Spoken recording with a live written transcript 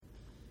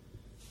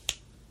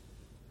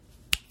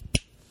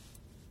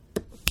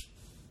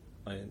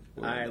fine.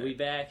 All right, we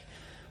back.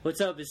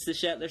 What's up? It's the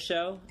Shetler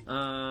Show.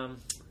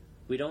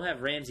 We don't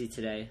have Ramsey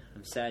today,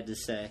 I'm sad to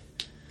say.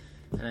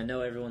 And I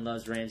know everyone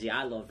loves Ramsey.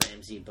 I love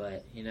Ramsey,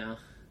 but, you know,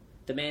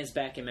 the man's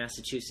back in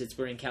Massachusetts.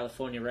 We're in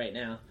California right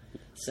now.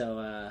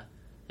 So,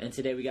 and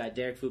today we got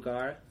Derek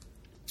Fukuhara.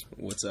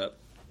 What's up?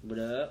 What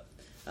up?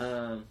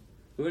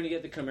 We're going to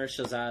get the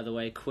commercials out of the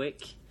way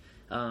quick.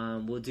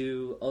 We'll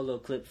do Olo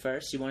Clip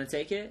first. You want to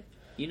take it?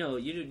 You know,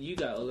 you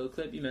got Olo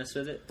Clip. You mess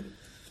with it.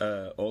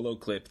 Olo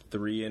Clip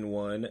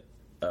 3-in-1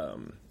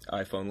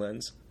 iPhone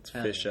lens. It's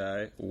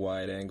fisheye,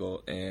 wide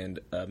angle, and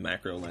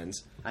macro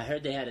lens. I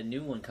heard they had a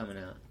new one coming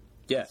out.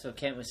 Yeah. So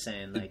Kent was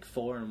saying, like,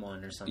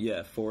 4-in-1 or something.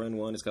 Yeah,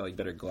 4-in-1. It's got, like,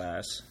 better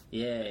glass.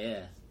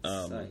 Yeah.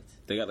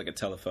 They got, like, a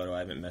telephoto. I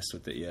haven't messed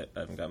with it yet.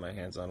 I haven't got my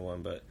hands on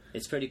one, but...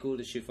 It's pretty cool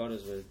to shoot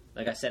photos with.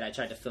 Like I said, I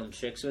tried to film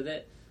tricks with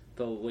it,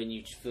 but when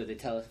you for the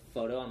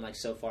telephoto, I'm, like,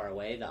 so far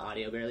away, the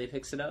audio barely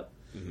picks it up.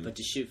 Mm-hmm. But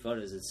to shoot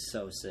photos, it's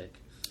so sick.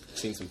 I've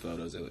seen some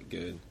photos. They look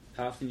good.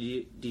 How often do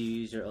you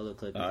use your Olo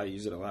Clip? I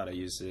use it a lot. I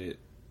used it,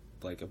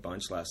 like, a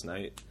bunch last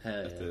night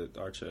at the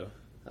art show.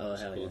 Oh,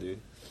 hell cool, yeah.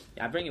 Dude.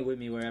 I bring it with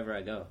me wherever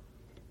I go.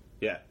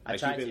 Yeah, I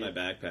keep it in my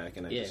backpack,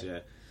 and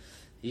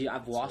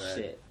I've washed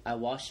it. I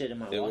washed it in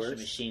my washing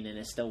machine, and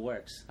it still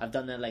works. I've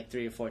done that like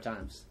 3 or 4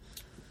 times.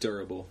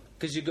 Durable.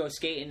 Because you go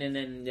skating, and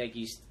then like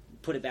you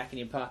put it back in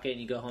your pocket,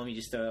 and you go home, you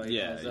just throw it.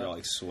 Yeah, you're all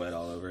like sweat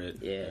all over it.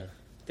 Yeah,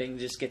 thing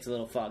just gets a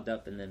little fogged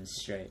up, and then it's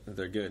straight.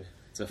 They're good.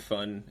 It's a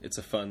fun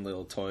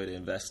little toy to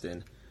invest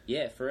in.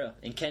 Yeah, for real.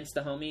 And Kent's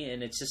the homie,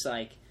 and it's just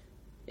like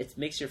it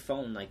makes your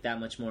phone like that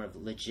much more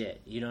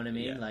legit. You know what I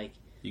mean? Yeah. Like.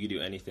 You can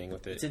do anything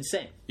with it. It's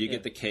insane. You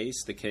get the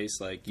case,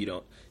 like, you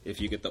don't... If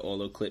you get the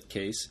Olo Clip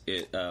case,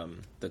 it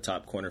the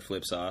top corner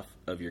flips off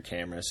of your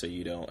camera, so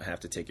you don't have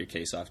to take your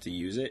case off to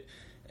use it.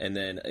 And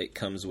then it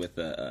comes with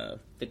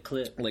the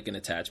clip. Like an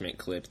attachment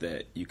clip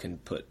that you can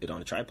put it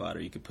on a tripod,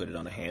 or you could put it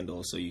on a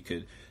handle. So you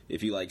could...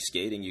 If you like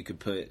skating, you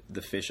could put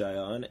the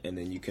fisheye on, and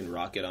then you can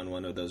rock it on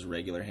one of those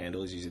regular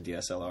handles, use a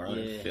DSLR on,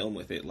 and film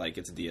with it like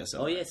it's a DSLR.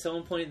 Oh, yeah,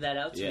 someone pointed that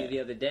out to me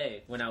the other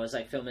day when I was,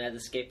 like, filming at the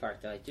skate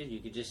park. They're like, dude,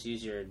 you could just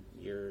use your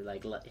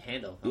like,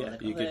 handle.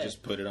 You could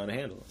just put it on a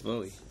handle,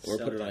 fully. Or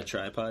put it on a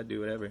tripod, do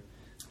whatever.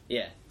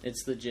 Yeah,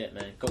 it's legit,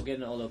 man. Go get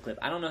an Olo Clip.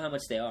 I don't know how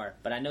much they are,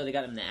 but I know they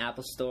got them in the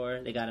Apple Store.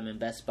 They got them in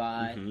Best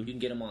Buy. Mm-hmm. You can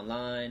get them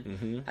online.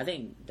 Mm-hmm.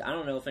 I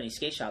don't know if any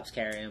skate shops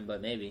carry them,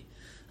 but maybe.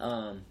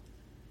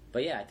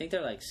 But yeah, I think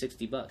they're like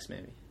 $60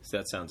 maybe. So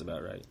that sounds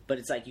about right. But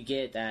it's like you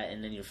get that,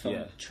 and then your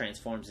phone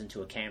transforms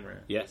into a camera.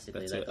 Yeah,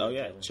 that's it. Oh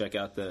yeah, check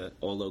out the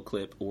Olo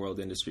Clip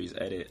World Industries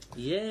edit.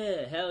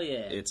 Yeah, hell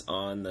yeah. It's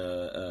on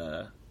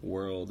the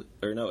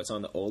it's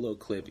on the Olo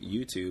Clip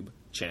YouTube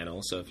channel.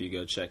 So if you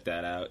go check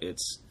that out,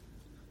 it's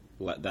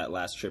that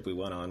last trip we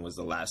went on was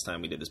the last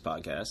time we did this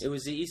podcast. It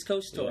was the East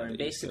Coast tour, and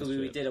basically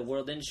we did a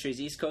World Industries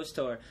East Coast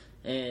tour.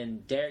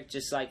 And Derek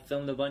just, like,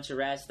 filmed a bunch of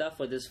rad stuff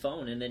with his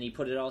phone, and then he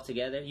put it all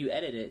together. You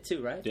edited it, too,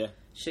 right? Yeah.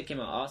 Shit came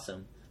out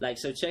awesome. Like,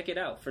 so check it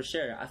out, for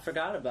sure. I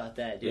forgot about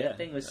that, dude. Yeah, that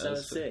thing was so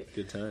sick.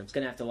 Good times. It's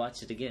going to have to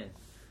watch it again.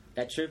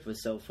 That trip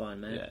was so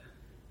fun, man. Yeah.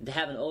 To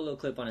have an Olo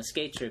Clip on a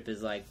skate trip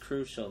is, like,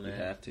 crucial, man. You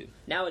have to.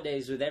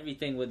 Nowadays, with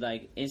everything with,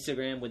 like,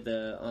 Instagram, with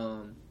the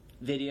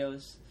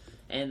videos...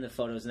 And the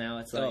photos now,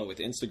 it's like... Oh, with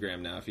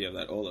Instagram now, if you have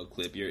that Olo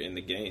Clip, you're in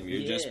the game.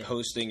 You're just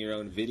posting your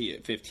own video,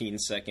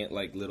 15-second,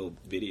 like, little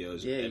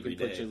videos every day. Yeah, you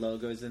can put your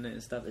logos in it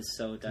and stuff. It's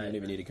so tight. You don't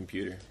even need a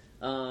computer.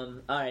 All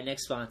right,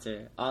 next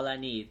sponsor. All I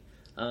Need.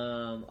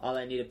 All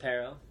I Need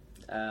Apparel.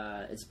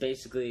 It's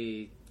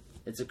basically...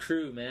 It's a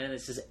crew, man.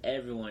 It's just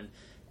everyone.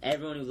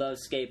 Everyone who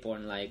loves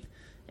skateboarding, like...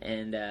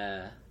 And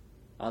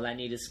all I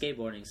need is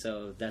skateboarding.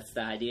 So that's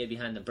the idea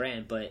behind the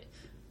brand, but...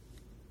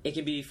 It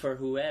can be for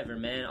whoever,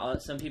 man.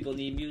 Some people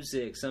need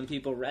music. Some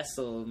people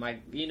wrestle.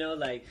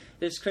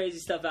 There's crazy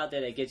stuff out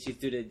there that gets you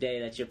through the day.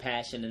 That's your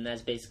passion, and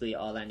that's basically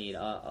all I need.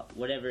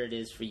 Whatever it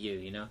is for you,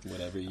 you know.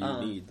 Whatever you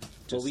need.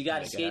 Well, we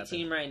got a skate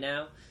team right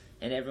now,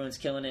 and everyone's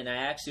killing it. And I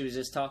actually was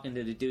just talking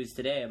to the dudes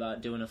today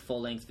about doing a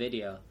full-length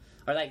video.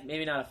 Or, like,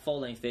 maybe not a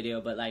full-length video,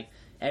 but, like,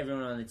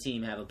 everyone on the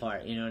team have a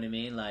part, you know what I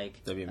mean?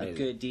 Like, a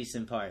good,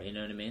 decent part, you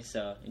know what I mean?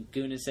 So,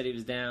 Goonan said he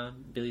was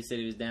down. Billy said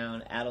he was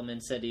down. Adelman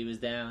said he was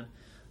down.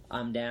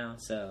 I'm down,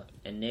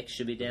 and Nick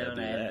should be down.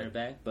 I haven't heard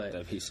back, but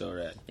that'd be so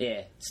rad.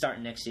 Yeah,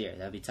 starting next year,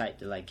 that'd be tight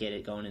to like get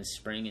it going in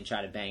spring and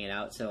try to bang it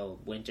out till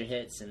winter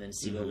hits, and then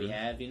see what we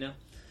have, you know.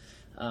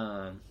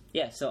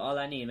 Yeah, so all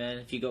I need, man.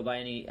 If you go by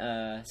any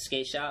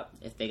skate shop,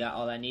 if they got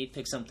all I need,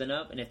 pick something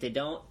up, and if they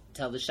don't,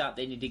 tell the shop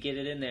they need to get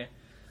it in there.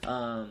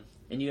 And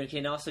you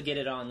can also get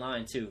it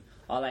online too.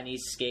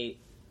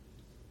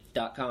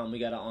 allineedskate.com. We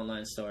got an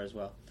online store as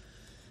well.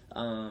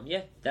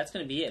 Yeah, that's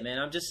gonna be it, man.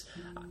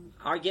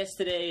 Our guest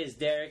today is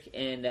Derek,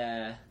 and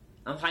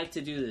I'm hyped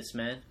to do this,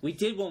 man. We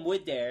did one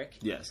with Derek.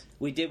 Yes.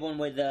 We did one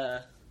with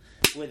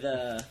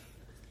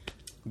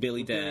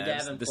Billy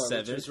Davenport, the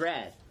seventh, which was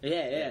rad.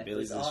 Yeah,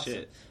 Billy's the awesome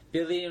shit.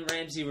 Billy and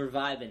Ramsey were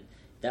vibing.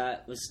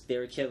 They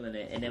were killing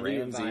it, and then we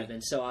were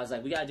vibing. So I was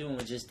like, we gotta do one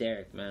with just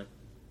Derek, man.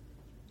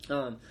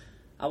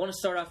 I want to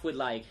start off with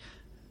like,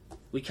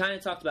 we kind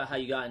of talked about how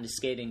you got into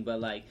skating, but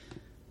like,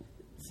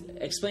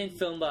 explain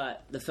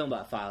the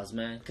Filmbot Files,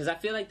 man, because I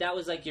feel like that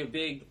was like your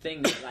big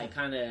thing that like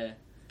kind of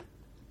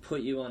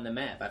put you on the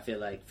map. I feel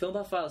like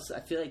Filmbot Files. I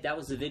feel like that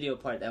was the video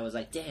part that was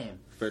like, damn.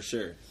 For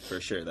sure.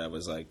 That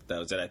was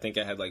it. I think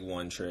I had like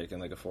one trick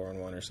and like a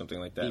 4-on-1 or something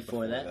like that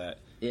before that.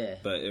 Yeah.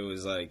 But it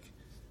was like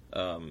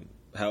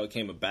how it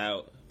came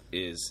about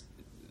is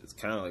it's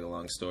kind of like a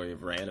long story of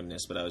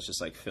randomness. But I was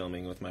just like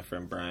filming with my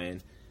friend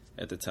Brian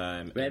at the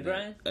time. Red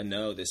Brian?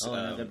 No, this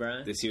another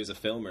Brian. He was a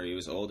filmer. He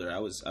was older. I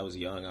was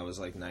young. I was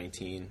like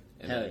 19.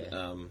 And Hell then,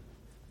 yeah.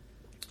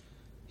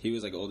 He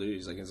was like older. He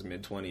was like in his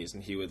mid-20s,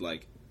 and he would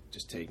like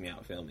just take me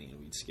out filming, and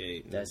we'd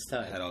skate. And That's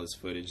tough. I had all this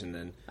footage, and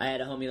then I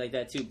had a homie like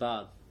that too,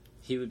 Bob.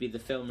 He would be the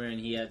filmer, and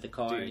he had the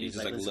car. dude, and he he's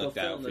just like, like let's looked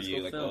go out film, for let's you,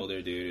 go like film.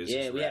 older dude. It was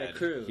Yeah, just we had a rad.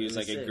 crew. He was It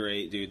was like a sick.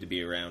 great dude to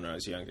be around when I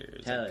was younger. It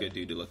was Hell like a yeah. good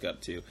dude to look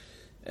up to.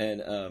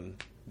 And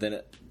then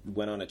it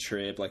went on a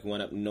trip, like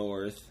went up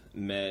north,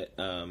 met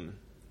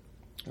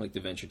like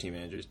the venture team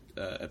managers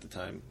at the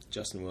time,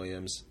 Justin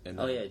Williams. And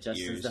Oh yeah,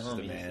 Justin's the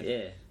homie. man.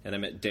 Yeah. And I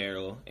met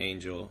Daryl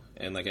Angel,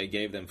 and like I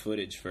gave them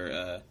footage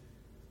for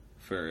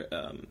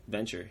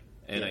Venture,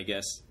 and Yeah. I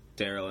guess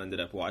Daryl ended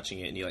up watching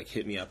it, and he like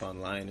hit me up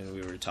online, and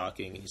we were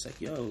talking, and he's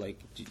like, "Yo, like,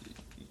 do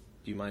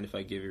you mind if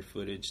I give your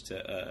footage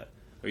to,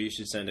 or you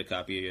should send a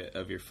copy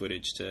of your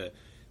footage to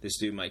this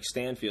dude Mike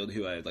Stanfield,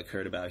 who I had like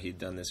heard about. He'd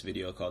done this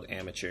video called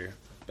Amateur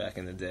back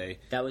in the day.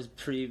 That was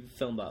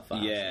pre-Filmbot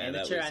Files. Yeah, that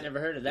Amateur. was- I never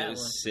heard of that it one.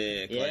 was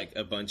sick, Yeah? like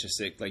a bunch of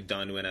sick, like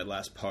Don Wynn at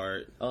Last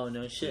Part. Oh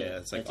no shit. Yeah,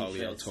 it's like That's Ali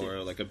El interesting.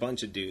 Toro, like a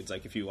bunch of dudes.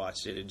 Like if you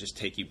watched it, it'd just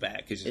take you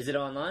back. Cause Is it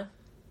online?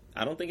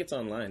 I don't think it's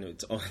online. I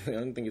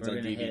don't think it's We're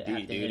on gonna DVD, have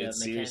to dude. hit It's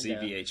up seriously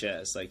Macendo.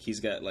 VHS. Like he's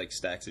got like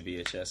stacks of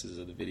VHSs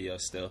of the video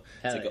still.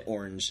 Hell It's like yeah. an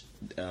orange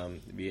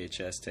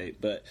VHS tape.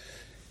 But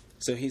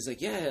so he's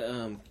like,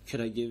 yeah, could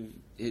I give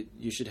it?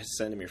 You should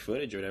send him your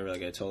footage or whatever.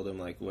 Like I told him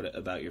like what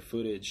about your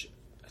footage.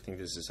 I think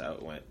this is how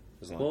it went. It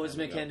was a long What was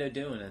time ago. McKendo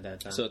doing at that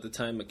time? So at the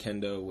time,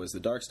 McKendo was the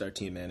Dark Star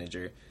team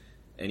manager,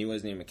 and he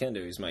wasn't even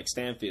McKendo. He was Mike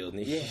Stanfield,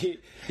 and he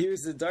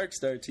was the Dark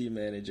Star team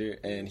manager,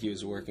 and he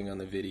was working on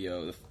the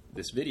video,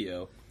 this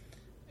video,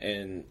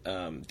 and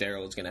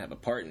Daryl was going to have a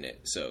part in it.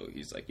 So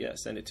he's like, "Yeah,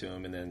 send it to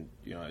him." And then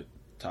I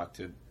talked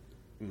to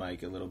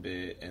Mike a little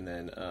bit, and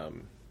then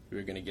we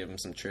were going to give him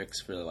some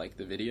tricks for like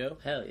the video.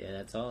 Hell yeah,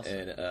 that's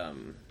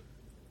awesome.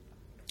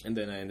 And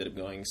then I ended up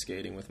going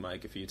skating with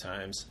Mike a few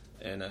times.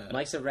 And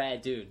Mike's a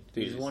rad dude.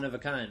 He's Dude, one of a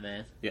kind,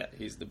 man. yeah,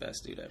 he's the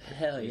best dude ever.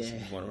 Hell He's yeah.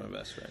 one of my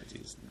best friends.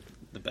 He's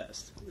the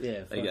best.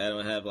 Yeah, Like, fuck. I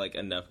don't have like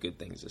enough good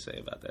things to say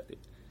about that dude.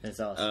 That's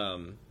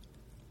awesome.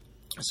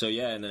 So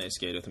yeah, and then I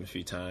skated with him a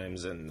few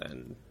times, and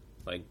then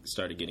like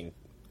started getting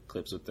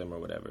clips with them or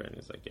whatever. And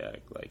he's like, yeah,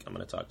 like I'm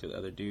gonna talk to the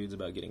other dudes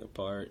about getting a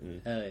part,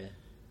 and Hell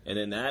yeah.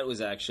 then that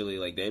was actually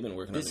like they've been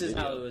working. This on is the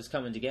video. how it was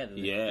coming together.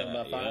 the Yeah,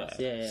 Filmbot Files.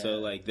 Yeah. So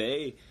like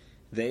they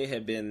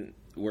had been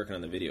working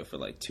on the video for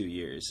like 2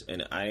 years,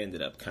 and I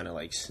ended up kind of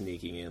like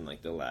sneaking in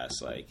like the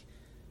last like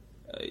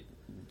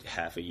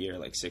half a year,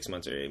 like 6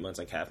 months or 8 months,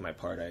 like half my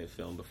part I had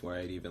filmed before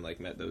I'd even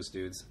like met those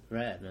dudes.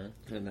 Rad, man.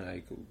 And then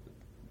I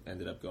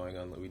ended up going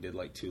on. We did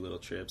like 2 little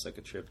trips, like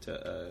a trip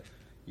to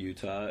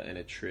Utah and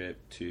a trip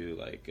to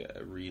like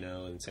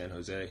Reno and San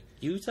Jose.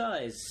 Utah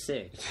is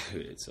sick.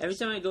 Dude, it's so Every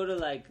time I go to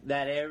like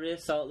that area,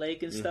 Salt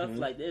Lake and stuff, Mhm.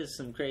 like there's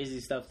some crazy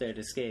stuff there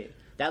to skate.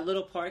 That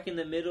little park in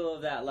the middle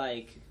of that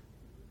like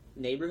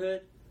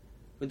neighborhood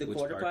with the Which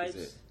quarter park is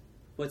pipes. it?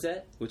 What's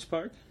that? Which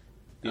park?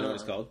 Do you know what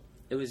it's called?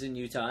 It was in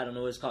Utah. I don't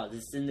know what it's called.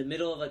 It's in the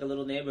middle of like a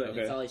little neighborhood.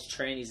 Okay. It's all these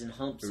trannies and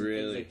humps and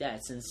Really? things like that.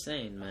 It's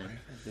insane, man.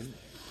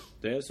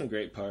 They have some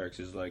great parks.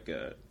 There's like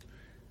a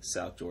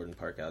South Jordan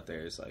Park out there.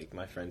 It's like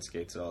my friend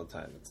skates it all the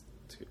time.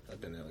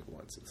 I've been there like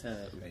once. It's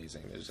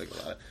amazing. There's like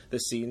a lot. The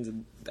scenes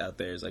out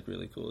there is like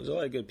really cool. There's a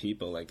lot of good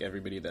people. Like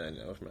everybody that I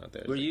know from out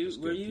there. Were like, you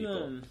just good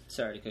people.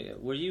 sorry to cut you.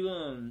 Were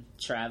you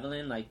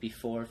traveling like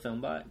before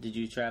Filmbot? Did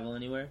you travel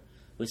anywhere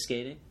with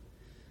skating?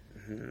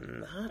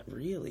 Not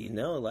really.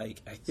 No.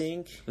 Like I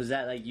think Was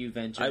that like you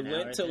ventured? I out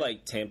went right to there?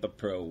 like Tampa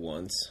Pro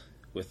once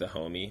with a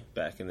homie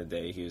back in the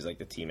day. He was like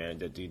the team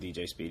manager,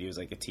 DJ Speed. He was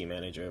like a team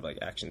manager of like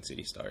Action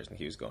City Stars, and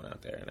he was going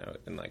out there.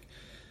 And like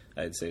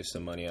I had saved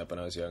some money up when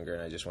I was younger,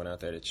 and I just went out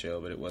there to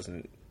chill. But it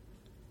wasn't.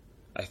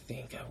 I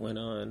think I went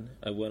on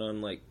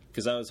like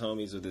because I was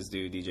homies with this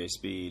dude DJ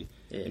Speed,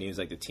 Yeah. and he was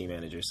like the team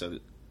manager. So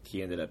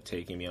he ended up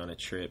taking me on a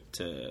trip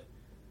to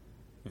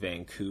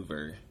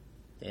Vancouver.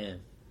 Damn.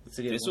 That's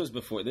a good This one.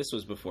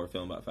 was before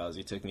Filmbot Files.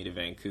 He took me to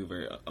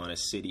Vancouver on a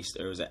city.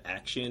 It was an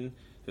action.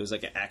 It was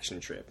like an action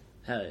trip,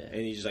 Hell yeah.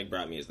 and he just like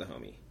brought me as the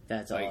homie.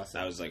 That's like,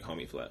 awesome. I was like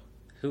homie flow.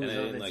 Who was And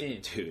I on didn't, the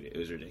like, team? Dude, it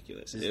was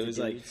ridiculous. Just It the was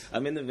like dudes?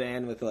 I'm in the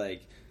van with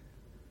like,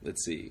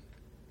 let's see.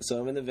 So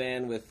I'm in the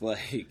van with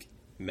like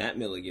Matt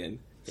Milligan,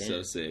 Damn.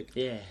 so sick.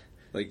 Yeah.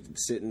 Like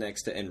sitting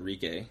next to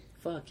Enrique,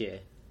 Fuck yeah.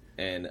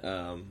 and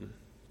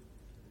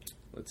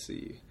let's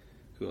see,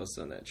 who else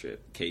on that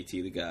trip? KT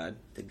the God.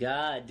 The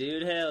God,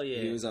 dude. Hell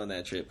yeah. He was on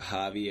that trip.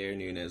 Javier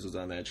Nunez was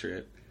on that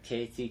trip.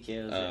 KT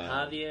kills it.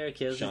 Javier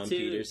kills Sean it too.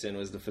 Peterson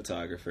was the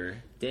photographer,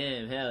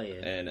 Damn, hell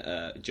yeah.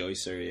 and Joey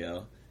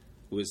Suriel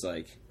was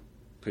like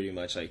pretty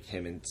much like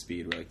him and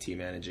Speed were like team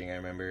managing, I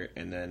remember.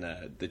 And then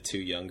the 2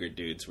 younger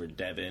dudes were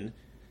Devin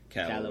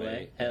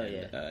Calloway Hell and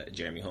yeah.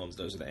 Jeremy Holmes.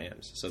 Those are the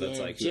AMs. So that's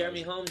like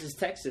Jeremy Holmes is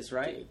Texas,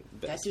 right?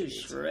 Dude, that dude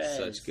shreds.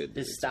 Such good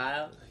his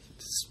style.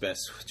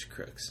 Best switch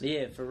crooks.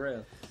 Yeah, for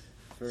real.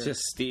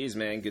 Just Steve's,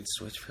 man. Good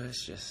switch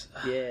push. Just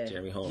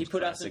Jeremy Holmes. He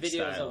put out some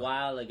videos style. a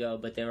while ago,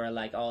 but they were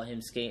like all him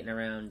skating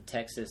around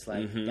Texas,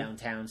 like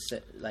downtown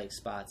like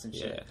spots and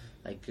shit. Yeah.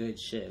 Like good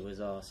shit. It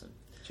was awesome.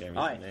 Jeremy's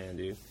all right, man,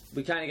 dude.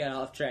 We kind of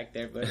got off track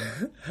there, but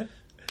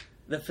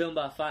the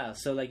Filmbot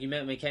files. So like you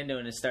met Makendo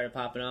and it started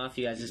popping off.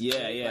 You guys just yeah.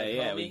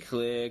 Homie? We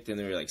clicked and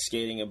then we were like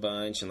skating a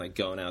bunch and like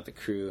going out the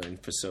crew, and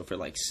for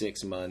like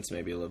 6 months,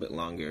 maybe a little bit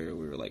longer,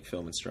 we were like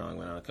filming strong.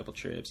 Went on a couple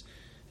trips.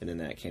 And then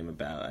that came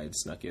about. I had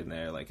snuck in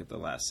there like at the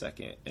last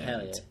second, and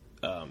hell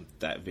yeah.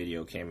 That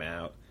video came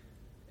out,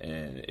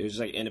 and it was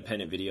just, like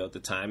independent video at the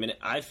time, and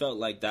I felt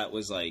like that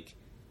was like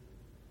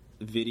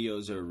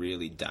videos are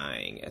really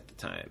dying at the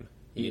time.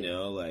 You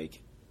know, like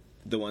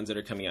the ones that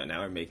are coming out now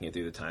are making it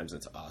through the times, and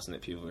it's awesome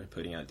that people are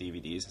putting out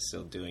DVDs and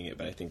still doing it.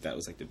 But I think that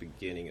was like the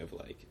beginning of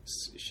like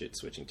shit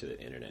switching to the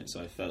internet.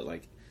 So I felt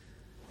like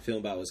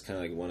Filmbot was kind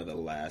of like one of the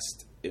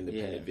last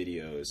independent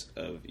videos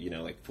of, you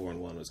know, like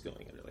 4-in-1 was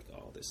going under, like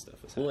all this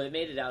stuff was happening. Well, it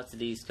made it out to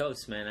the East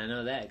Coast, man. I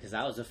know that because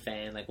I was a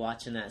fan, like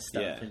watching that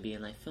stuff and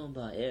being like,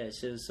 Filmbot,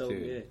 shit was so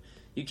good.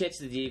 You catch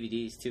the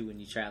DVDs too when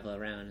you travel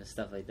around and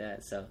stuff like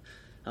that. So,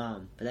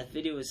 but that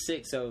video was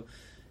sick. So,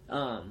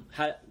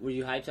 how were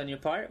you hyped on your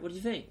part? What do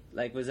you think?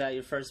 Like, was that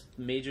your first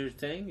major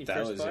thing? Your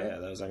first part?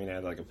 That was. I mean, I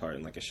had like a part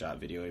in like a shot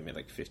video. We made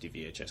like 50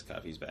 VHS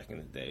copies back in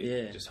the day.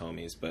 Yeah, just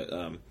homies. But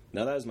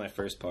no, that was my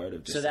first part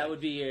of just. So that would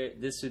be your.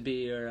 This would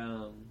be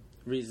your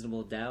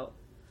Reasonable Doubt.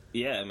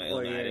 Yeah, my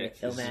Illmatic.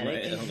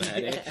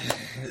 Illmatic.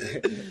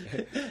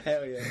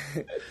 Hell yeah.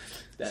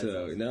 That's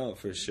awesome. No,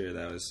 for sure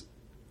that was.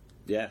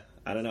 Yeah,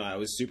 I don't know. I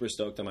was super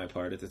stoked on my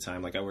part at the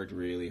time. Like, I worked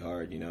really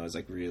hard, you know. I was,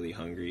 like, really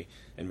hungry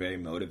and very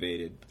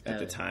motivated at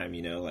the time,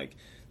 you know. Like,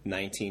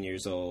 19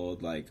 years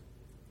old, like,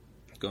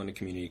 going to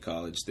community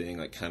college thing,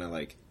 like, kind of,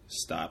 like,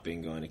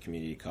 stopping going to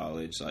community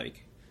college,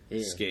 like,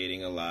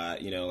 skating a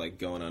lot, you know, like,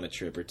 going on a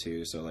trip or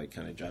two. So, like,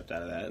 kind of dropped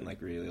out of that and,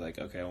 like, really, like,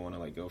 okay, I want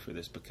to, like, go for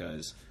this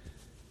because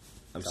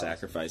I'm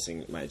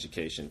sacrificing my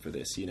education for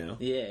this, you know?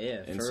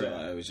 Yeah. And so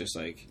I was just,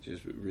 like,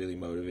 just really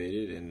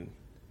motivated and,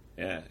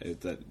 yeah,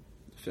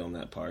 film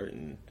that part,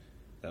 and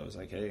that was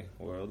like, hey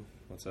world,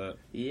 what's up?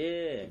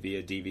 Yeah,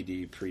 via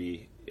DVD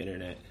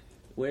pre-internet.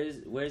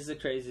 Where's the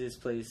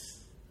craziest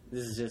place?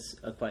 This is just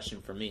a question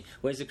for me.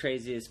 Where's the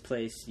craziest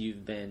place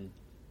you've been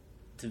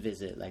to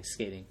visit, like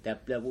skating?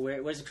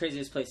 Where's the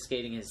craziest place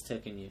skating has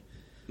taken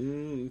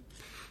you?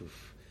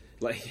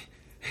 Like,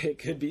 it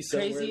could be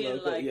somewhere crazy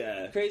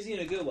local. Crazy in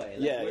a good way.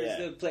 Like,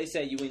 where's the place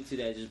that you went to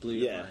that just blew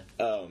your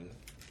mind?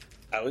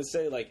 I would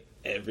say like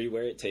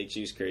everywhere it takes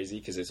you is crazy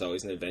because it's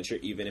always an adventure.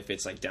 Even if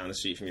it's like down the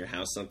street from your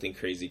house, something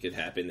crazy could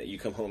happen that you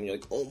come home and you're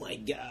like, oh my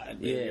god,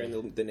 you're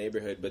in the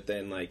neighborhood. But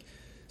then like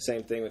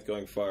same thing with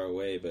going far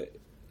away. But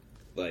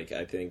like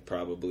I think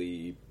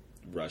probably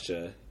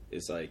Russia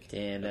is like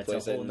damn,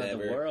 that's a whole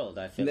nother world.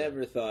 I feel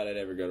never thought I'd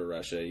ever go to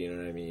Russia. You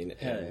know what I mean?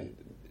 And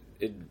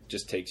it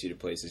just takes you to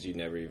places you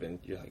never even.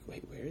 You're like,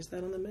 wait, where is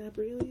that on the map?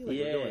 Really? Like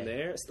we're going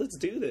there? So let's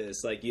do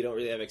this. Like you don't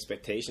really have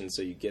expectations,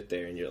 so you get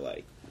there and you're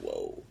like,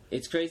 whoa.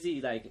 It's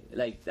crazy.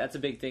 Like that's a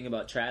big thing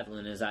about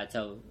traveling. Is I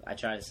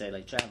try to say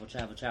like travel.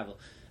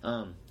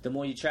 The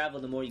more you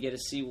travel, the more you get to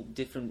see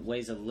different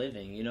ways of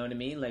living. You know what I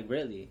mean? Like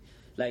really,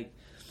 like.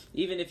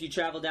 Even if you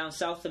travel down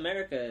South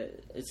America,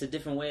 it's a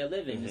different way of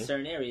living in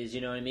certain areas, you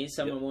know what I mean?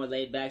 Some are more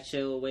laid back,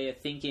 chill way of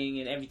thinking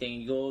and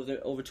everything. You go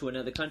over to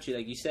another country,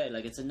 like you said,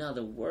 like it's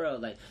another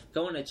world. Like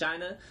going to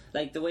China,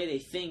 like the way they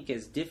think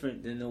is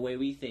different than the way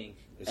we think.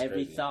 It's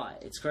every crazy. Thought,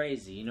 it's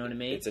crazy, you know what I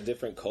mean? It's a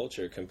different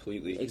culture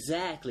completely.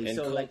 Exactly. And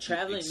so like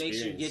traveling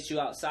makes you get you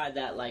outside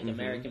that like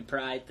American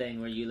pride thing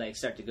where you like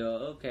start to go,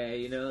 okay,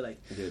 you know,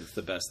 like. Dude, it's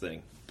the best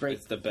thing.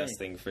 It's the best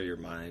thing for your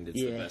mind.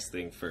 It's the best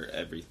thing for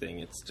everything.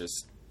 It's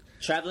just.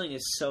 Traveling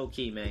is so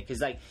key, man,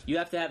 because, like, you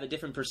have to have a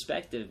different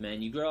perspective,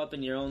 man. You grow up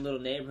in your own little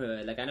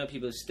neighborhood. Like, I know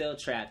people are still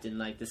trapped in,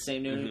 like, the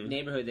same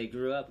neighborhood they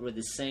grew up with,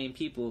 the same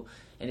people,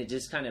 and it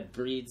just kind of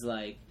breeds,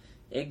 like,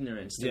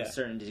 ignorance to a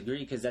certain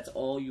degree, because that's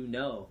all you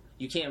know.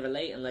 You can't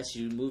relate unless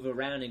you move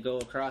around and go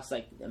across,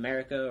 like,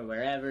 America or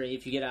wherever.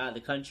 If you get out of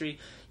the country,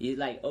 it,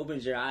 like,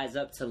 opens your eyes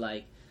up to,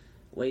 like,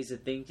 ways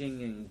of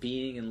thinking and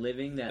being and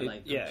living that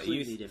like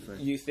completely different.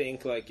 You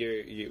think like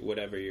you're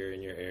whatever you're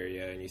in your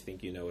area and you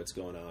think you know what's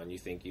going on. You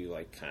think you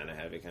like kind of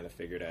have it kind of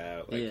figured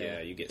out. Like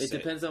you get. It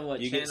depends on what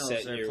channels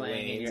are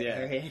playing in your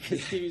area because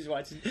TV's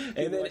watching.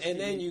 And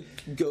then you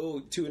go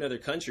to another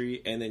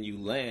country and then you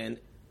land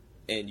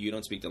and you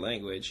don't speak the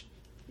language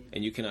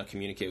and you cannot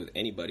communicate with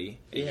anybody.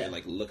 And you're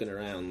like looking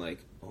around like,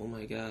 oh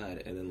my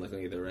god, and then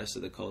looking at the rest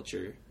of the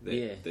culture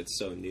that's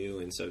so new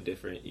and so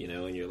different, you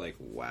know, and you're like,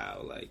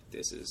 wow, like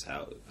this is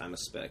how I'm a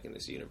speck in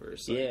this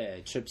universe. Like,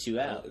 it trips you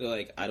out.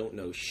 I don't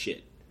know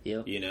shit.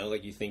 Yep. You know,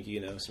 like you think you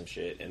know some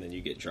shit, and then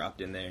you get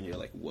dropped in there, and you're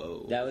like,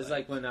 whoa. That was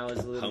like when I was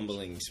a little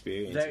humbling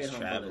experience,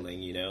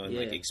 traveling, you know, and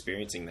like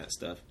experiencing that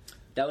stuff.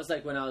 that was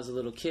like when I was a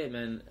little kid,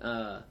 man.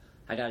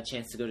 I got a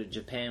chance to go to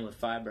Japan with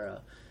Fibro.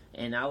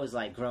 And I was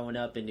like growing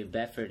up in New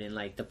Bedford in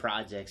like the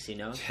projects, you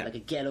know, like a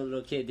ghetto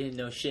little kid, didn't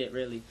know shit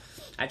really.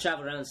 I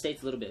traveled around the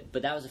States a little bit,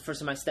 but that was the first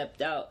time I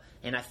stepped out,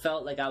 and I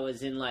felt like I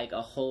was in like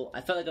I felt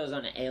like I was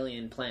on an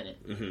alien planet,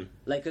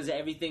 like because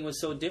everything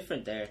was so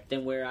different there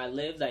than where I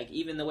lived. Like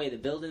even the way the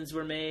buildings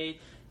were made,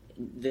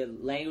 the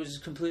language is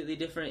completely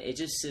different. It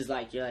just is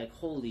like you're like,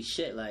 holy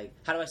shit! Like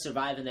how do I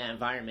survive in that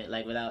environment?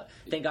 Like without,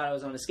 thank God I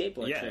was on a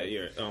skateboard trip.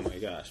 Yeah, oh my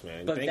gosh,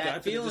 man! But thank that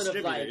God feeling for the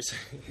of like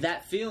distributors.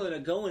 that feeling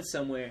of going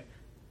somewhere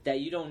that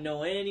you don't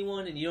know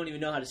anyone and you don't even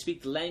know how to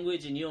speak the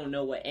language and you don't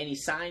know what any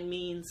sign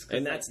means.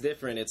 And that's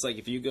different. It's like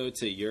if you go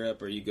to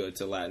Europe or you go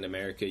to Latin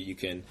America, you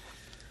can,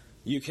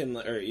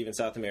 or even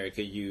South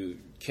America, you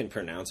can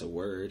pronounce a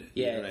word.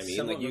 Yeah, you know what I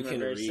mean? Like you can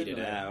read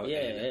similar. it out.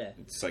 Yeah,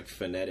 it's like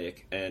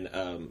phonetic. And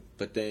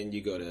but then you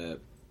go to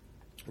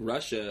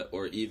Russia,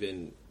 or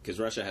even because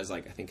Russia has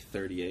like I think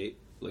 38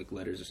 like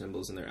letters or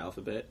symbols in their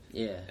alphabet.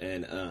 Yeah.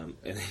 And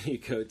then you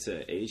go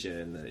to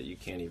Asia and you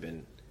can't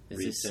even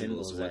read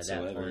symbols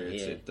whatsoever.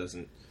 It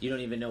doesn't. You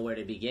don't even know where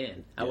to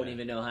begin. I wouldn't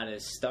even know how to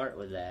start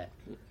with that.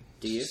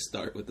 Do you? Just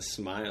start with a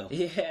smile.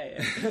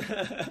 Yeah.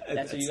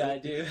 That's what you gotta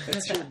do.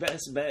 That's your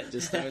best bet.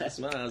 Just start with a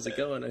smile. How's it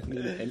going?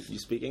 And you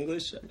speak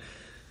English?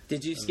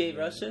 Did you skate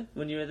Russia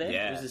when you were there?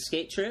 Yeah. It was a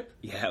skate trip?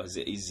 Yeah, it was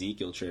an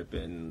Ezekiel trip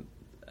in,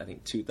 I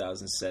think,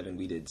 2007.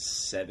 We did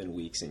 7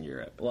 weeks in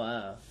Europe.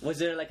 Wow. Was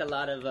there like a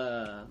lot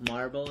of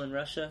marble in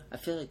Russia? I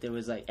feel like there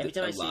was like every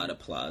time I see a lot of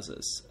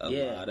plazas. A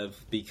lot of,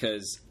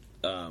 because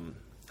I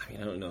mean,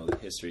 I don't know the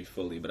history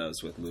fully, but I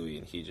was with Louis,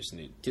 and he just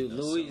knew. Dude,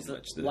 Louis, so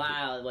much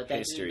wow, what that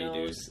history, dude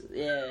knows. dude.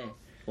 Yeah,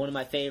 one of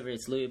my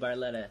favorites, Louis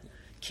Barletta,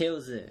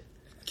 kills it.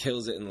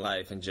 Kills it in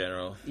life in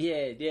general.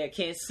 Yeah,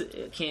 can't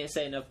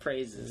say enough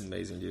praises.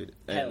 Amazing dude.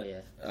 Hell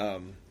yeah.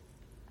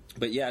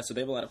 But yeah, so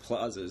they have a lot of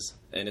plazas,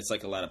 and it's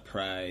like a lot of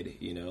pride,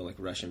 you know, like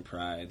Russian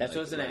pride. That's what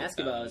I was going to ask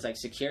about. It's like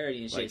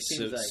security and shit. Like It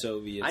seems like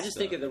Soviet. I just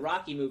think of the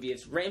Rocky movie.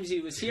 If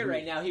Ramsey was here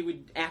right now, he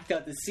would act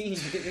out the scene.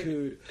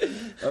 Dude.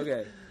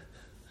 Okay.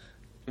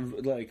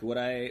 Like what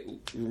I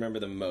remember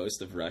the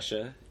most of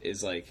Russia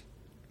is like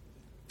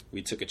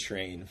we took a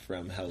train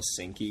from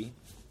Helsinki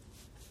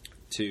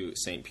to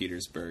St.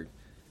 Petersburg,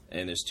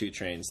 and there's 2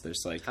 trains.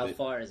 There's like how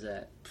far is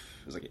that?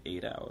 It was like an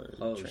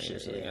 8-hour train shit, or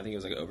something. yeah. I think it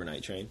was like an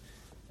overnight train,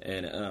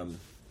 and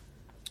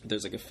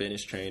there's like a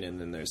Finnish train,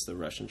 and then there's the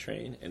Russian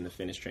train, and the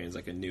Finnish train's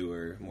like a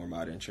newer, more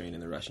modern train,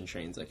 and the Russian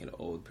train's like an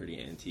old, pretty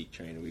antique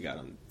train. And we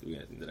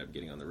ended up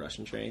getting on the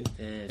Russian train.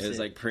 Yeah, it was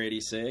like pretty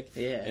sick.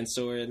 Yeah. And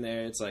so we're in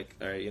there. It's like,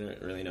 all right, you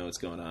don't really know what's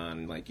going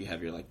on. Like you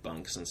have your like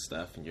bunks and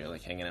stuff, and you're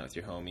like hanging out with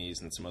your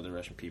homies, and some other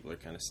Russian people are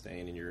kind of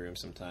staying in your room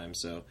sometimes.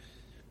 So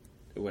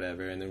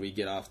whatever. And then we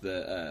get off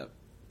the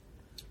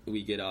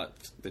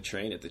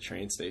train at the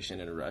train station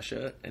in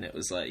Russia, and it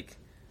was like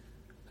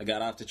I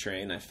got off the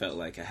train. I felt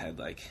like I had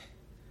like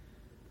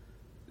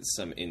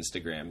some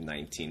Instagram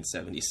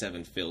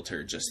 1977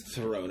 filter just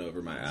thrown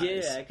over my eyes.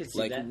 Yeah, I could see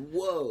like, that.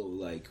 Whoa,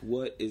 like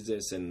what is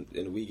this? And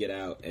we get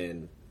out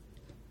and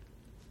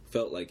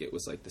felt like it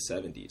was like the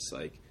 70s,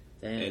 like,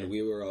 damn. And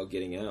we were all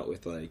getting out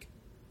with like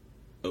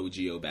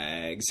OGO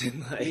bags and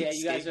like yeah,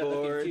 you guys are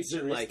looking skateboards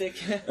and like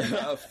futuristic.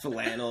 a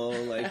flannel,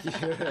 like, you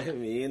know what I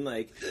mean,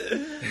 like,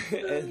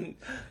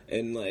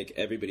 and like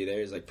everybody there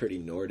is like pretty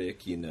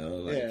Nordic, you know,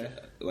 like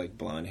like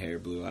blonde hair,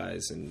 blue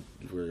eyes, and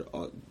we're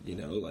all, you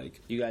know,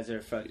 like you guys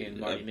are fucking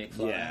Marty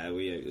McFly.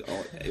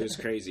 Yeah, it was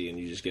crazy, and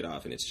you just get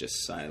off and it's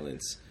just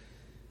silence,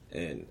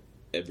 and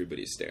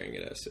everybody's staring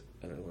at us,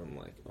 and I'm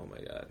like, oh my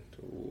god,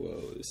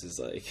 whoa, this is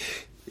like,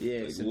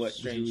 like what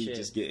did we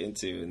just get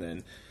into? And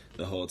then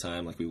the whole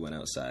time, like, we went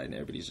outside and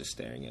everybody's just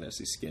staring at us.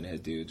 These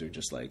skinhead dudes are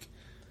just like,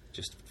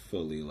 just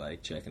fully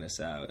like checking us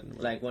out and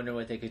like wonder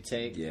what they could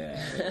take.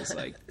 Yeah, it's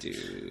like,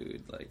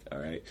 dude, like, all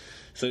right.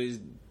 So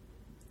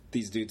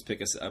these dudes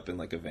pick us up in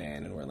like a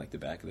van, and we're in like the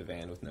back of the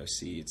van with no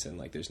seats, and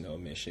like there's no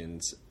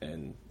emissions,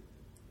 and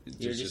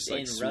You're there's just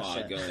like in smog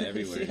Russia. going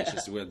everywhere. Yeah. It's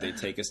just where they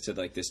take us to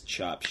like this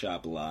chop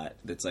shop lot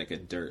that's like a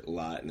dirt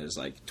lot, and there's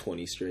like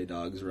 20 stray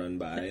dogs run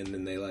by, and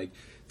then they like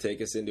take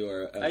us into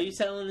our. Are you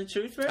telling the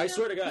truth right now? I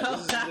swear to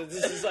God,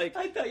 this is like.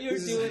 I thought you were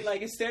doing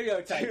like a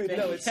stereotype. Dude, thing.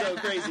 no, it's so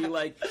crazy.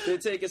 Like they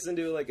take us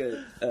into like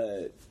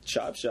a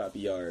chop shop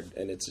yard,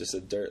 and it's just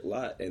a dirt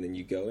lot, and then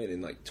you go in,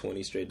 and like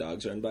 20 stray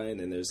dogs run by, and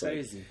then there's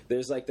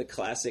like the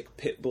classic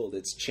pit bull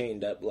that's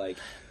chained up like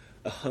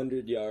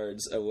 100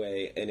 yards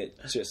away, and it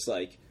just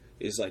like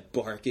is like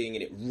barking,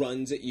 and it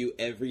runs at you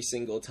every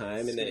single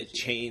time, and then its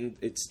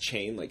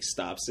chain like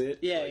stops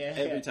it.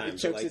 Every time. It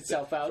chokes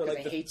itself out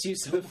because it hates you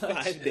so much.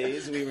 5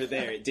 days we were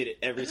there, it did it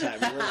every time.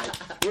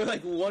 We're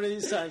like one of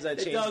these times that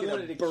chain's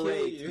gonna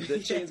break. The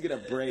chain's gonna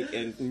break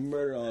and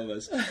murder all of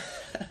us.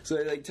 So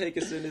they like take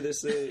us into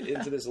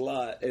this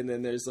lot, and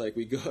then there's like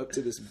we go up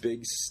to this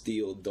big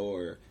steel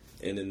door,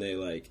 and then they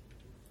like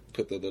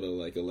put the little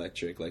like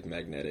electric like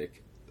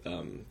magnetic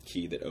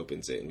key that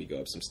opens it, and we go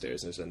up some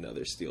stairs, and there's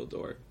another steel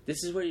door.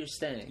 This is where you're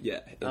staying?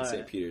 Yeah, in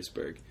St.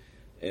 Petersburg.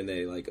 And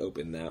they like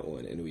open that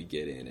one, and we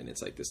get in, and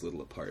it's like this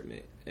little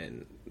apartment,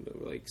 and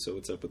we're like, so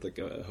what's up with like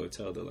a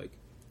hotel? They're like,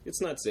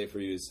 it's not safe for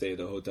you to stay at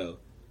the hotel.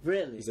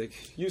 Really? He's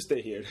like, you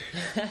stay here.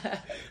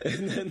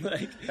 And then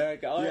like,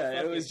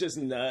 it was just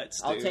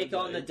nuts. I'll take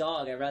on the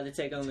dog. I'd rather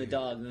take on the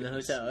dog than the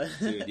hotel.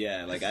 Dude,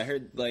 yeah. Like I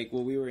heard, like,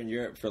 well, we were in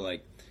Europe for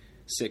like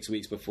 6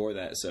 weeks before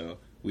that, so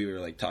we were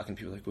like talking to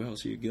people like, where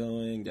else are you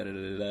going? Da da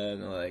da da.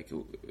 And they're like,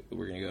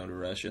 we're gonna go into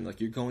Russia. And like,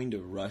 you're going to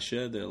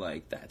Russia? They're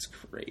like, that's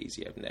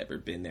crazy. I've never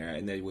been there.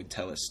 And they would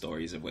tell us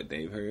stories of what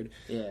they've heard.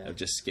 Yeah. Of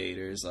just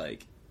skaters,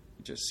 like,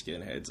 just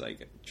skinheads,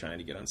 like trying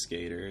to get on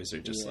skaters, or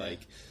just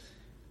like.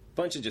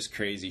 Bunch of just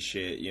crazy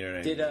shit, you know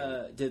what I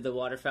mean? Did the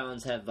water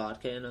fountains have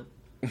vodka in them?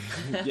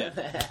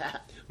 Yeah,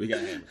 we got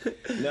him.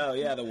 No,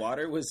 yeah, the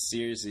water was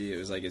seriously, it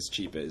was like as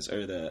cheap as,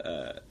 or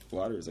the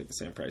water was like the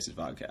same price as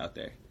vodka out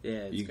there.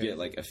 Yeah, you get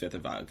like a fifth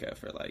of vodka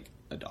for like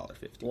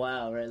 $1.50.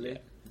 Wow, really? Yeah.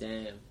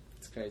 Damn,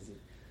 it's crazy.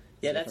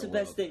 Yeah, that's the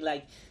best thing.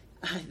 Like,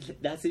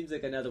 that seems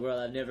like another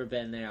world. I've never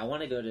been there. I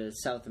want to go to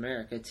South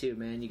America too,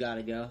 man. You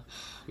gotta go.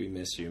 We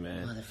miss you,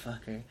 man.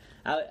 Motherfucker.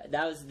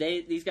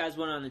 These guys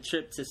went on a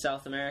trip to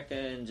South America,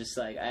 and just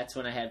like that's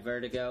when I had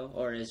vertigo,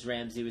 or as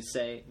Ramsey would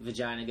say,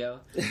 vagina go,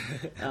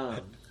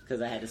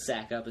 because I had to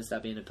sack up and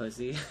stop being a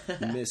pussy.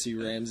 Miss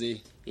you,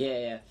 Ramsey.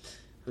 Yeah.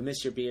 We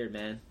miss your beard,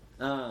 man.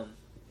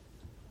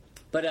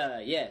 But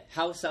yeah,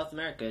 how was South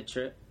America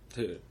trip?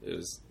 Dude, it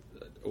was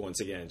once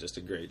again just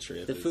a great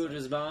trip. The food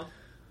was bomb.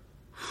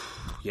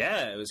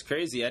 Yeah, it was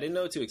crazy. I didn't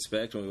know what to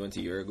expect when we went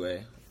to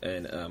Uruguay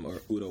and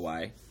or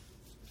Uruguay,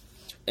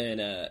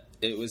 and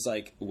it was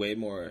like way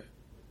more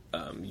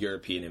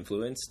European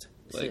influenced,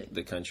 like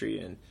the country,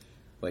 and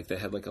like they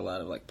had like a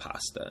lot of like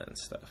pasta and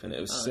stuff, and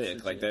it was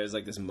sick. Like there was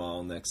like this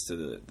mall next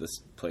to this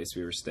place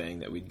we were staying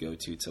that we'd go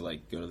to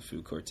like go to the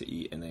food court to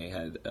eat, and they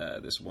had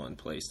this one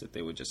place that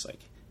they would just like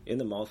in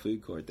the mall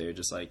food court they would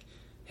just like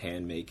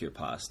hand make your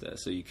pasta,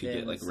 so you could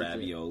get like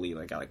ravioli,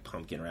 like I like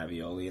pumpkin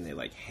ravioli, and they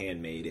like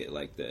hand made it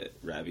like the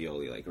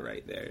ravioli like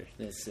right there.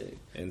 That's sick.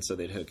 And so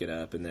they'd hook it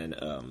up, and then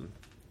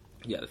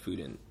the food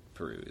in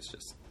Peru is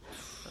just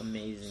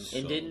amazing. So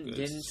and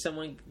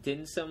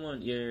didn't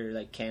someone your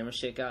like camera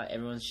shit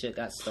everyone's shit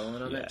got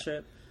stolen on that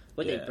trip?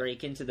 Would they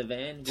break into the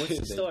van? What's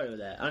the story with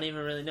that? I don't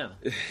even really know.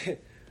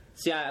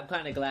 See, I'm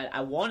kind of glad.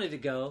 I wanted to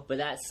go, but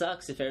that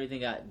sucks if everything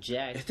got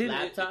jacked.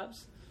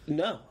 Laptops?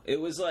 No, it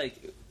was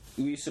like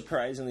we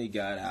surprisingly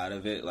got out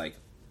of it like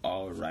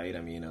all right.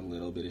 I mean, a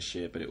little bit of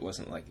shit, but it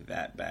wasn't like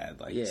that bad.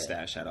 Like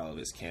Stash had all of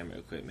his camera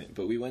equipment,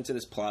 but we went to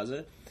this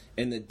plaza,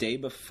 and the day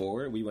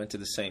before we went to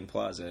the same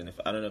plaza. And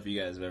I don't know if you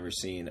guys have ever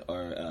seen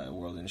our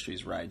World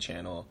Industries Ride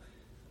channel,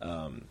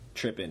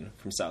 Trippin'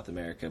 from South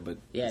America, but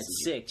yeah,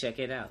 it's sick. Check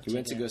it out. We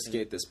went to go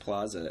skate this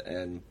plaza,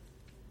 and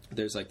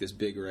there's like this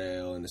big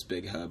rail and this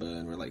big hubba,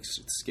 and we're like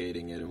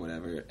skating it or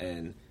whatever,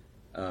 and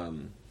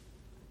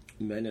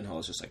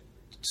Mendenhall's just like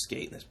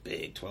skating this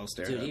big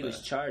 12-stair dude, he was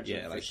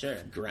charging, like for sure.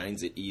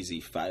 Grinds it easy,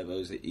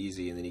 5-0s it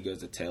easy, and then he goes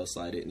to tail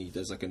slide it, and he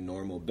does like a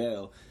normal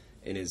bail,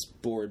 and his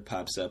board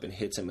pops up and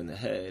hits him in the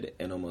head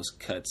and almost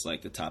cuts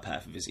like the top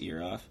half of his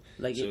ear off.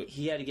 Like so,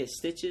 he had to get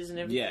stitches and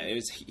everything? Yeah, it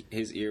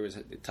was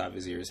the top of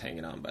his ear was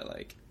hanging on by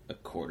like a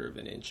quarter of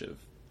an inch of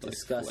like,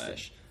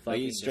 flesh. Like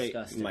he's straight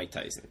disgusting. Mike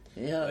Tyson.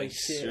 Yeah, like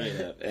shit.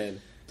 Straight up. And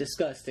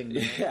disgusting,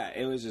 man. Yeah,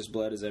 it was just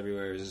blood is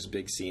everywhere. It was this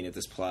big scene at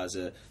this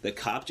plaza. The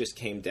cop just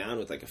came down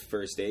with like a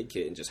first aid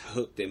kit and just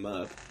hooked him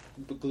up.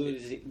 Glued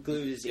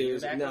his ear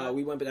back No, on?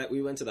 we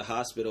went to the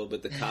hospital,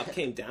 but the cop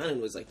came down and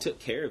was like took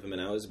care of him,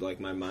 and I was like,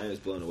 my mind was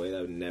blown away.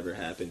 That would never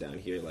happen down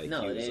here. Like he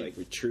was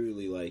like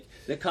truly like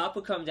the cop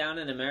would come down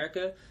in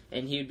America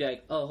and he'd be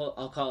like, "Oh,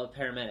 I'll call a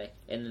paramedic,"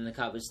 and then the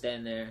cop would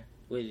stand there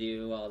with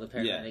you while the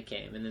paramedic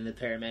came, and then the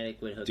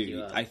paramedic would hook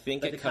you up. I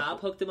think but the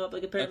cop hooked him up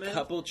like a paramedic? A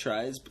couple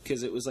tries,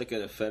 because it was like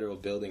a federal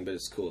building, but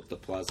it's cool at the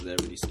plaza that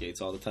everybody skates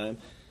all the time.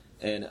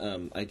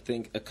 And I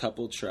think a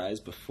couple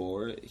tries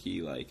before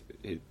he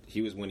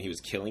was when he was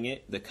killing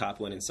it, the cop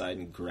went inside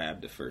and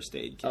grabbed a first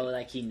aid kit. Oh,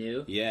 like he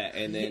knew? Yeah,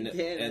 and then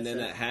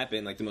that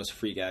happened, like the most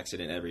freak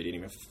accident ever. He didn't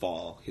even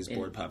fall. His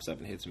board pops up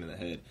and hits him in the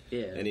head.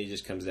 Yeah. And he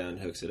just comes down and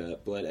hooks it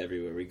up. Blood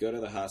everywhere. We go to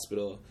the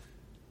hospital,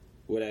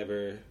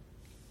 whatever.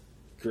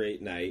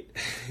 Great night.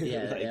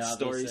 Yeah, like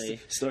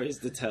stories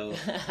to tell.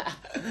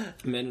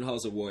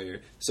 Mendenhall's a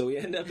warrior. So we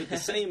end up at the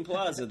same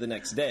plaza the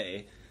next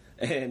day,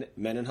 and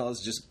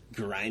Mendenhall's just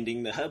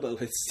grinding the hubba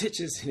with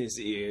stitches in his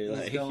ear.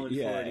 He's going for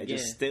it again.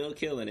 Just still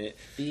killing it.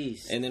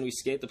 Beast. And then we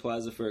skate the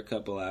plaza for a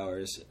couple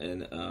hours,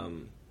 and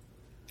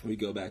we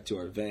go back to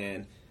our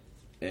van,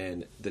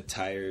 and the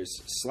tires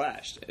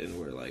slashed, and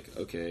we're like,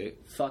 okay,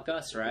 fuck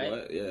us,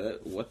 right?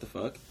 What the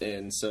fuck?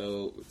 And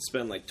so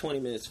spend like 20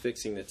 minutes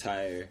fixing the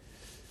tire.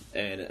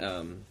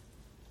 And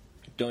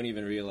don't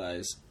even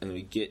realize, and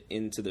we get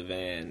into the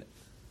van,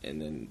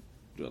 and then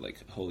we're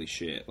like, holy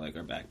shit, like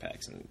our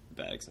backpacks and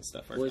bags and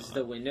stuff are Was gone.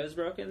 the windows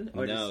broken?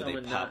 Or no, did they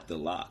someone popped the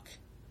lock.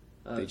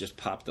 They just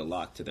popped the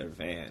lock to their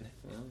van.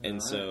 And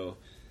so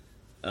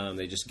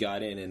they just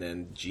got in, and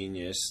then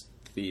genius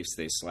thieves,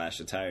 they slashed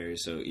the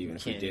tires, so even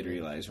if we did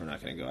realize we're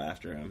not going to go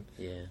after them.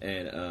 Yeah.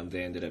 And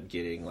they ended up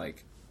getting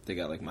like they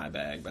got like my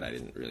bag, but I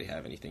didn't really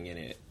have anything in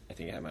it. I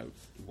think I had my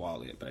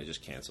wallet, but I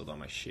just canceled all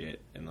my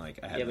shit, and like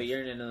I had. Yeah, but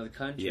you're in another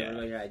country. Yeah. What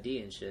about your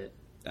ID and shit?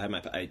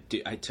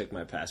 I took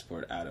my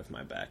passport out of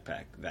my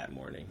backpack that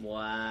morning.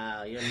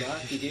 Wow, you're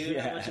lucky, dude.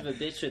 How much of a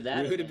bitch would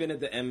that? We would have been at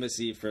the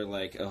embassy for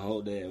like a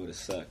whole day. It would have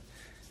sucked.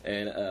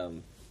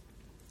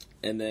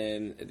 And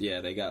then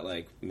they got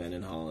like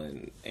Mendenhall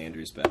and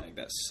Andrew's bag.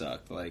 That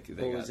sucked. Like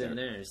what was in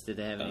theirs? Did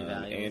they have any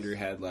valuables? Andrew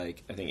had I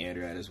think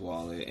Andrew had his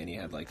wallet, and he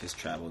had like his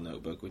travel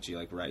notebook, which he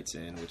like writes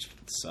in, which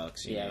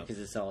sucks. You know? Because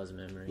it's all his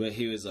memory. But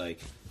he was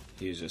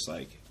just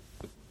like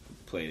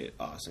played it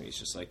awesome. He's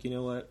just like, you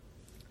know what?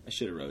 I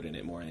should have wrote in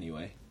it more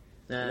anyway.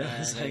 I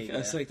was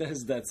like,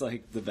 that's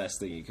like the best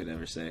thing you could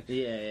ever say.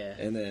 Yeah.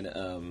 And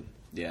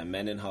then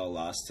Mendenhall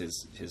lost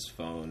his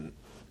phone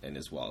and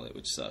his wallet,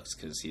 which sucks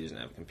because he doesn't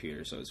have a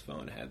computer, so his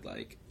phone had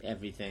like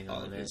everything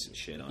all on of it. his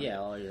shit on it. Yeah,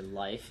 all your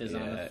life is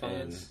on the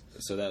phones.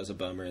 And so that was a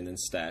bummer. And then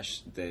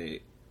Stash,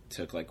 they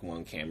took like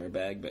one camera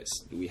bag, but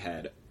we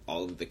had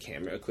all of the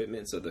camera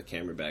equipment, so the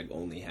camera bag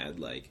only had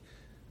like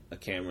a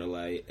camera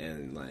light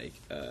and like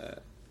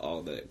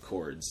all the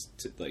cords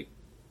to like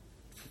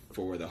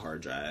for the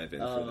hard drive,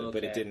 and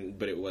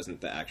but it wasn't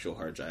the actual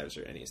hard drives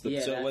or any stuff.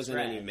 So it wasn't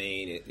any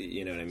main.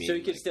 You know what I mean? So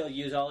you could still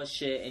use all his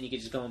shit, and you could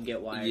just go and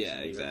get wires. Yeah,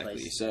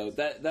 exactly. So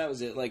that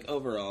was it. Like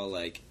overall,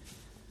 like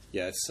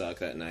it sucked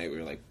that night. We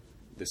were like,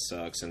 this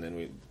sucks, and then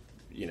we,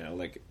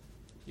 like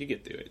you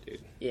get through it,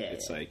 dude. Yeah,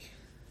 it's like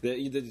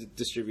the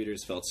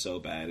distributors felt so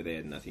bad. They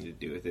had nothing to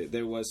do with it.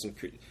 There was some.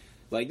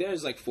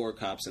 There's like 4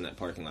 cops in that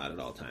parking lot at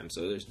all times,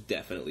 so there's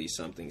definitely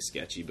something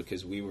sketchy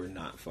because we were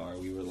not far.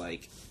 We were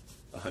like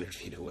 100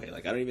 feet away.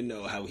 Like, I don't even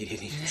know how we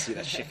didn't even see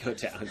that shit go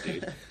down,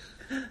 dude.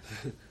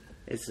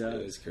 It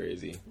was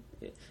crazy.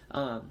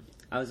 I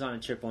was on a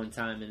trip one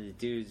time, and the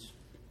dudes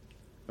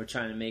were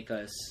trying to make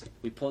us...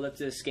 We pulled up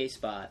to the skate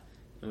spot,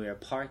 and we were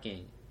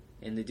parking,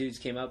 and the dudes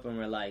came up and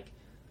were like,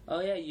 oh,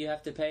 yeah, you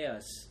have to pay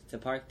us to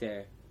park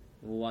there.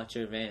 We'll watch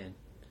your van.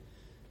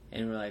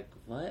 And we're like,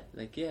 what?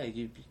 Like, yeah,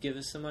 you give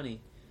us some money.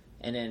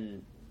 And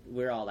then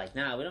we're all like,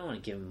 nah, we don't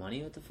want to give them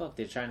money. What the fuck?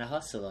 They're trying to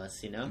hustle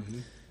us, you know? Mm-hmm.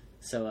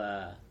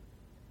 So,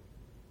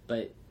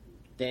 but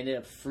they ended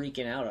up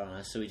freaking out on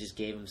us, so we just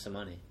gave them some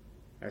money.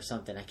 Or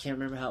something. I can't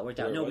remember how it worked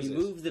out. No, we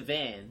moved the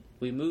van.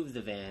 We moved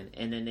the van,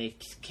 and then they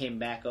came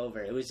back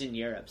over. It was in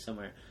Europe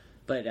somewhere.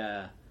 But,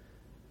 it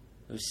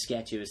was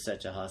sketchy. It was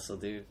such a hustle,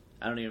 dude.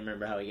 I don't even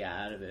remember how we got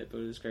out of it, but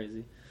it was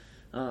crazy.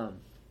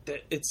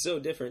 It's so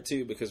different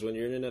too because when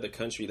you're in another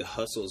country, the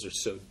hustles are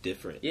so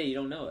different. Yeah, you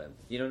don't know it.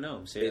 You don't know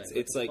them. So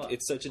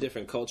it's such a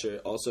different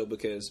culture. Also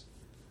because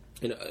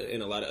in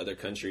a lot of other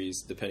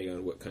countries, depending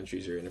on what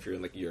countries you're in, if you're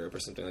in like Europe or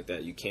something like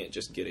that, you can't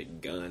just get a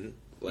gun.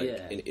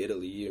 In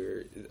Italy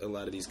or a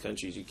lot of these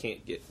countries, you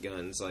can't get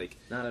guns. Like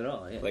not at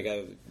all. Yeah. Like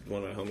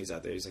one of my homies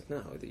out there, he's like,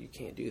 no, you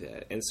can't do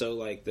that. And so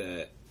like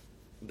the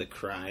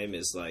crime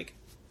is like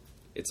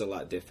it's a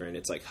lot different.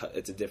 It's like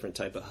it's a different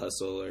type of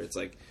hustle, or it's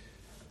like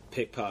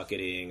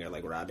pickpocketing or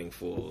like robbing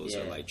fools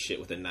or like shit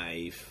with a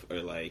knife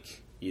or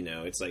like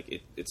it's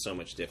like it's so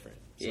much different.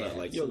 It's not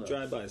like yo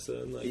drive by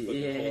son like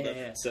hold up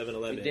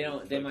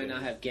 7-Eleven. They might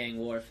not have gang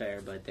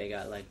warfare, but they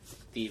got like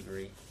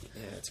thievery.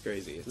 Yeah, it's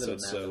crazy.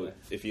 So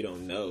if you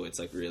don't know, it's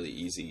like really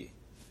easy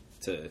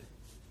to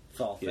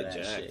fall for that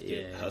shit.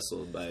 Get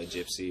hustled by a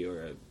gypsy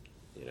or a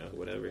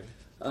whatever.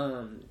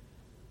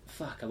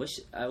 Fuck. I wish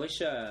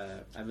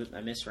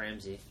I miss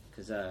Ramsey.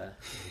 Because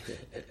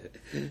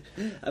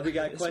we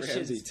got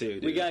questions. Ramsey too,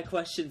 dude. We got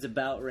questions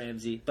about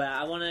Ramsey, but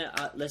I want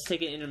to let's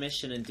take an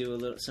intermission and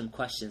do some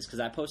questions. Because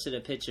I posted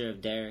a picture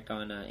of Derek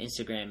on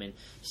Instagram, and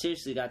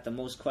seriously got the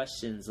most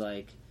questions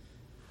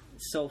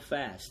so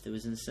fast. It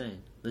was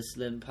insane.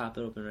 Let me pop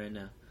it open right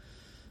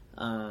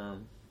now.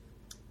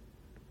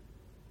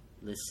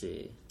 Let's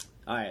see.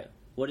 All right,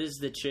 what is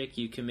the trick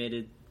you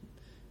committed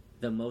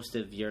the most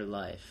of your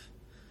life?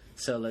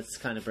 So let's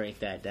kind of break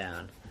that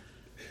down.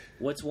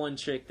 What's one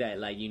trick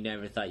that you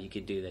never thought you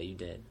could do that you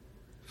did?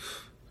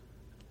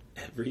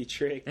 Every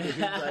trick,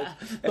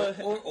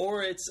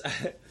 or it's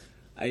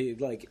I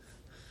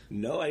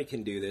know I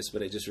can do this,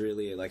 but I just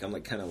really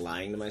I'm kind of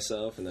lying to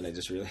myself, and then I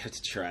just really have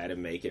to try to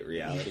make it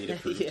reality to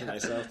prove to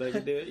myself that I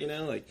can do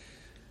it.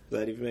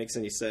 That even makes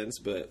any sense,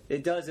 but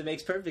it does. It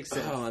makes perfect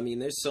sense. Oh, I mean,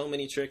 there's so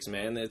many tricks,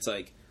 man. That's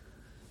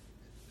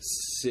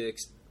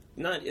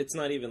it's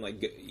not even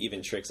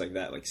even tricks like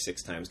that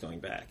 6 times going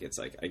back. It's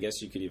I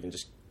guess you could even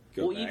just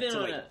go back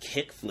to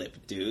kickflip,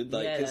 dude.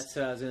 That's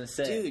what I was gonna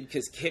say, dude.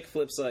 Because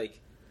kickflips,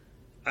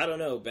 I don't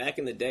know. Back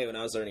in the day when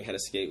I was learning how to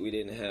skate, we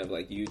didn't have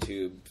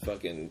YouTube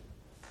fucking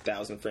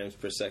 1,000 frames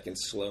per second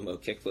slow mo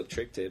kickflip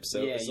trick tips.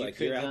 So it's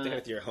you're out there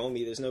with your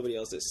homie. There's nobody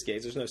else that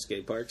skates. There's no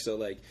skate park.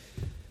 So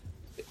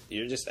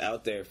you're just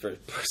out there for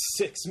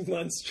 6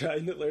 months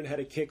trying to learn how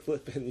to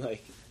kickflip and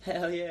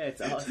hell yeah,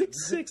 it's awesome.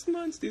 6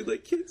 months,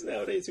 dude. Kids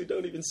nowadays who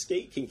don't even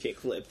skate can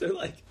kickflip. They're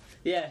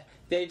yeah,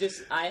 they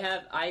just.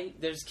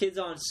 There's kids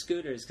on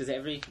scooters because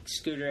every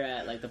scooter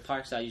at the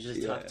parks, I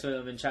usually talk to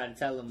them and try to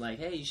tell them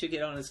hey, you should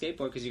get on a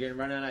skateboard because you're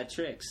gonna run out of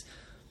tricks.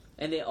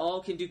 and they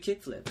all can do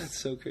kickflips. That's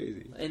so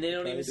crazy. And they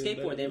don't even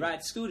skateboard. They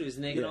ride scooters,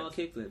 and they can all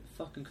kickflip.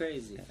 Fucking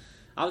crazy. Yeah.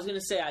 I was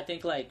gonna say, I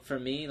think, like, for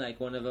me,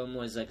 like, one of them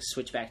was, like, a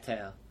switchback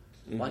tail.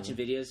 Mm-hmm. Watching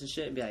videos and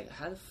shit and be like,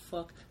 how the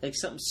fuck, like,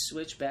 something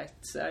switchback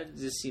side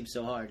just seems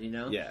so hard, you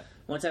know? Yeah.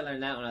 Once I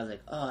learned that one, I was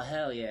like, oh,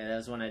 hell yeah, that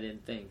was one I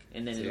didn't think.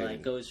 And then it,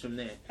 like, goes from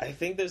there. I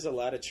think there's a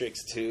lot of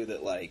tricks, too,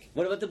 that, like...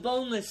 What about the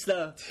boneless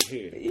stuff?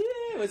 Dude.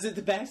 Yeah, was it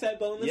the backside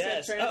boneless?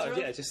 Yes. Oh,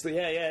 yeah, just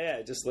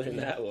learned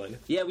that one.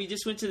 Yeah, we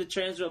just went to the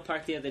Transworld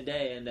Park the other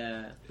day,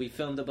 and we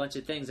filmed a bunch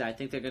of things. I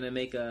think they're going to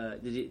make a...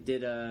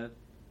 Did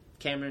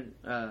Cameron...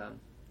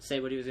 say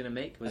what he was going to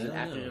make? Was it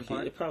Afternoon in the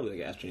Park? Probably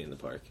like Afternoon in the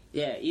Park.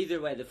 Yeah, either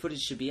way, the footage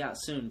should be out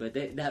soon. But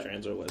that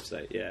Transworld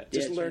website, yeah.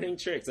 Just learning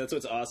tricks. That's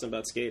what's awesome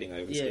about skating.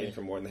 I've been skating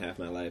for more than half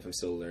my life. I'm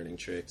still learning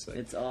tricks. Like,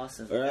 it's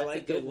awesome. Or That's I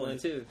like a good one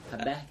too. I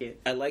back it.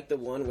 I like the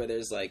one where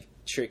there's like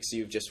tricks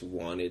you've just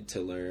wanted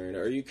to learn,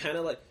 or you kind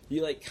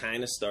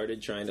of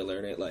started trying to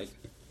learn it like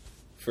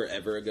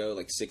forever ago,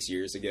 like 6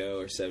 years ago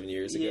or 7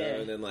 years ago,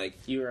 and then like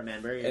you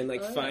remember, and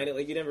like find it,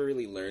 like you never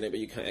really learn it, but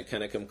you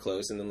kind of come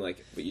close, and then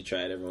like but you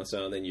try it every once in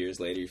a while, and then years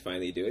later you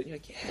finally do it. And you're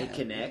like, yeah, it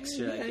connects.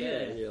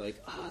 Man, you're like,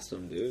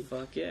 awesome, dude.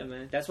 Fuck yeah,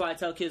 man. That's why I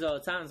tell kids all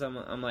the time.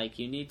 I'm like,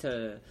 you need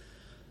to.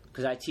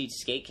 Because I teach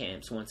skate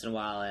camps once in a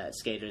while at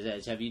Skater's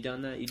Edge. Have you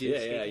done that? You do?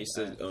 Yeah. I used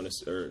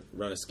to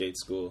run a skate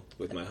school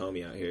with my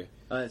homie out here.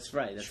 Oh, that's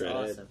right. That's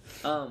Shredded.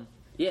 awesome.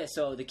 Yeah,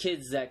 so the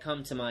kids that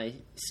come to my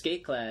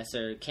skate class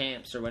or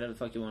camps or whatever the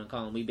fuck you want to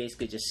call them, we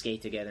basically just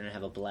skate together and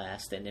have a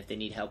blast. And if they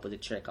need help with a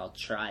trick, I'll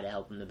try to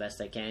help them the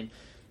best I can.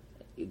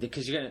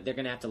 Because they're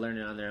gonna have to learn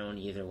it on their own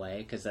either way,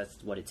 because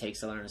that's what it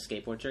takes to learn a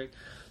skateboard trick.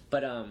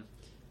 But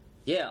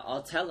yeah,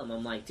 I'll tell them.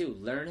 I'm like,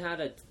 dude, learn how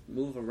to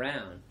move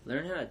around,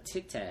 learn how to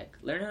tic-tac,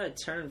 learn how to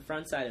turn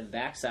frontside and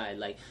backside.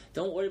 Like,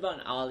 don't worry about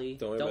an ollie,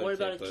 don't worry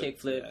about a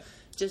kickflip. Yeah.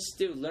 Just,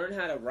 dude, learn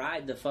how to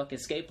ride the fucking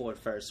skateboard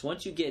first.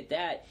 Once you get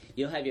that,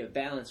 you'll have your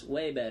balance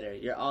way better.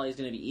 Your ollie's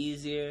going to be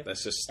easier.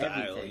 That's just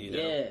style, everything. You know?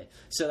 Yeah.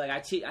 So, like, I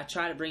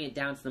try to bring it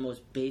down to the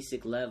most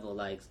basic level,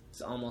 like,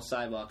 it's almost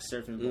sidewalk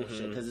surfing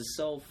bullshit, because it's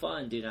so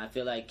fun, dude. And I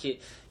feel like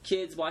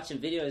kids watching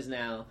videos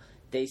now,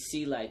 they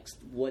see, like,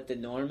 what the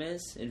norm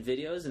is in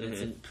videos, and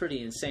it's a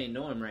pretty insane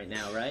norm right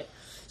now, right?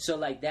 So,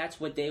 like, that's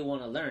what they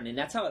want to learn. And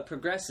that's how it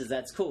progresses.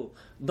 That's cool.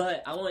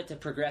 But I want it to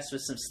progress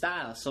with some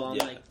style. So I'm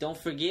like, don't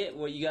forget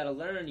what you got to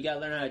learn. You got to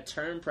learn how to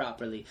turn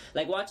properly.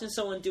 Like, watching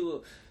someone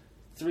do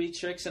 3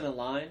 tricks in a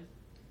line,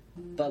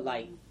 but,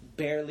 like,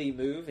 barely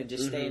move and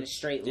just stay in a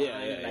straight line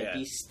and,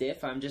 be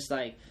stiff. I'm just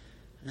like,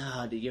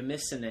 no, dude, you're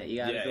missing it. You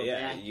got to go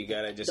back. You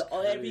got to just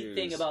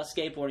everything about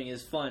skateboarding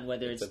is fun,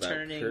 whether it's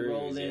turning,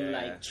 rolling,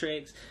 like,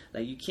 tricks.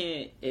 Like, you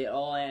can't... It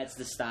all adds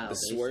the style. The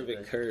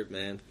swerving curve,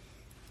 man.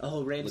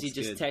 Oh, Ramsey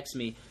just texted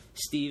me.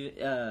 Steve,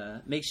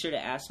 make sure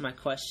to ask my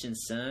question,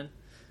 son.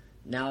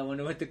 Now I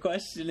wonder what the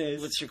question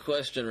is. What's your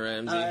question,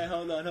 Ramsey? All right,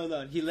 hold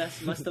on. He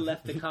must have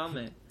left the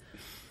comment.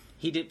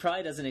 He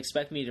probably doesn't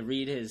expect me to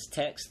read his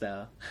text,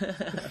 though.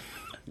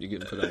 You're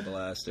getting put on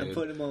blast, dude. I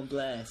put him on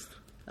blast.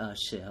 Oh,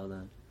 shit, hold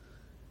on.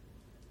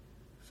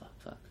 Fuck.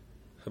 How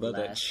about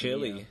that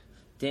chili? Meal.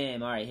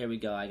 Damn, all right, here we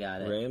go. I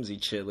got it. Ramsey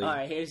chili. All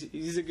right,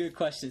 here's a good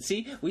question.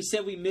 See, we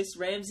said we missed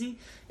Ramsey,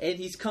 and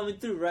he's coming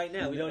through right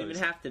now. We don't even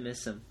have to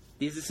miss him.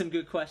 These are some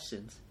good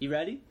questions. You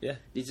ready? Yeah.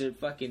 These are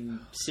fucking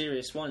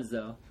serious ones,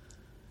 though.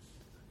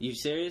 You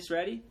serious?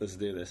 Ready? Let's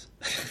do this.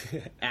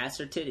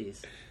 Ass or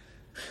titties?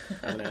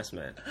 I'm an ass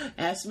man.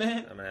 Ass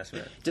man? I'm an ass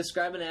man.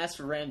 Describe an ass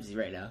for Ramsey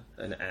right now.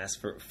 An ass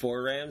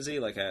for Ramsey?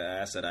 Like an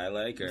ass that I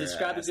like? Or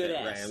describe a good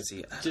ass.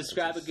 Ramsey.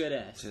 Describe a good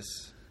ass.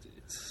 Just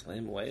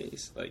slim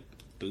waist, like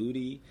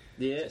booty.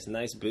 Yeah. Just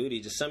nice booty.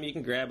 Just something you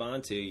can grab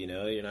onto, you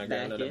know? You're not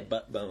grabbing on a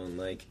butt bone.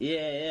 Like,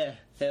 yeah.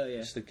 Hell yeah.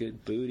 Just a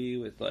good booty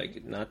with,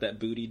 like, not that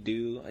booty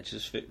do.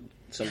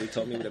 Somebody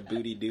told me what a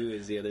booty do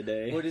is the other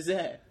day. What is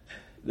that?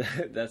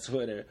 That's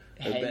what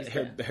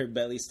her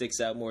belly sticks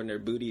out more than her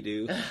booty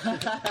do.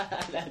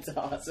 That's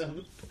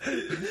awesome.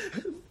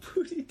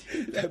 Booty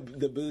do.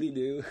 The booty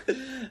do.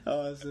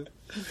 Awesome.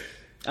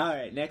 All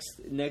right, next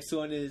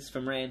one is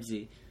from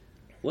Ramsey.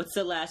 What's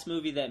the last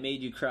movie that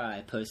made you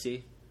cry,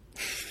 pussy?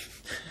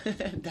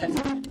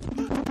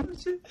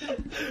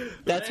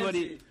 That's what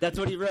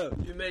he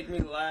wrote. You make me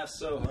laugh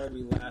so hard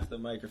we laugh the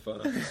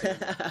microphone off.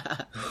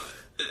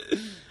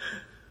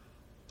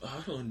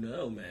 I don't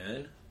know,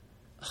 man.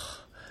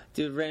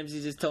 Dude,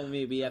 Ramsey just told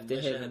me we have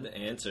to hit him. I had the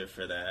answer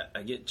for that.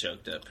 I get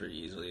choked up pretty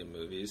easily in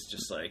movies.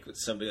 Just like when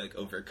somebody like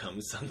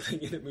overcomes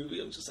something in a movie,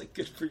 I'm just like,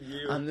 good for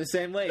you. I'm the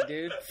same way,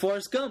 dude.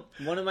 Forrest Gump,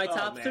 one of my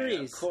top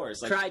threes. Of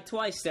course. Like, cried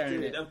twice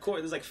during it. Of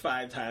course, there's like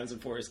 5 times in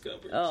Forrest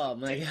Gump. Oh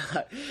my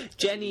god.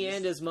 Jenny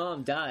and his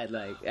mom died.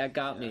 Like, that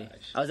got me.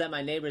 I was at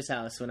my neighbor's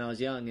house when I was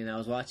young, and I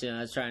was watching it, and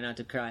I was trying not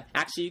to cry.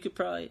 Actually, you could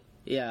probably...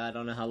 Yeah, I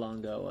don't know how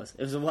long ago it was.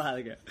 It was a while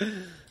ago.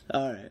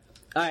 All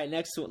right,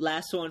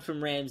 last one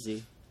from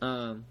Ramsey.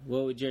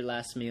 What would your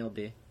last meal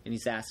be? And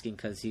he's asking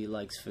because he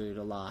likes food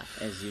a lot,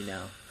 as you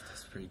know.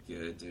 That's pretty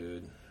good,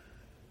 dude.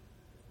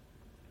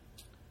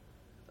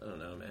 I don't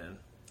know, man.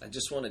 I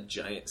just want a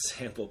giant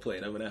sample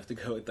plate. I'm gonna have to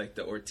go with like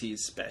the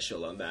Ortiz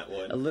special on that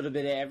one. A little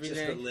bit of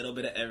everything. Just a little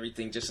bit of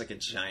everything. Just like a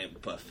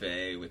giant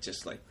buffet with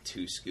just like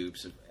 2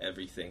 scoops of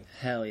everything.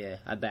 Hell yeah!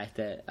 I back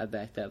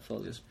that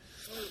fully. Just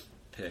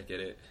pick at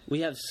it.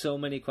 We have so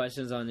many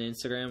questions on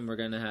Instagram. We're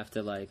gonna have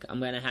to I'm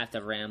gonna have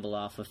to ramble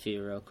off a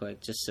few real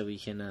quick just so we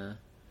can.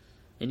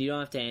 And you don't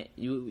have to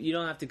you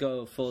don't have to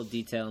go full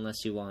detail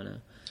unless you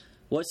wanna.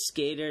 What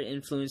skater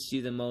influenced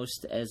you the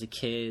most as a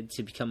kid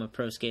to become a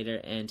pro skater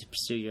and to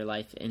pursue your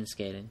life in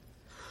skating?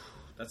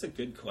 That's a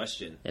good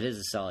question. It is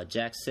a solid.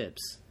 Jack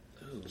Sips.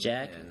 Ooh,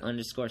 Jack man.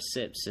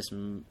 _Sips just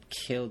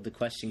killed the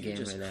question game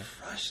just right there.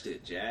 Crushed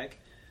it, Jack.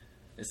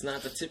 It's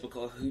not the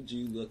typical who'd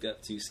you look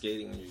up to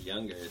skating when you're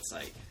younger. It's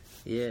like,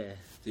 yeah,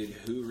 dude,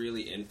 who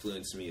really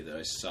influenced me that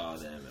I saw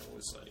them and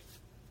was like,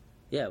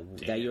 yeah,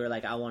 damn. that you were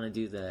like, I want to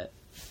do that.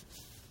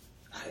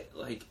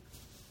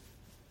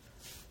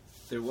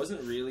 There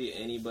wasn't really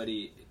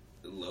anybody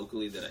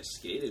locally that I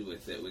skated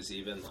with that was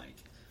even like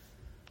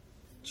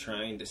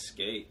trying to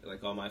skate.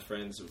 Like all my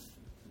friends,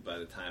 by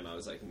the time I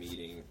was like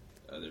meeting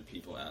other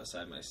people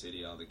outside my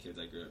city, all the kids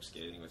I grew up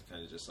skating with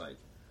kind of just like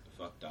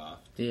fucked off.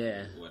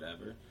 Yeah.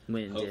 Whatever.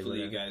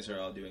 Hopefully you guys are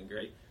all doing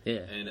great.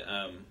 Yeah.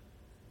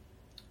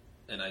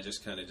 And I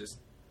just kind of just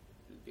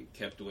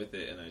kept with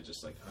it, and I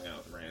just like hung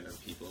out with random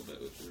people,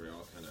 but we were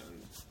all kind of.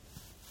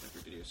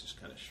 Everybody was just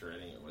kind of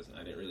shredding.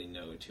 I didn't really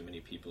know too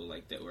many people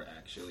like that were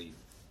actually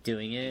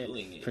doing it.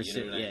 You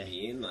know what I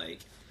mean? Like,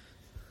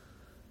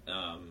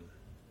 I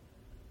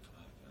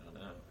don't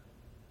know.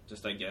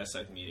 Just I guess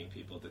like meeting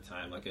people at the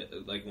time,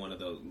 like one of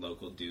the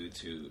local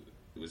dudes who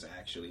was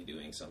actually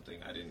doing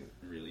something. I didn't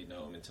really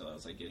know him until I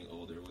was like getting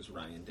older. Was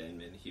Ryan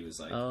Denman? He was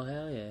like, oh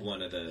hell yeah,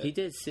 one of the. He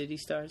did City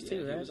Stars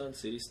too, right? He was on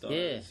City Stars.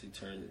 Yeah. He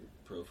turned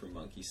pro for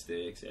Monkey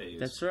Sticks. Yeah,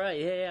 that's right.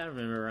 Yeah, I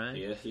remember Ryan.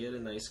 Yeah, he had a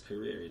nice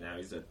career. Now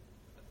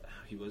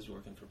he was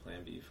working for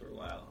Plan B for a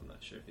while. I'm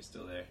not sure if he's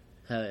still there.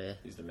 Hell yeah.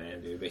 He's the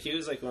man, dude. But he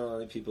was like one of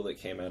the people that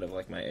came out of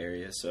like my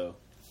area, so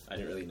I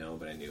didn't really know,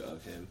 but I knew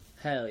of him.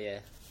 Hell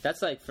yeah.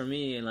 That's like for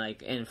me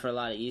and for a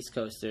lot of East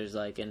Coasters,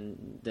 like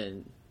in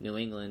the New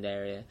England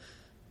area,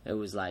 it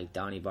was like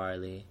Donnie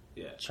Barley,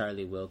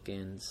 Charlie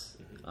Wilkins.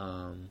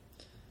 Mm-hmm.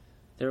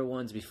 There were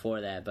ones before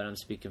that, but I'm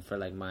speaking for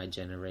like my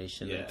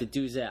generation. Yeah. Like the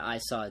dudes that I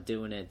saw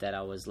doing it that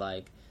I was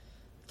like,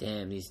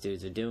 damn, these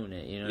dudes are doing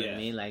it. You know what I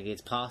mean? Like,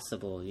 it's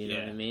possible. You know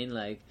what I mean?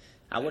 Like,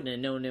 I wouldn't have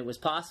known it was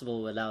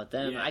possible without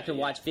them. I could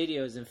watch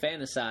videos and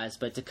fantasize,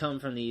 but to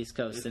come from the East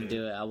Coast and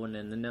do it, I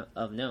wouldn't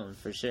have known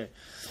for sure.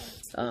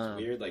 It's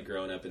weird, like,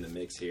 growing up in the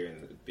mix here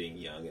and being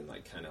young and,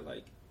 like, kind of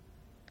like,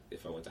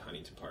 if I went to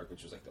Huntington Park,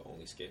 which was, like, the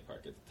only skate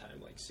park at the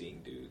time, like,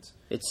 seeing dudes.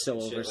 It's so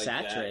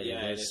oversaturated.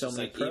 Like There's so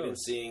many like, pros. Even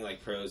seeing,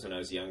 like, pros when I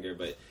was younger,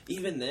 but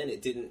even then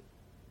it didn't,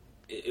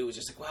 it was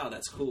just like, wow,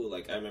 that's cool.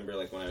 Like, I remember,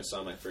 like, when I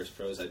saw my first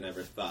pros, I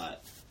never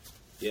thought,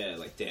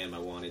 like, damn, I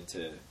wanted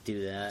to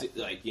do that.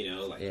 Oh, I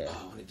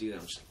want to do that.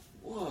 I'm just like,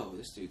 whoa,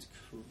 this dude's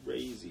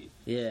crazy.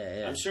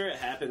 Yeah. I'm sure it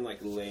happened, like,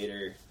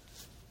 later.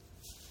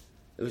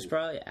 It was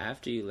probably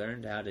after you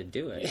learned how to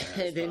do it.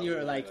 Yeah, then you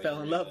were, like,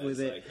 fell in love with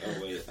it. Like,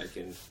 oh, wait, I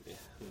can... Yeah.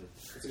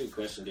 That's a good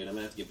question, dude. I'm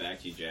going to have to get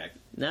back to you, Jack.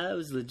 No, that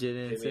was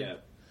legit answer. Hit me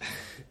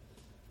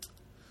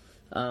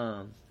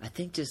up. I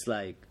think just,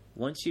 like,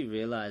 once you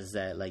realize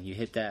that, like, you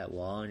hit that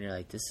wall and you're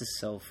like, this is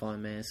so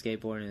fun, man.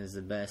 Skateboarding is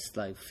the best,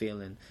 like,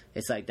 feeling.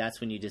 It's like, that's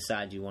when you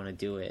decide you want to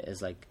do it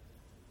as, like,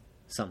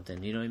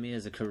 something. You know what I mean?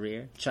 As a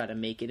career. Try to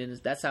make it in.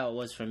 That's how it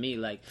was for me.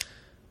 Like,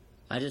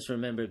 I just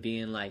remember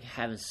being, like,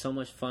 having so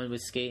much fun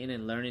with skating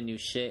and learning new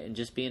shit and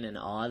just being in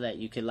awe that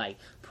you could, like,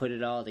 put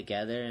it all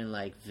together and,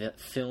 like,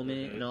 film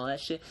it and all that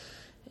shit.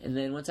 And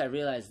then once I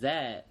realized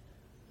that,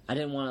 I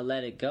didn't want to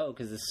let it go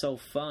because it's so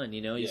fun,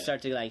 you know? You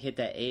start to, like, hit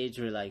that age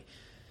where, like,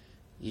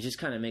 you just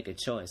kind of make a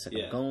choice.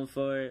 Like, I'm going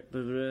for it,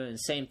 blah, blah, blah, and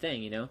same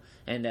thing, you know?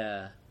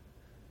 And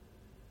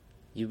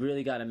you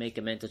really got to make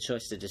a mental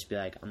choice to just be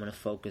like, I'm going to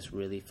focus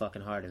really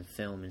fucking hard and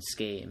film and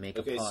skate and make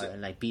a part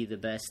and, like, be the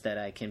best that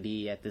I can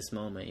be at this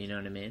moment, you know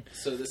what I mean?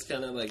 So this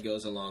kind of, like,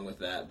 goes along with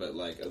that, but,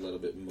 like, a little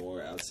bit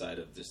more outside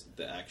of just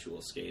the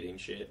actual skating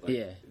shit.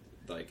 Like,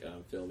 like,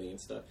 filming and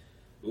stuff.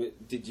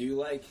 Did you,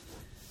 like...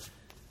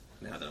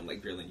 Now that I'm,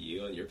 like, grilling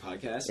you on your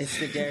podcast. It's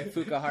the Derek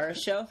Fukuhara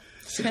show?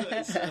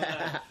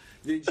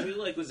 Did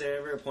you, like, was there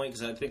ever a point,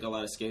 because I think a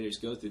lot of skaters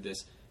go through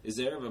this, is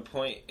there ever a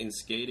point in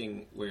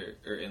skating where,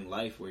 or in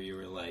life where you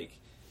were, like,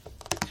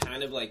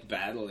 kind of, like,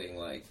 battling,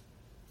 like,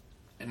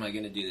 am I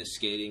going to do this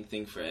skating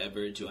thing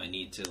forever? Do I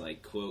need to,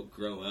 like, quote,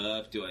 grow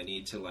up? Do I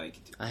need to, like...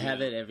 I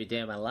have it every day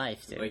of my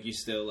life, dude. Like, you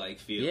still, like,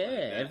 feel like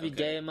that? Every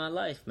day of my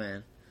life,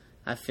 man.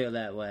 I feel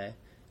that way.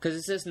 Because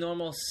it's just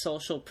normal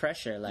social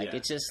pressure. Like,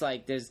 it's just,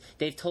 like,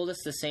 they've told us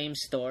the same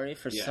story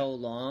for so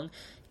long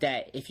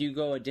that if you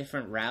go a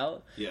different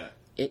route...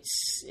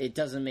 it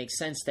doesn't make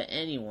sense to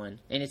anyone,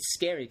 and it's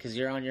scary because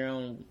you're on your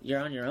own. You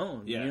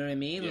know what I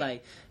mean?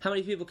 Like, how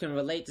many people can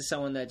relate to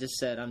someone that just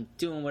said, "I'm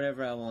doing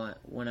whatever I want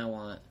when I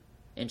want,"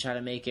 and try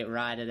to make it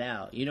ride it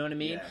out. You know what I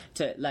mean? Yeah.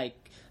 To like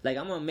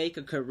I'm gonna make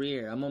a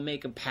career. I'm gonna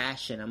make a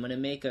passion. I'm gonna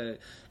make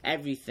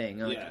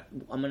everything.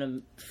 I'm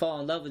gonna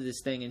fall in love with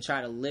this thing and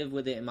try to live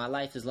with it in my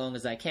life as long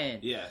as I can.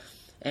 Yeah.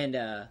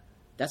 And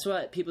that's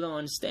what people don't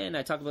understand.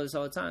 I talk about this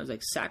all the time. It's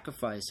like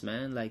sacrifice,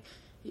 man. Like,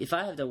 if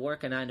I have to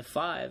work a 9 to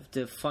 5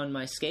 to fund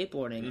my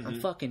skateboarding, I'm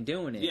fucking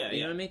doing it. Yeah,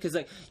 you know what I mean? Because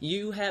like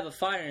you have a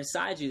fire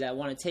inside you that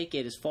want to take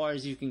it as far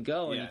as you can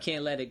go, and you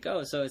can't let it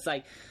go. So it's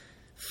like,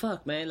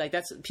 fuck, man. Like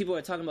that's people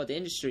are talking about the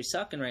industry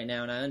sucking right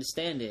now, and I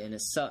understand it, and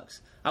it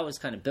sucks. I was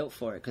kind of built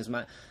for it because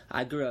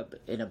I grew up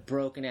in a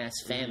broken ass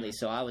family,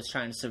 so I was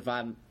trying to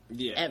survive.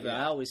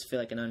 I always feel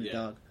like an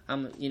underdog.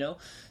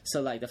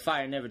 So like the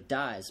fire never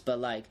dies, but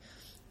like.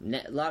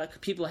 A lot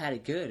of people had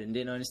it good and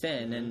didn't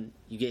understand, and then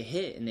you get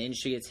hit, and the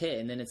industry gets hit,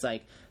 and then it's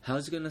like,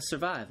 how's it going to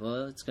survive?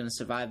 Well, it's going to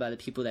survive by the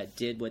people that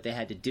did what they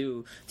had to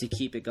do to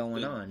keep it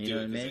going on. You know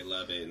what I mean? They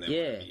love it and they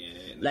want to be in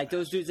it. Like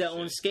those dudes that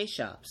own skate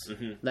shops,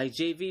 like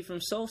JV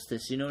from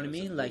Solstice. You know what I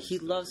mean? Like he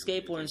loves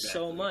skateboarding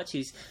so much,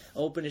 he's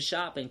opened a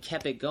shop and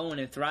kept it going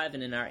and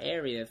thriving in our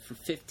area for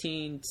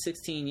 15,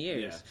 16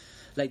 years. Yeah.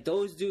 Like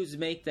those dudes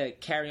make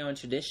that carry on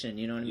tradition,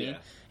 you know what I mean?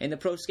 And the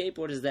pro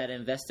skateboarders that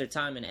invest their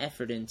time and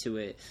effort into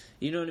it,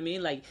 you know what I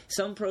mean? Like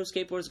some pro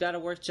skateboarders got to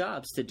work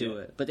jobs to do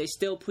it, but they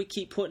still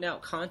keep putting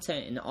out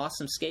content and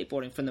awesome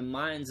skateboarding from the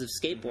minds of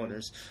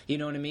skateboarders. You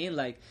know what I mean?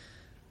 Like,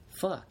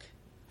 fuck.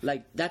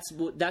 Like that's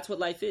what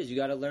life is. You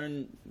got to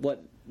learn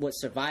what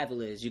survival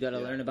is. You got to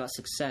learn about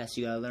success.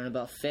 You got to learn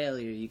about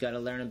failure. You got to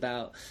learn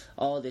about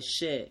all this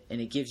shit,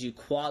 and it gives you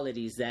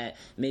qualities that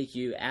make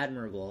you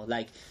admirable.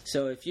 Like,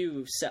 so if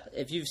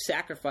you've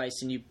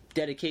sacrificed and you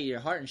dedicate your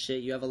heart and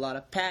shit, you have a lot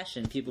of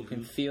passion. People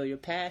can feel your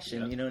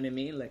passion. You know what I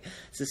mean? Like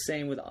it's the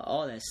same with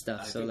all that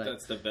stuff. I think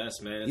that's the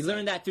best, man. You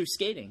learn that through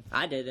skating.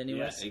 I did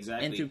anyways. Yeah,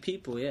 exactly. And through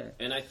people. Yeah.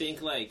 And I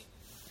think like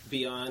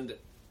beyond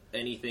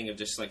anything of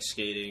just like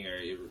skating, or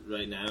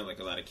right now like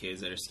a lot of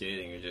kids that are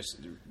skating are just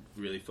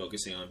really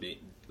focusing on being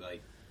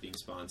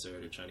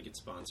sponsored or trying to get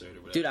sponsored or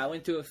whatever. Dude, I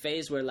went through a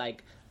phase where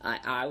like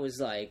I was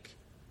like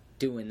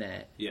doing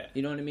that. Yeah.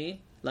 You know what I mean?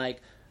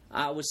 Like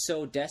I was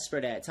so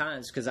desperate at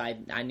times because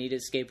I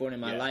needed skateboarding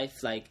in my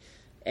life, like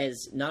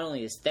as not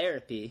only as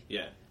therapy,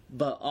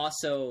 but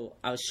also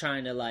I was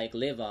trying to like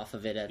live off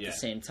of it at the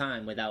same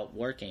time without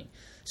working.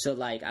 So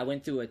like I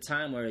went through a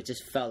time where it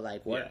just felt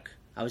like work.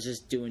 I was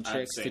just doing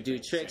tricks to do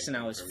tricks, and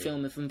I was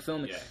filming.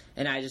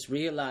 And I just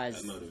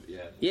realized,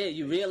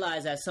 you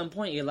realize at some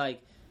point, you're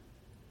like,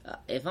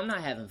 if I'm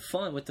not having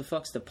fun, what the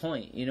fuck's the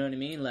point? You know what I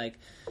mean?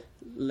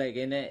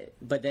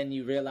 But then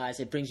you realize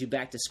it brings you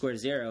back to square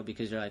zero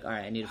because you're like, all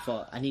right,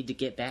 I need to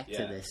get back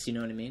to this. You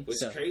know what I mean?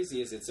 What's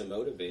crazy is it's a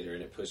motivator,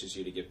 and it pushes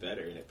you to get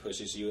better, and it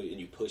pushes you, and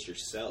you push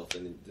yourself.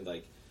 And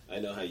like, I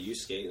know how you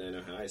skate, and I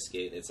know how I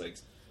skate. And it's like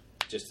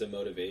just the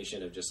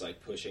motivation of just like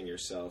pushing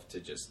yourself to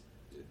just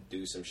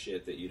do some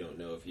shit that you don't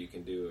know if you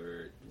can do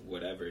or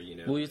whatever, you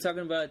know. Well, you were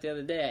talking about it the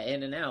other day at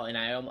In-N-Out, and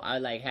I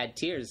like had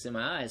tears in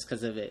my eyes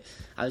because of it.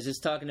 I was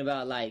just talking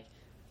about like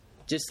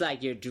just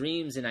like your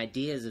dreams and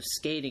ideas of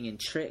skating and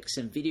tricks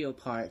and video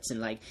parts,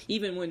 and like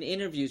even when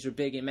interviews were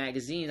big in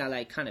magazines, I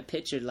like kind of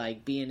pictured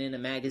like being in a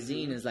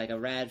magazine as like a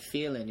rad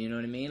feeling, you know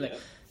what I mean? Like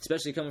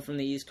especially coming from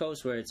the East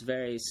Coast where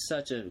it's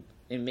such a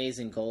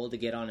amazing goal to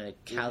get on a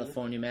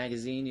California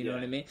magazine, you know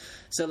what I mean?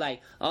 So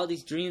like all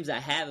these dreams I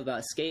have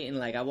about skating,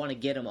 like I want to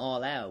get them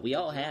all out. We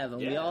all have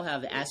them. We all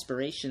have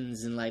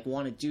aspirations and like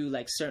want to do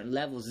like certain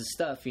levels of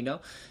stuff, you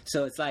know?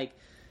 So it's like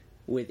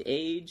with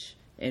age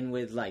and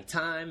with like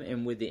time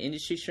and with the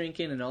industry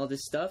shrinking and all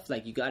this stuff,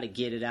 like you got to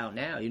get it out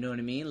now, you know what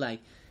I mean?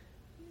 Like,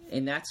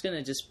 and that's going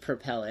to just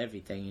propel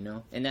everything, you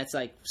know? And that's,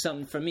 like,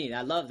 something for me.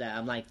 I love that.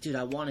 I'm like, dude,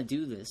 I want to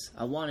do this.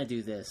 I want to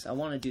do this. I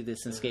want to do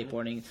this in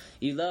skateboarding.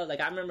 You love,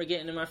 like, I remember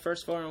getting in my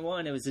first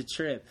 4-in-1. It was a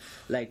trip.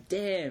 Like,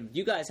 damn,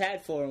 you guys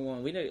had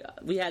 4-in-1.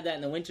 We had that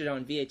in the winter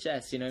on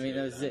VHS, you know what I mean?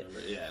 That was it.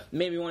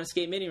 Made me want to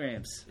skate mini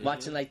ramps.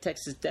 Watching, like,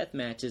 Texas death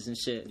matches and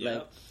shit.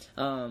 Like,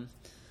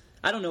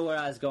 I don't know where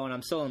I was going.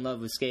 I'm so in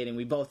love with skating.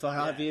 We both are,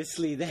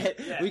 obviously,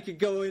 that we could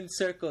go in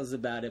circles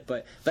about it.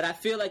 But I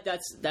feel like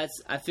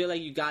I feel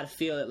like you got to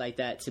feel it like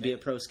that to be a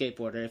pro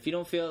skateboarder. If you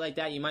don't feel it like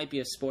that, you might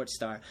be a sports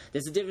star.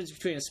 There's a difference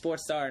between a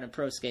sports star and a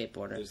pro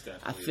skateboarder.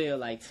 I feel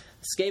like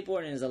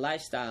skateboarding is a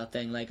lifestyle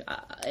thing. Like,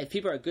 if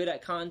people are good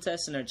at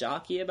contests and are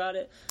jockey about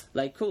it,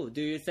 like, cool,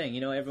 do your thing.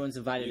 You know, everyone's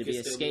invited to be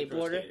a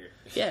skateboarder.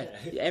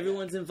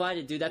 Everyone's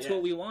invited, dude. That's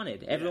what we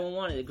wanted. Everyone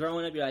wanted it.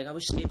 Growing up, you're like, I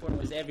wish skateboarding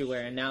was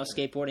everywhere, and now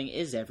skateboarding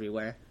is everywhere.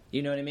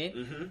 You know what I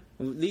mean?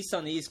 At least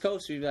on the East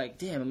Coast, we'd be like,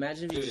 damn,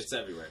 imagine if you just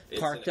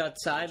parked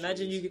outside.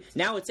 Imagine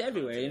now it's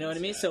everywhere, you know what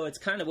I mean? So it's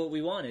kind of what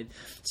we wanted.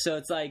 So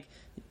it's like,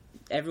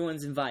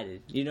 everyone's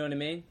invited, you know what I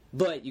mean?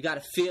 But you got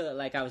to feel it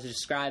like I was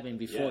describing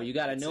before. You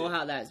got to know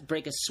how that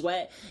break a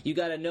sweat. You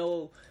got to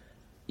know,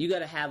 you got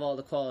to have all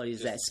the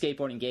qualities that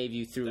skateboarding gave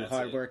you through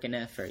hard work and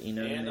effort, you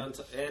know what I mean?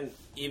 And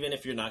even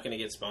if you're not going to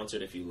get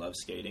sponsored, if you love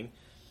skating,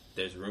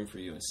 there's room for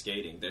you in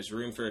skating. There's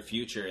room for a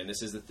future, and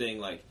this is the thing.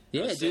 Like,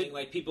 yeah, dude. saying,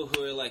 like, people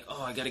who are like,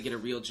 oh, I got to get a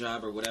real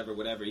job or whatever.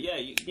 Yeah,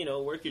 you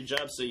know, work your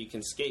job so you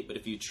can skate. But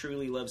if you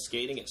truly love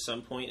skating at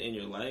some point in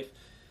your life,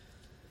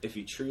 if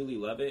you truly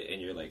love it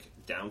and you're like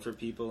down for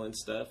people and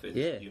stuff, and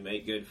you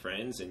make good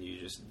friends and you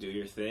just do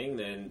your thing,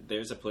 then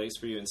there's a place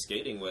for you in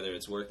skating. Whether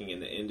it's working in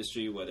the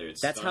industry, whether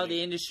it's how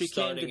the industry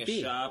came to be. Starting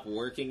a shop,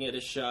 working at a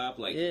shop,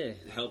 like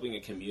helping a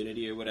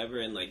community or whatever,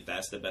 and like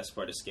that's the best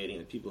part of skating.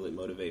 The people that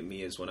motivate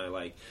me is when I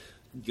like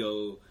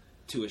go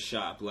to a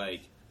shop,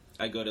 like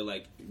I go to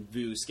like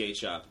View Skate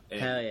Shop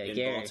in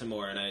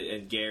Baltimore,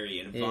 and Gary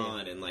and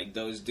Vaughn and like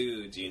those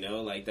dudes, you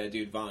know, like that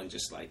dude Vaughn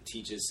just like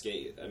teaches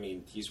skate. I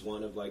mean, he's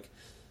one of like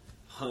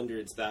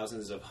hundreds,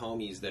 thousands of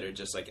homies that are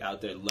just like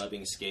out there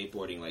loving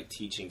skateboarding, like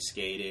teaching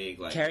skating,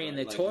 like carrying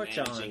the torch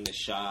on, managing the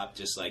shop,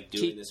 just like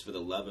doing this for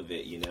the love of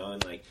it, you know.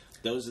 And like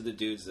those are the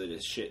dudes that are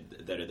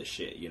the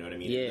shit, you know what I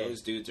mean? Yeah. And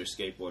those dudes are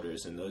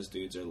skateboarders, and those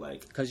dudes are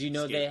like, because you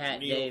know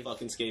they've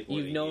fucking skateboarding.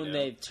 You've known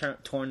they've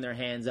torn their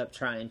hands up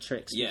trying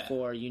tricks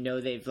before. You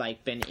know they've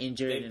like been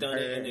injured. They've done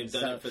it, and they've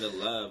done it for the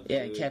love.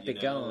 Yeah, and kept it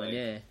going.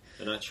 Like,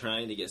 they're not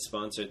trying to get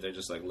sponsored. They're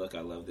just like, look,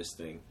 I love this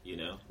thing, you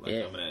know? Like,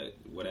 I'm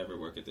going to,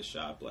 work at the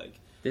shop. Like,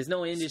 there's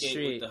no industry.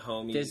 Skate with the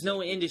homies. There's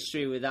no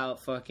industry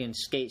without fucking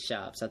skate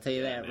shops. I'll tell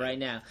you that right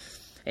now.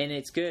 And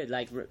it's good.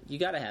 Like, you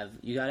gotta have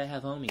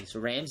homies.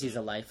 Ramsey's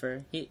a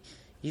lifer.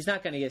 He's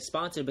not gonna get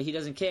sponsored, but he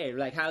doesn't care.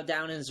 Like, how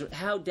down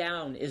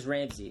is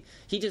Ramsey?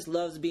 He just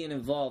loves being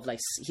involved. Like,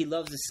 he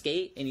loves to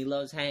skate and he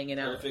loves hanging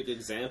out. Perfect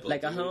example.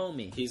 Like a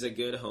homie. He's a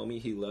good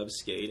homie. He loves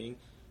skating.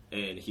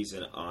 And he's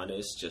an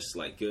honest, just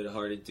like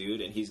good-hearted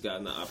dude, and he's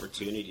gotten the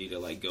opportunity to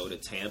like go to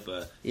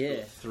Tampa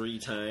 3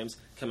 times,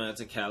 come out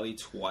to Cali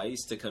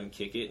twice to come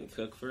kick it and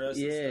cook for us.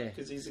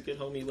 Because he's a good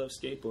homie. He loves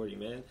skateboarding,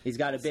 man. He's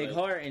got a big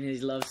heart and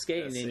he loves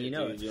skating, and you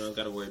know dude, you don't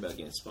got to worry about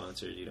getting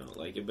sponsored. You don't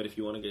like it, but if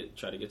you want to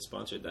try to get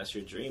sponsored, that's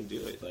your dream. Do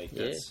it. Like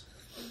that's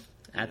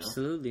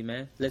absolutely,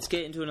 man. Let's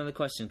get into another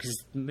question because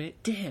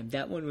damn,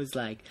 that one was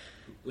like,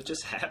 what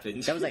just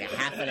happened? That was like a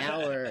half an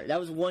hour. That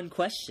was one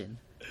question.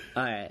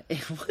 Alright,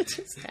 what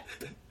just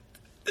happened?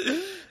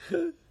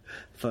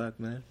 Fuck,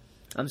 man.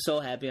 I'm so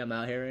happy I'm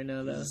out here right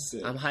now, though.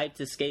 I'm hyped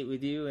to skate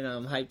with you, and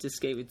I'm hyped to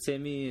skate with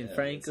Timmy and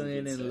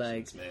Franklin, and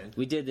like,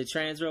 we did the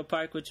Transworld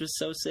Park, which was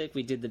so sick.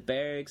 We did the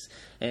barracks,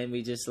 and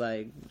we just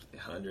like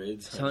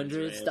hundreds. The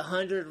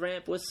 100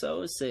 ramp was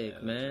so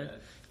sick, man.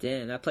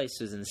 Damn, that place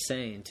was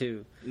insane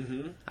too.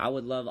 Mm-hmm. I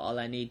would love All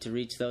I Need to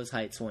reach those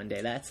heights one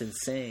day. That's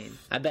insane.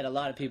 I bet a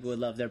lot of people would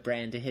love their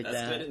brand to hit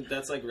that. Good.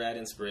 That's like rad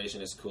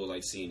inspiration. It's cool,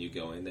 like seeing you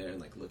go in there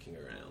and like looking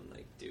around,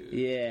 like, dude.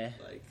 Yeah.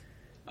 Like,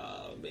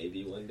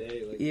 maybe one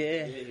day, like,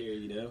 get here,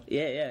 you know.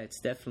 Yeah.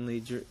 It's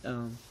definitely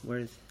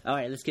worth. All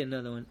right, let's get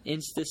another one.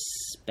 Insta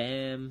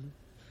spam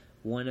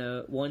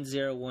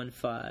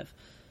 1015.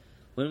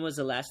 When was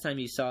the last time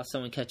you saw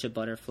someone catch a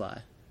butterfly?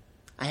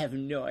 I have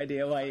no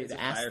idea why you'd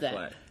ask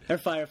that. Or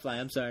firefly,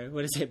 I'm sorry.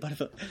 What is it,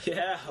 butterfly?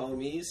 Yeah,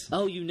 homies.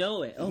 Oh, you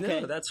know it.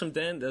 Okay. No, that's from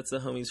that's the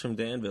homies from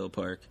Danville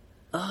Park.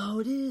 Oh,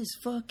 it is.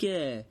 Fuck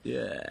yeah.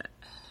 Yeah.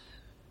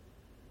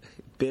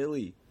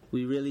 Billy.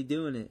 We really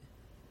doing it.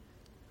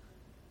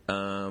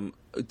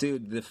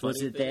 Dude, the funny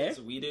was it thing there?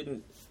 Is we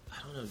didn't.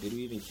 I don't know. Did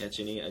we even catch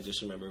any? I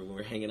just remember when we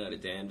were hanging out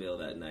at Danville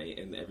that night,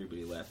 and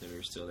everybody left, and we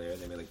were still there.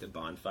 And they made like the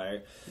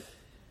bonfire.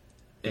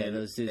 Yeah,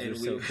 those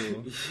dudes were so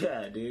cool.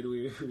 Yeah, dude,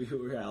 we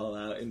were all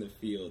out in the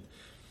field,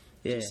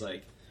 just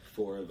like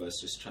 4 of us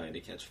just trying to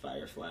catch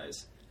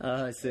fireflies.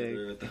 Oh, sick. We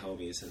were with the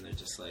homies, and they're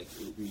just like,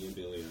 me and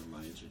Billy, our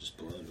minds are just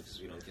blown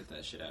because we don't get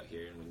that shit out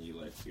here. And when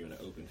you're in an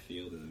open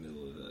field in the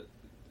middle of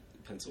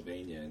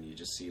Pennsylvania, and you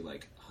just see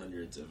like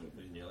hundreds of them,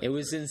 and you're like, it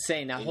was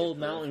insane. That whole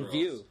mountain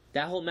view.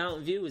 That whole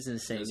mountain view was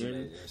insane. It was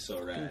amazing. It was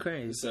so rad.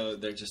 Crazy. So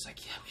they're just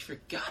like, yeah, we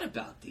forgot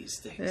about these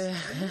things.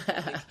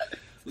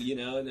 You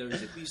know, and they were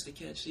like, we used to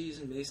catch these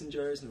in mason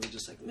jars, and we're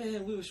just like,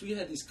 man, we wish we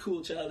had these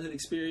cool childhood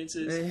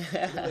experiences.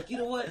 And we're like, you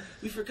know what?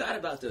 We forgot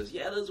about those.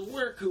 Yeah, those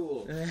were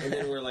cool. And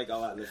then we're like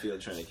all out in the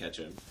field trying to catch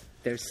them.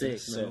 They're sick, man.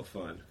 So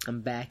fun.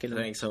 I'm backing them.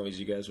 Thanks, homies.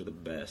 You guys were the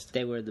best.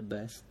 They were the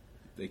best.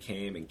 They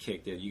came and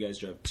kicked it. You guys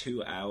drove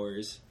 2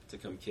 hours to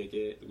come kick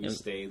it. We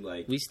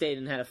stayed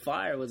and had a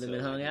fire with them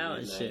and hung out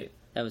and shit.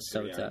 That was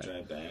so tough.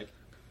 Drive back.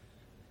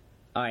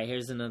 All right,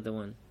 here's another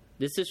one.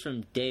 This is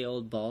from Day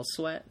Old Ball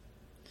Sweat.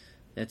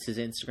 That's his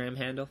Instagram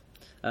handle.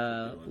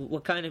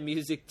 What kind of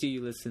music do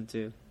you listen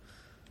to?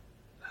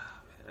 Man,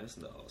 I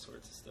listen to all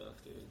sorts of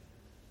stuff, dude.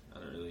 I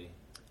don't know.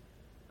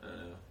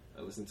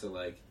 I'll listen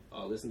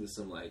to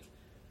some like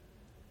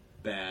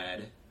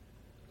bad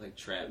like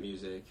trap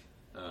music.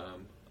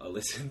 I'll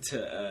listen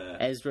to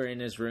Ezra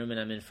in his room, and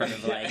I'm in front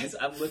of like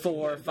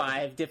 4 or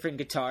 5 different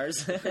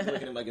guitars. I'm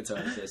looking at my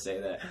guitars. I say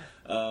that.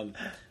 I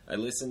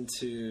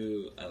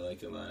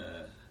like a lot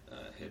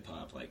of hip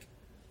hop, like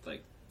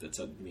that's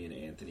how me and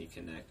Anthony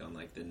connect on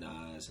like the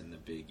Nas and the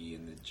Biggie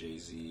and the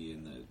Jay-Z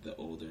and the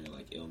older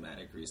like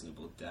Illmatic,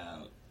 Reasonable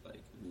Doubt, like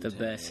the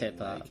best hip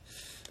hop. Like,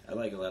 I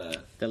like a lot of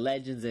the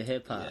legends of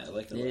hip hop. Yeah, I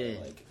like a lot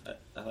of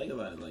I like a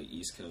lot of like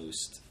East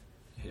Coast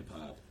hip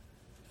hop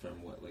from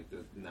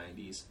the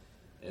 90s.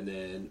 And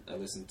then I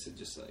listen to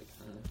just like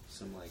I don't know,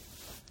 some like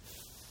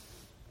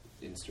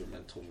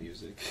instrumental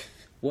music.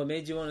 What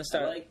made you want to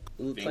start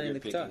playing the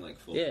guitar? Like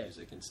folk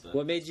music and stuff.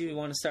 What made you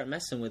want to start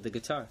messing with the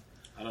guitar?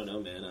 I don't know,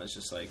 man. I was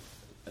just like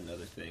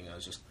another thing. I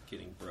was just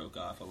getting broke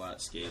off a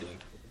lot skating,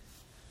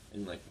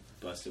 and like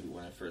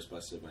when I first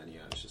busted my knee,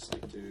 I was just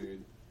like,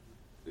 dude,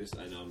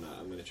 I know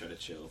I'm gonna try to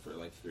chill for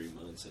like 3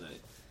 months,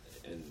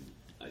 and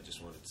I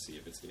just wanted to see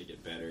if it's gonna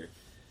get better.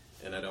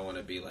 And I don't want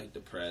to be like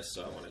depressed,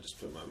 so I want to just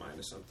put my mind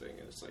to something.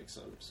 And it's like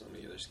so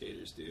many other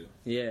skaters do.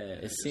 Yeah,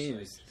 and it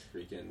seems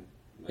like, freaking.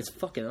 It's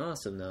fucking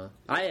awesome though.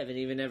 I haven't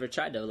even ever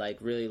tried to like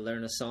really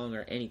learn a song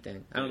or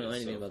anything. I don't know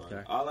anything about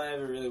guitar. All I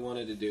ever really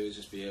wanted to do is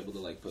just be able to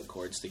like put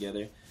chords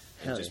together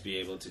and just be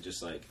able to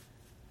just like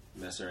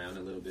mess around a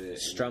little bit,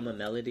 strum a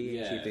melody,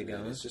 and keep it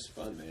going. It's just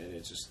fun, man.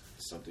 It's just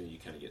something you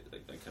kind of get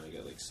like I kind of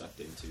get like sucked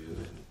into,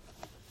 and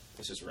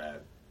it's just rad.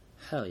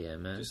 Hell yeah,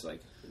 man. Just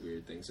like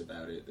weird things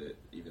about it that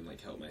even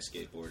like help my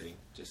skateboarding.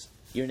 Just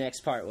your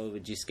next part, what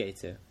would you skate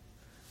to?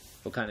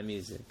 What kind of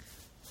music?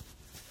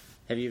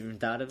 Have you even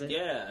thought of it?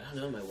 Yeah, I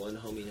don't know. My one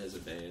homie has a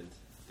band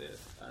that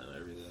I don't know. I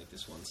really like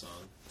this one song.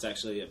 It's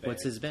actually a band.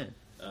 What's his band?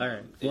 All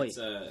right, wait.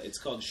 It's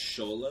called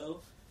Xolo.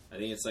 I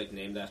think it's like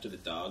named after the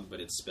dog, but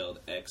it's spelled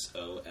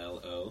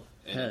XOLO.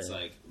 And it's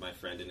like my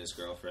friend and his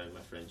girlfriend,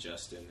 my friend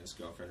Justin, and his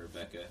girlfriend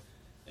Rebecca,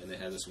 and they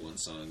have this one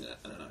song that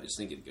I don't know. I just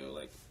think it'd go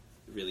like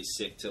really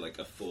sick to like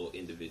a full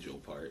individual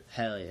part.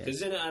 Hell yeah. Because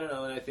then I don't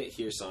know, when I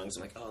hear songs,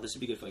 I'm like, oh, this would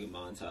be good for like a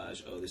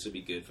montage. Oh, this would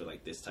be good for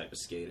like this type of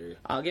skater.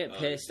 I'll get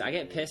pissed. I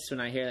get pissed when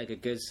I hear like a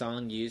good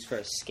song used for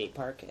a skate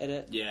park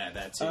edit. Yeah,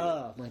 that too.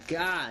 Oh my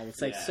god,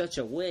 it's like such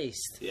a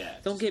waste. Yeah.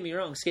 Don't get me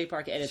wrong, skate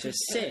park edits are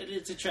sick.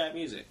 It's a trap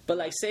music. But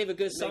like save a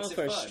good song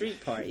for a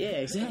street part. Yeah,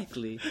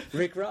 exactly.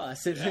 Rick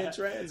Ross and Vince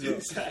Ransville.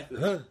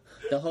 Exactly.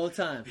 The whole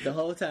time.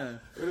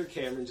 What if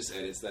Cameron just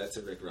edits that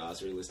to Rick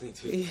Ross we're listening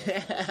to?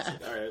 Yeah.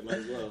 Like, alright, might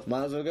as well.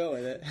 Might as well go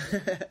with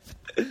it.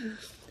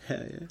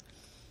 Hell yeah.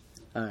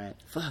 Alright.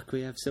 Fuck,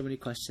 we have so many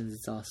questions.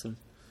 It's awesome.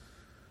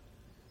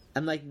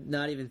 I'm like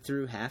not even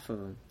through half of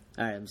them.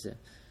 Alright, I'm saying.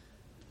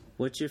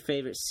 What's your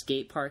favorite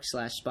skate park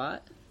 /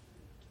 spot?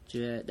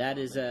 That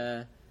is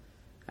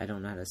I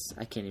don't know how to...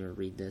 I can't even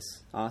read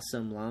this.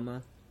 Awesome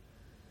Llama.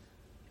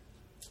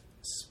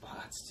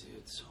 Spots,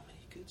 dude. So many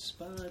good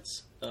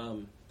spots.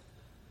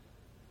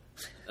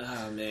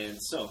 Oh man,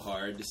 it's so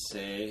hard to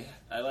say.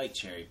 I like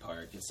Cherry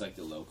Park. It's like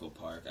the local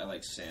park. I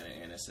like Santa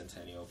Ana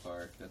Centennial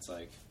Park. That's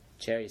like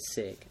Cherry's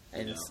sick,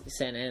 and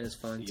Santa Ana's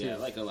fun too. Yeah, I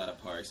like a lot of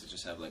parks that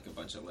just have like a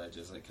bunch of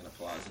ledges, like kind of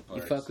plaza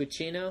parks. You fuck with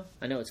Chino?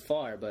 I know it's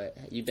far, but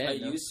you bet. I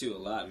used to a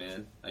lot,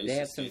 man. They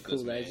have some cool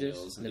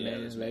ledges. The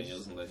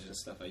manuals and ledges and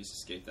stuff. I used to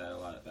skate that a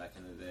lot back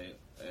in the day,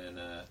 and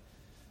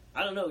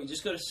I don't know. We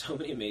just go to so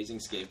many amazing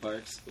skate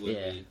parks. And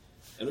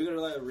we go to a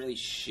lot of really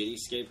shitty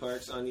skate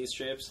parks on these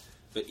trips.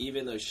 But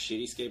even those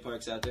shitty skate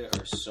parks out there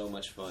are so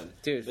much fun.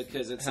 Dude,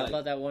 because it's how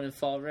about that one in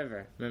Fall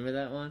River? Remember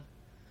that one?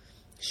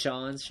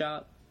 Sean's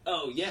shop?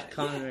 Oh, yeah.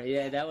 Connor,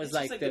 yeah, that was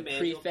like the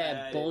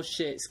prefab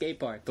bullshit skate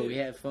park, but we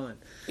had fun.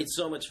 It's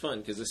so much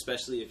fun, because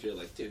especially if you're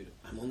like, dude,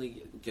 I'm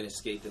only going to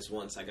skate this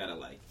once. I got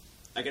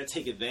to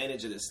take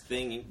advantage of this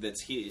thing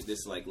that's here,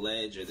 this like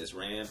ledge or this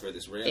ramp or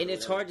this rail. And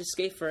it's hard to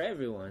skate for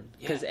everyone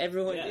because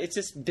everyone it's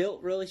just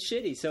built really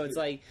shitty. So it's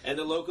like, and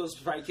the locals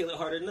probably kill it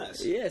harder than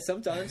us. Yeah,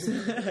 sometimes.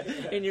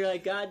 And you're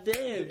like, God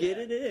damn, get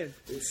it in.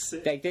 It's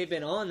sick. Like they've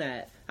been on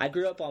that. I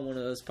grew up on one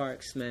of those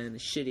parks, man.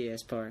 Shitty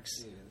ass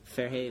parks. Yeah.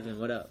 Fairhaven,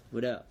 what up?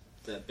 What up?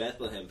 The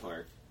Bethlehem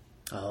Park.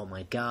 Oh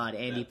my God,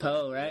 Andy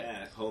Poe, right?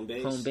 Yeah, home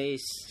base. Home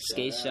base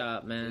skate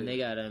shop, man. Dude, they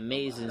got an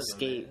amazing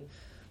skate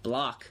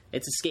block.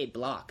 It's a skate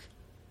block.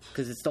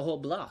 Because it's the whole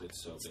block.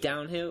 It's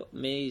downhill.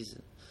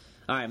 Amazing.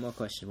 Alright, more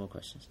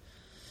questions.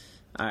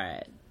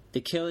 Alright. The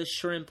Killer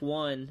Shrimp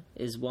 1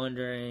 is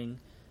wondering...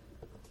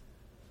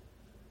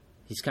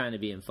 He's kind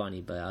of being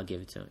funny, but I'll give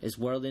it to him. Is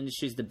World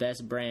Industries the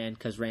best brand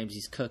because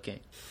Ramsey's cooking?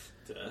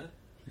 Duh.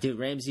 Dude,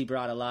 Ramsey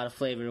brought a lot of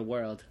flavor to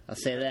World. I'll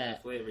say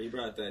that. Flavor. You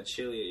brought that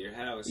chili at your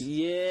house.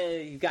 Yeah,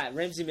 you got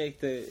Ramsey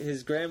make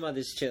his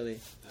grandmother's chili.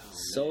 Oh,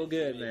 so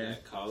good, man.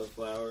 That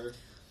cauliflower.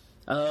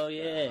 Oh,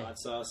 yeah. Hot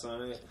sauce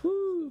on it. Woo.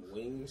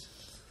 Wings.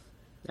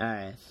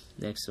 Alright,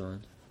 next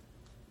one.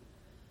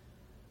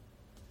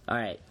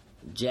 Alright,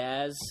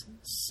 Jazz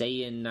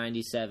Saiyan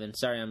 97.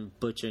 Sorry I'm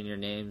butchering your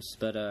names,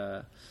 but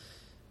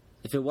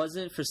if it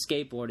wasn't for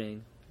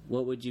skateboarding,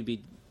 what would you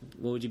be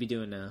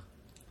doing now?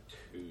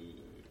 Dude,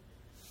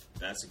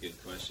 that's a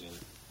good question.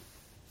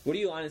 What do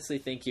you honestly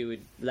think you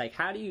would like?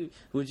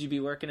 Would you be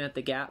working at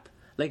the Gap?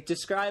 Like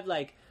describe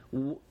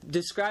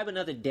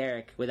another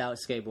Derek without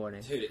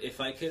skateboarding. Dude,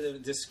 if I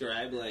could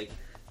describe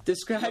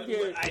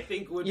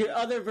your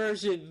other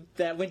version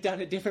that went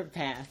down a different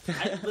path.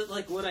 But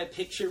like when I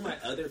picture my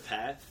other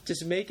path,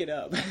 just make it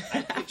up.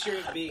 I picture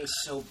it being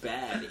so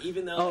bad,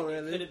 even though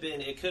really?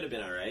 it could have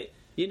been all right.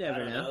 You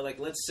never know. Like,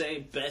 let's say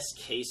best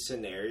case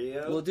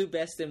scenario. We'll do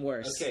best and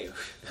worst. Okay.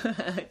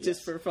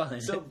 Just for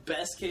fun. So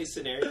best case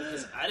scenario,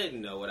 because I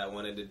didn't know what I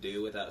wanted to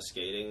do without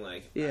skating.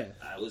 Like,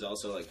 I was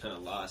also like kind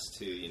of lost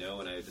too. You know,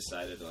 when I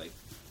decided to like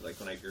like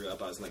when I grew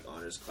up, I was in like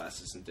honors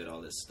classes and did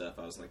all this stuff.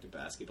 I was in like the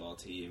basketball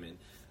team, and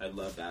I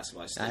love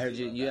basketball. I heard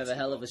you have a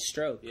hell of a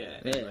stroke. Yeah.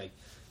 And, like,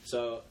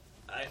 so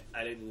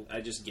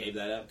I just gave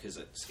that up because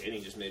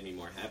skating just made me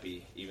more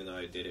happy, even though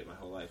I did it my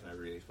whole life and I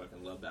really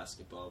fucking love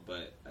basketball.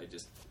 But I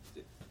just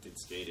did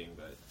skating.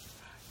 But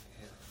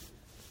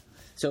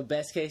so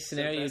best case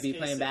scenario, you'd be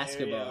playing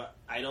basketball.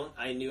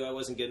 I knew I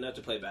wasn't good enough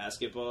to play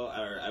basketball,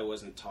 or I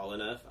wasn't tall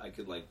enough. I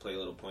could like play a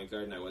little point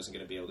guard, and I wasn't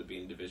going to be able to be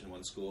in Division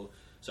I school.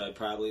 So I'd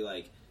probably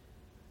like,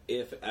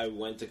 if I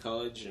went to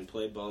college and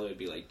played ball, it would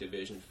be like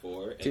Division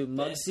IV. Dude,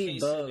 Muggsy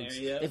Bogues.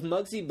 If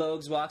Muggsy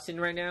Bogues walks in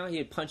right now,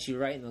 he'd punch you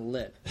right in the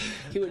lip.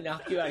 He would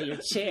knock you out of your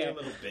chair. You're a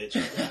little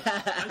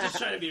bitch. I'm just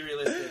trying to be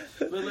realistic.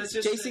 But let's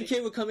just Jason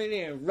Kidd would come in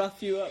here and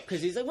rough you up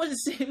because he's like, "We're the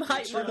same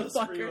height,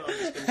 motherfucker."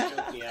 Just gonna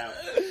choke me out.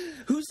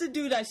 Who's the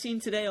dude I seen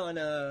today on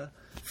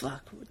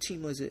fuck, what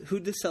team was it?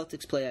 Who'd the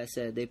Celtics play? I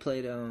said they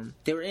played.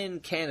 They were in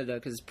Canada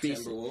because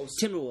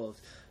Timberwolves.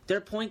 Their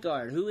point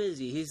guard. Who is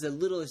he? He's the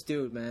littlest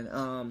dude, man.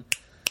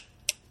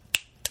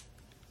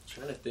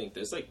 Trying to think.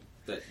 There's like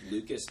that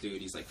Lucas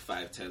dude. He's like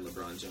 5'10".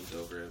 LeBron jumped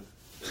over him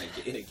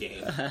in a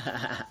game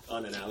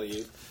on an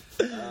alley-oop.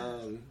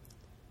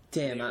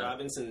 Damn, Nate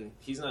Robinson.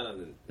 He's not on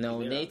the. No,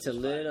 Nate's a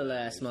little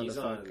ass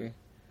motherfucker.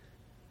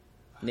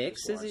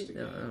 Knicks, is he?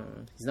 No,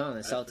 he's not on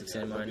the Celtics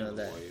anymore. I know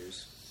that.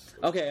 Warriors.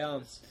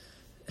 Okay,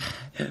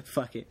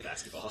 fuck it.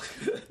 Basketball.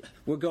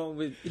 We're going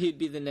with, he'd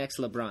be the next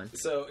LeBron.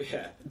 So,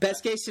 yeah.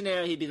 Best case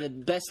scenario, he'd be the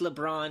best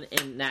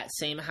LeBron in that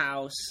same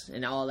house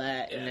and all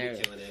that. Yeah, and I'd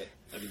be killing it.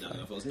 I'd be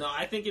knocking off those. No,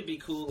 I think it'd be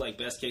cool, like,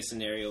 best case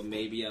scenario,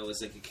 maybe I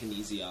was, like, a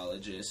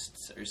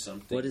kinesiologist or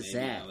something. What is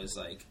maybe that? I was,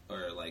 like,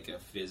 or, like, a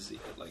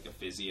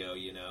physio,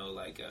 you know,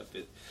 like,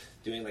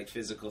 doing, like,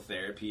 physical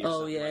therapy or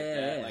something like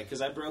that. Yeah. Like,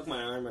 because I broke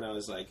my arm when I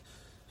was, like,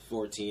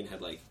 14, had,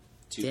 like,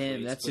 2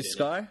 Damn, plates that's put your in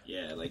scar? It.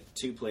 Yeah, like,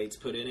 2 plates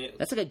put in it.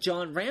 That's like a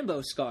John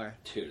Rambo scar.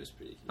 Dude, it's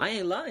pretty cool. I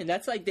ain't lying.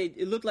 That's like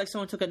it looked like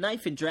someone took a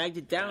knife and dragged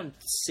it down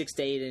 6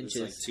 to 8 inches.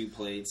 It was, like, 2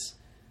 plates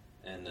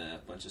and a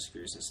bunch of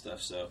screws and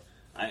stuff, so...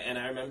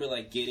 I remember,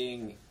 like,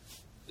 going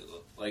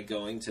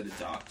to the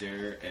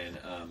doctor and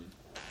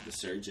the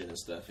surgeon and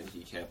stuff, and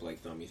he kept,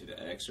 like, throwing me through the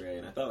x-ray,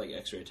 and I thought, like,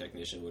 x-ray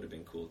technician would have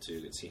been cool,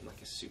 too. It seemed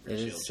like a super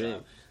chill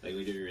job. Like,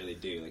 we do really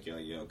do. Like, you're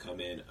like, yo, come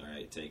in, all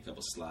right, take a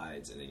couple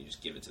slides, and then you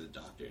just give it to the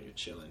doctor, and you're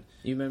chilling.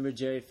 You remember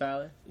Jerry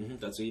Fowler? Mm-hmm,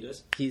 that's what he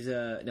does? He's he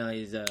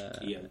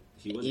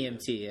was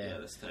EMT, yeah. Yeah,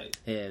 that's tight.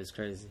 Yeah, it was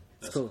crazy.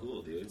 That's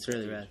cool, dude. It's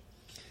really rad.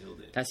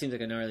 Killed it. That seems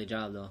like a gnarly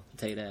job, though. I'll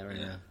tell you that right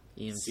now.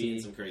 EMT. Seeing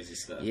some crazy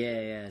stuff.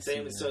 Yeah.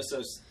 Same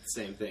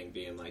thing.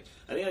 Being like,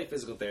 I think like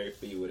physical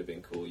therapy would have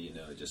been cool. You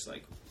know, just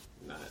like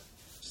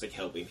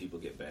helping people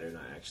get better,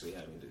 not actually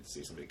having to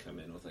see somebody come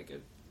in with like a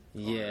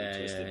arm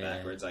twisted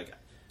backwards. Like,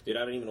 dude, I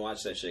don't even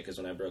watch that shit because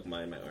when I broke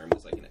mine, my arm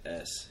was like an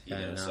S. You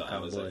know, so I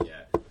was like,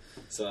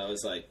 So I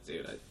was like,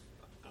 dude, I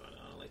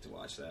don't like to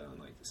watch that on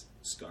like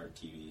scarred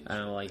TV. I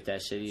don't like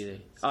that shit either.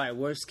 All right,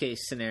 worst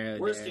case scenario.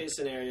 Worst case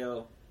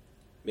scenario,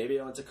 maybe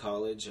I went to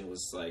college and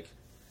was like,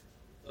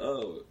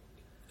 oh,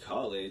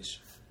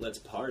 college, let's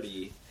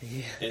party,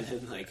 and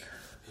then like,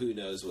 who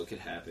knows what could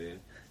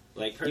happen.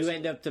 Like, you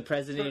end up the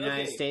president of the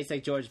United States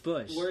like George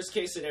Bush. Worst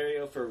case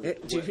scenario for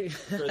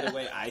the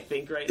way I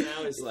think right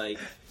now is like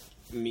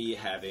me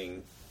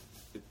having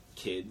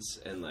kids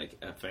and like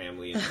a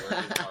family and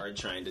working hard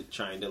trying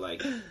to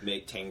like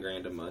make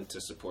 $10,000 a month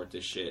to support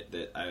this shit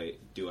that I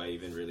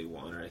even really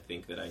want, or I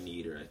think that I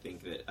need, or I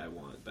think that I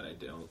want but I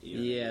don't.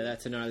 You know?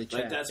 That's a gnarly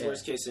trap. Like, that's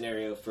worst case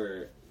scenario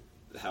for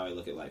how I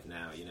look at life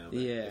now, you know? But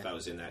if I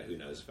was in that, who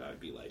knows if I would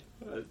be like,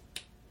 what?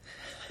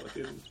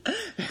 Fucking...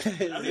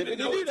 I don't even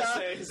know what to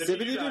say. I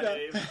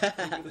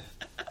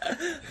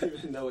don't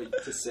even know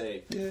what to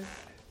say. Yeah.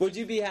 Would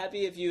you be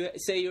happy if you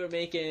were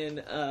making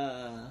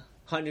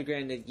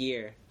 $100,000 a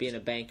year being a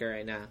banker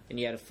right now and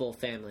you had a full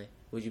family?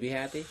 Would you be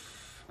happy?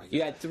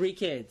 You had 3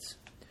 kids,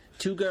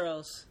 2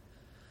 girls,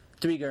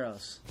 3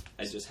 girls.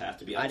 I just have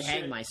to be. I'd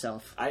hang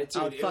myself. I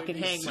would fucking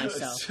hang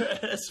myself.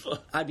 Stressful.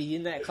 I'd be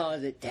in that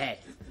closet dead.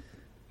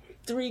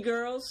 3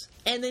 girls,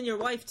 and then your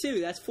wife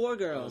too. That's 4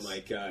 girls. Oh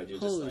my god! You're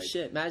holy just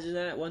like, shit! Imagine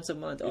that once a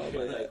month. Oh my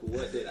god! Like,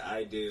 what did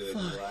I do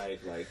in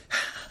life? Like,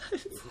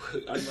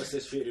 I must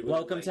have treated.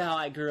 Welcome to how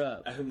I grew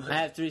up. I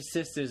have 3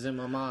 sisters and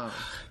my mom.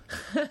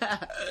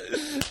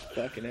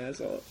 Fucking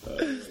asshole.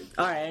 Oh,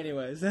 all right.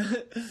 Anyways,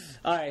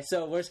 all right.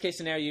 So worst case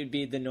scenario, you'd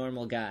be the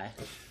normal guy.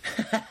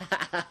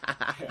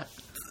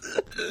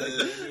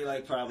 Maybe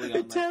like probably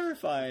on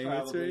terrifying.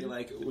 Probably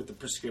like with the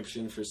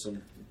prescription for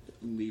some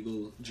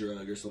legal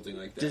drug or something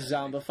like that. Just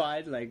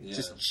zombified, like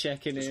just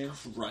checking in,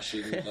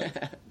 crushing like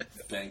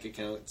bank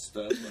account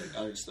stuff, like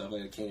other stuff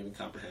I can't even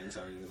comprehend.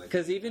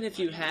 Because even if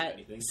you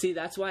had,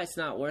 that's why it's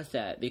not worth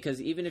that.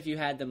 Because even if you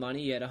had the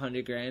money, you had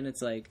 $100,000.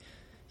 It's like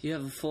you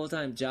have a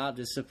full-time job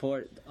to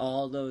support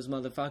all those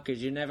motherfuckers.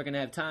 You're never gonna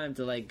have time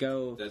to like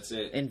go. That's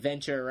it. And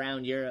venture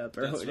around Europe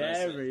or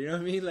whatever. You know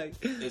what I mean? Like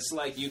it's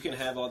like you can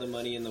have all the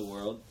money in the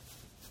world,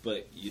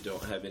 but you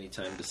don't have any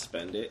time to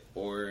spend it,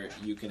 or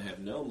you can have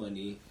no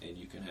money and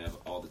you can have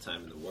all the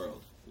time in the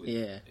world.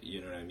 Yeah.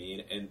 You know what I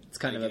mean? And it's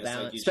kind of a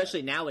balance,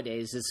 especially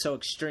nowadays. It's so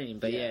extreme,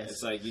 but yes.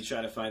 It's like you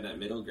try to find that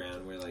middle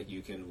ground where like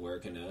you can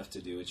work enough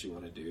to do what you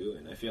want to do,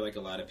 and I feel like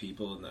a lot of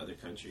people in other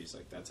countries,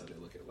 like that's how they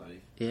look at life.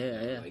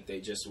 Yeah. Like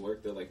they just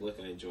work. They're like, look,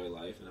 I enjoy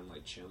life, and I'm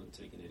like chilling,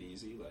 taking it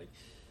easy. Like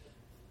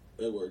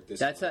I work this.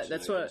 That's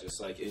what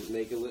just like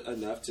make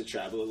enough to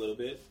travel a little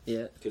bit.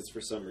 Yeah. Because for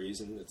some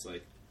reason, it's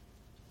like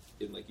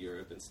in like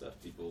Europe and stuff,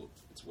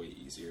 it's way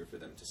easier for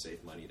them to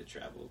save money to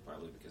travel,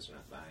 probably because they're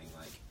not buying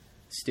like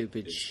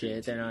stupid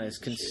shit. They're not as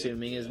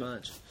consuming as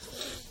much.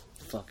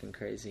 Fucking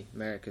crazy.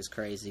 America's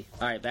crazy.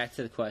 All right, back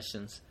to the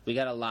questions. We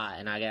got a lot,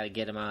 and I got to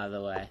get them out of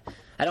the way.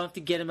 I don't have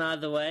to get them out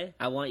of the way.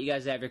 I want you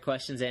guys to have your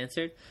questions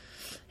answered,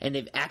 and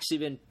they've actually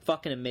been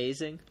fucking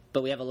amazing.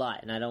 But we have a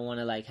lot, and I don't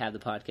want to like have the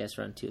podcast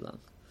run too long.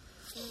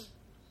 All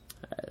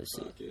right, let's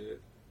see.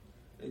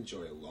 I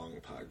enjoy a long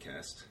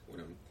podcast when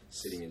I'm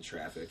sitting in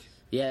traffic.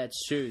 Yeah,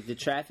 it's true. The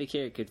traffic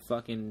here could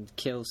fucking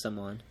kill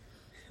someone.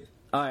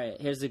 All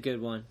right, here's a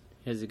good one.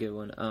 What's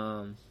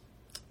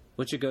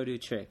your go-to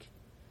trick?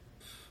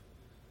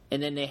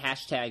 And then they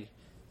hashtagged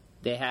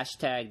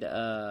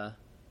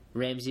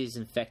Ramsey's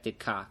infected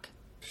cock.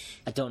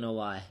 I don't know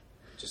why.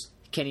 Just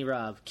Kenny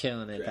Robb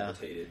killing it though.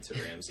 Gravitated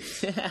to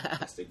Ramsey's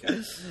infected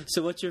cock.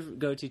 So what's your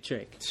go-to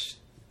trick?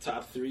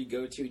 Top 3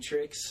 go-to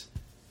tricks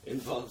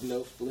involve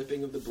no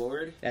flipping of the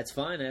board. That's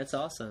fine. That's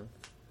awesome.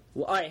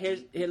 Well, all right. Here.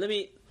 Let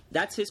me.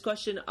 That's his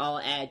question. I'll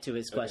add to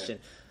his question.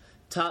 Okay.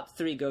 Top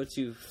 3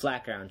 go-to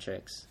flat ground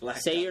tricks.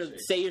 Say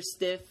you're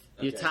stiff. Okay.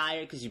 You're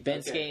tired because you've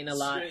been skating a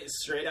lot.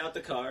 Straight out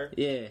the car.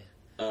 Yeah.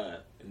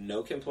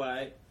 No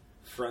comply,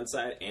 front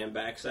side and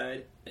back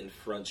side, and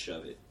front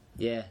shove it.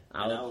 Yeah.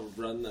 I'll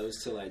run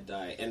those till I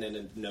die, and then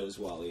a nose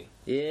wally.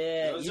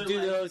 Yeah, you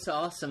do those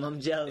awesome.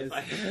 I'm jealous.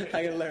 I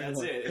gotta learn that's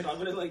more. It. If I'm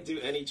gonna like do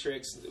any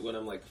tricks when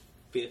I'm like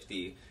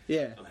 50,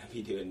 yeah, I'm gonna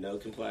be doing no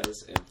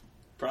complies and.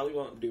 Probably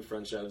won't do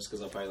front shoves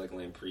because I'll probably like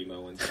land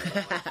primo one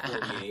time. I'm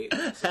like 38,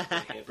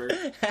 hamper.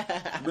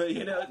 But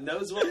you know,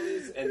 nose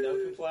wallies and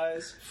no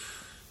complies.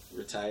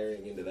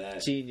 Retiring into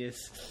that.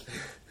 Genius.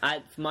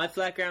 My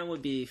flat ground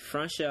would be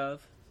front shove.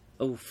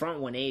 Oh,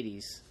 front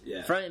 180s.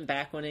 Yeah. Front and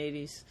back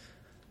 180s.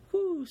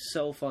 Whoo,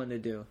 so fun to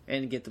do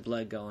and get the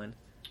blood going.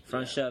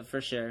 Front shove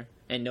for sure,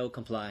 and no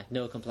comply.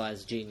 No comply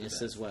is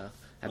genius as well.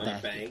 On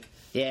a bank.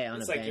 Yeah, on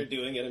it's a bank. It's like you're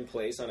doing it in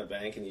place on a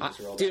bank and you just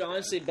roll. Dude,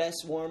 honestly,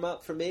 best warm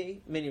up for me,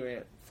 mini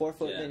ramp,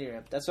 4-foot mini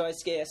ramp. That's why I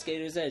skate at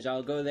Skater's Edge.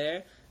 I'll go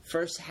there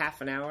first half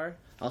an hour.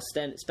 I'll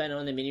spend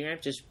on the mini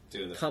ramp, just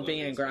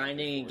pumping and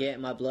grinding and getting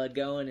my blood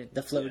going. And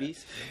the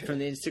floaties from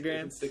the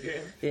Instagram.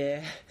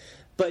 Yeah.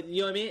 But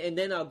you know what I mean? And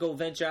then I'll go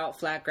venture out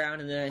flat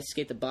ground, and then I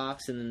skate the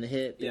box, and then the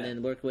hip, and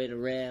then work way to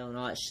rail and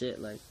all that shit.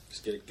 Like,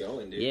 just get it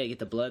going, dude. Yeah, get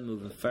the blood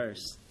moving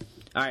first.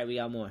 All right, we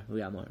got more.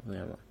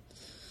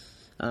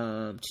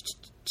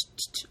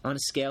 On a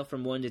scale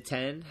from 1 to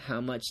 10,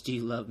 how much do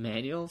you love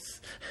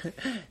manuals?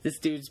 This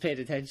dude's paid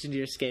attention to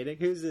your skating.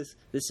 Who's this?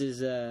 This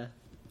is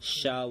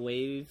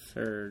Shawave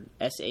or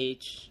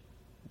SHWAVY.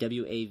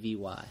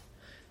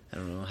 I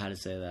don't know how to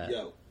say that.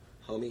 Yo,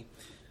 homie,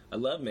 I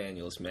love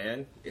manuals,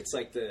 man. It's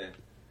like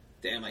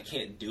damn, I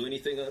can't do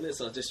anything on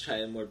this. I'll just try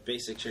a more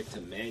basic trick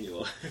to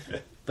manual.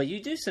 But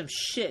you do some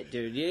shit,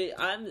 dude.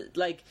 I'm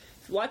like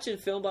watching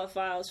Filmbot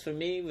Files for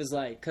me was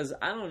like, because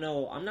I don't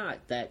know, I'm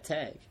not that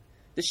tech.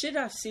 The shit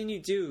I've seen you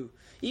do,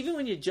 even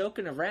when you're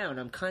joking around,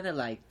 I'm kind of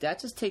like,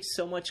 that just takes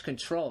so much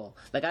control.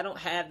 Like, I don't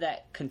have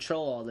that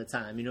control all the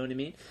time, you know what I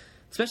mean?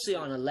 Especially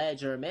on a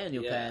ledge or a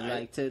manual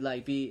pad,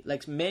 be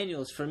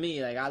manuals for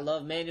me. Like, I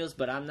love manuals,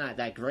 but I'm not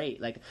that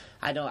great. Like,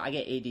 I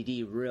get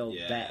ADD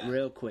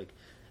real quick.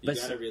 You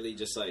gotta really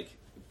just like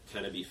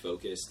kind of be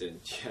focused,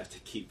 and you have to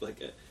keep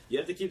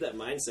that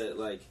mindset.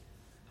 Like,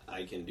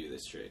 I can do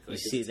this trick. Like,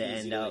 you see the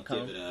end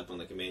outcome. Give it up on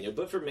like a manual,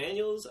 but for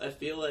manuals, I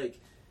feel like.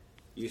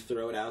 You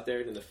throw it out there,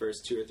 and in the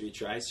first 2 or 3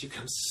 tries, you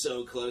come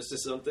so close to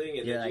something,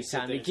 and then you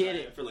sit there and try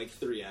it for like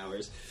 3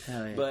 hours.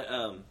 Hell yeah. But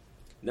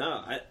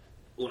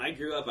when I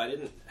grew up, I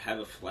didn't have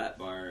a flat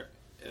bar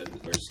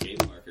or skate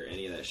park or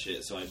any of that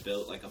shit. So I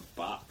built like a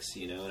box,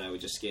 and I would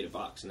just skate a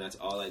box, and that's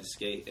all I'd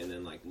skate, and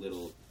then like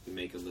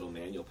make a little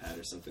manual pad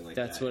or something like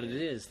that. That's what it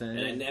is, then.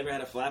 And I never had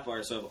a flat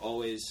bar, so I've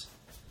always.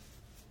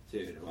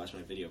 Dude, watch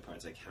my video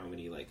parts. Like, how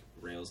many like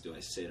rails do I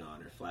sit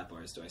on, or flat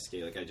bars do I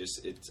skate? Like,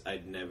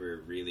 I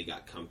never really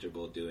got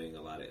comfortable doing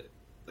a lot of.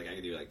 Like, I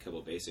could do like a couple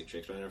basic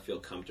tricks, but I never feel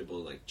comfortable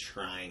like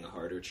trying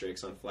harder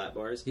tricks on flat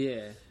bars.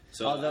 Yeah.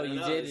 So although you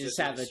did just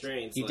have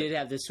did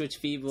have the switch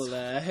feeble,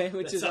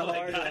 which is a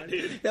hard one.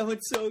 Dude. That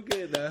one's so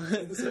good though.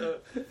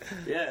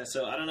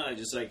 So I don't know. I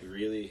just like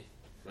really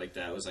like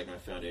that was like my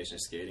foundation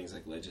of skating is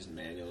like ledges and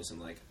manuals,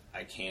 and like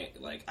I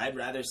can't like I'd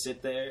rather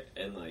sit there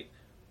and like.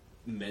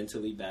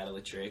 Mentally battle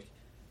a trick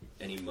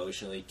and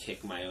emotionally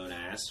kick my own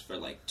ass for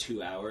like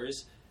 2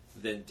 hours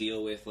than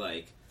deal with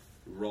like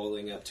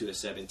rolling up to a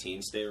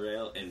 17 stay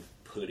rail and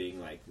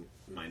putting like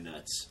my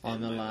nuts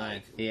on the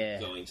line, like,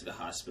 going to the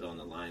hospital on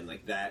the line,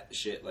 like that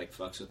shit like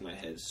fucks with my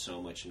head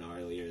so much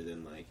gnarlier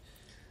than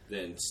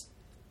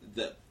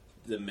the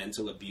the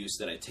mental abuse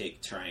that I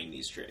take trying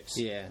these tricks.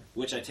 Yeah.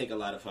 Which I take a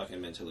lot of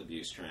fucking mental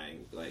abuse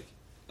trying, like,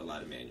 a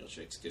lot of manual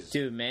tricks.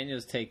 Dude,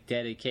 manuals take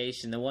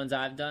dedication. The ones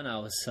I've done, I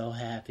was so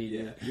happy,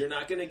 dude. You're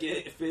not going to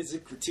get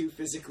too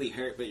physically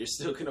hurt, but you're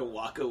still going to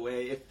walk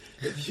away.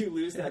 If you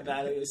lose that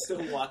battle, you'll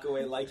still walk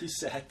away like you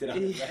sacked it on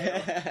the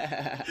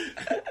battle.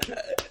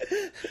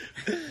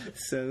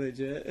 So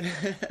legit.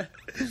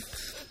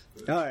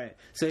 Alright,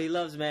 so he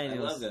loves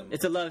manuals. I love them.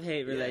 It's a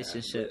love-hate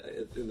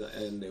relationship.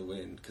 And they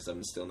win, because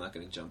I'm still not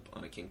going to jump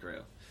on a kink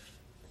rail.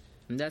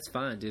 And that's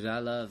fine, dude. I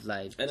love,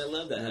 like... And I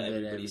love that how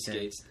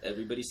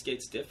everybody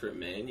skates different,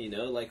 man. You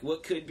know, like,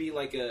 what could be,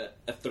 like, a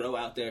throw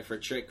out there for a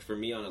trick for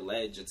me on a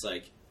ledge? It's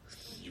like,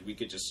 we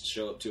could just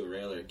show up to a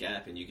rail or a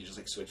gap, and you could just,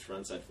 like, switch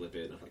frontside flip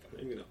it. And I'm like, I'm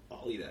not even going to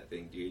ollie that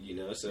thing, dude, you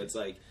know? So it's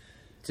like...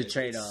 It's a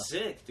trade-off. It's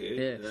sick, dude.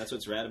 Yeah. And that's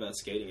what's rad about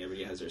skating.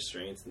 Everybody has their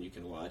strengths, and you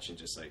can watch and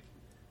just, like...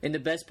 And the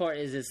best part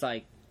is it's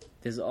like,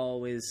 there's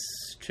always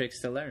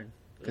tricks to learn.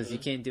 Because you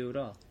can't do it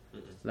all.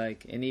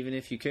 Like, and even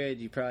if you could,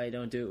 you probably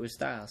don't do it with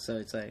style. So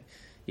it's like...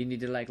 You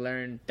need to, like,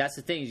 learn... That's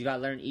the thing. You got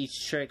to learn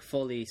each trick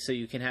fully so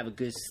you can have a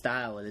good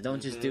style with it.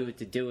 Don't just do it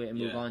to do it and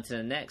move on to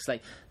the next.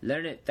 Like,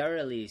 learn it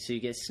thoroughly so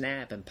you get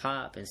snap and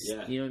pop and...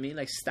 You know what I mean?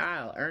 Like,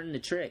 style. Earn the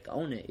trick.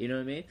 Own it. You know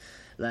what I mean?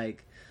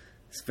 Like,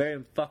 it's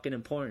very fucking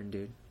important,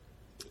 dude.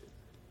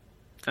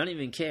 I don't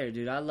even care,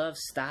 dude. I love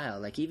style.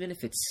 Like, even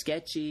if it's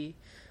sketchy,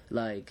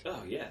 like...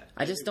 Oh, yeah.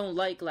 I just don't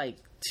like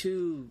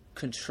too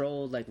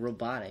controlled, like,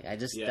 robotic.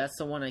 That's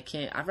the one I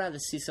can't... I'd rather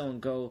see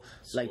someone go,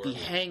 like, be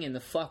hanging the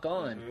fuck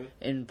on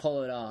and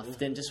pull it off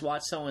than just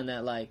watch someone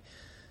that, like,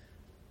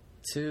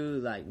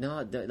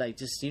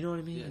 just, you know what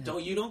I mean? Yeah.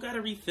 You don't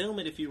gotta refilm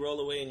it if you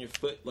roll away and your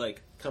foot,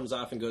 like, comes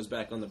off and goes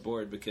back on the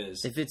board,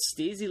 because... If it's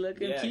steezy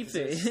looking, keep it.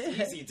 It's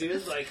steezy,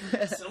 dude. Like,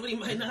 somebody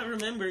might not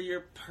remember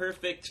your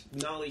perfect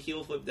nollie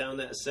heel flip down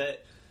that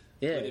set.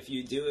 Yeah. But if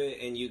you do it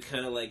and you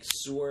kind of, like,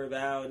 swerve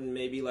out and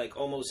maybe, like,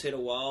 almost hit a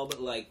wall,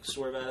 but, like,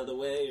 swerve out of the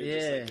way, or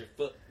just, like, your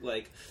foot,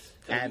 like,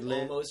 you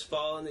almost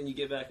fall and then you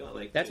get back on,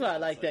 like... That's what I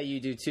like that you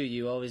do, too.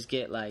 You always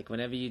get, like,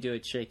 whenever you do a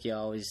trick, you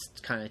always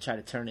kind of try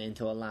to turn it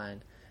into a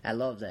line. I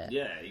love that.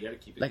 Yeah, you gotta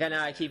keep it... Like, I know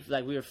I keep...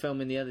 Like, we were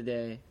filming the other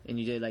day, and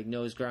you did, like,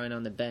 nose grind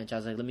on the bench. I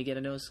was like, let me get a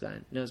nose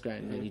grind.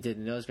 And then you did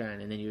the nose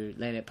grind, and then you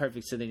landed it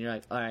perfect, so then you're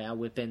like, alright, I'll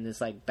whip in this,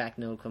 like, back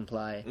no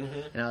comply.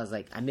 And I was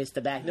like, I missed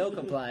the back no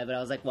comply, but I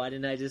was like, why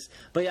didn't I just...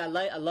 But yeah,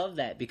 I love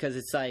that, because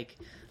it's like,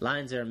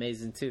 lines are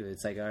amazing, too.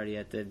 It's, like, already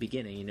at the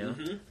beginning, you know?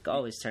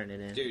 Always turn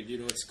it in. Dude, you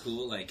know what's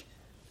cool? Like,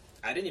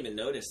 I didn't even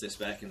notice this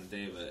back in the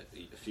day, but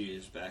a few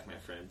years back, my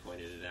friend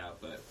pointed it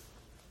out, but,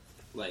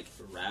 like,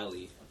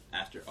 Rally...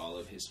 After all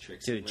of his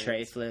tricks, dude,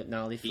 tray flip,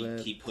 nollie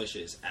flip, he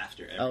pushes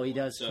after everyone. Oh, he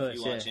does. So if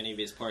you watch any of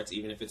his parts,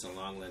 even if it's a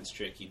long lens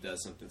trick, he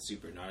does something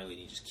super gnarly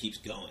and he just keeps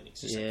going.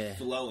 He's just like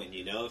flowing,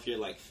 you know. If you're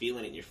like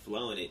feeling it, and you're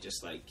flowing it,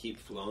 just like keep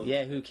flowing.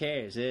 Yeah, who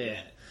cares? Yeah,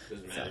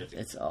 doesn't matter.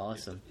 It's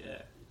awesome.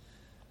 Yeah.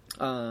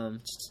 All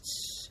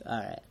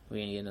right, we're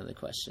gonna get another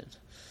question.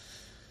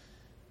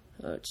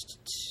 No.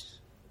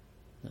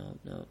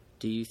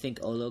 Do you think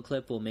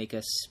Oloclip will make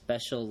a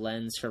special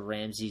lens for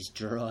Ramsey's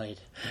droid?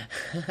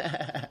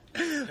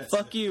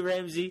 Fuck you,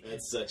 Ramsey.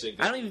 That's such a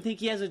good I don't even think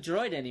he has a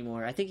droid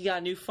anymore. I think he got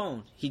a new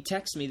phone. He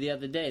texted me the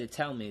other day to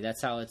tell me.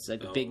 That's how it's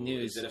like big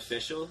news. Is it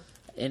official?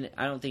 And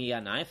I don't think he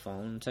got an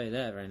iPhone. I'll tell you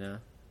that right now.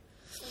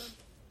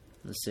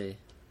 Let's see.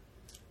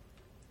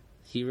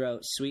 He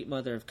wrote, "Sweet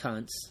mother of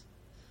cunts."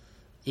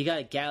 He got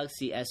a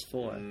Galaxy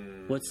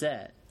S4. What's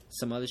that?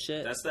 Some other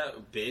shit? That's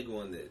that big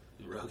one that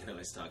Rogan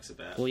always talks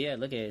about. Well, yeah,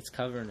 look at it. It's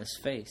covering his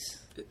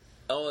face.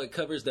 It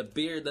covers the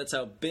beard. That's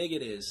how big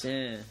it is.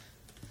 Yeah.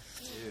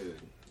 Dude,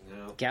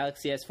 no.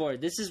 Galaxy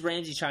S4. This is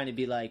Ramsey trying to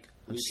be like,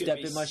 I'm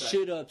stepping my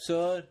shit up,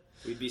 son.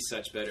 We'd be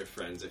such better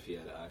friends if he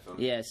had an iPhone.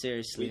 Yeah,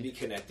 seriously. We'd be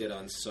connected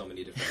on so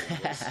many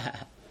different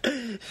levels.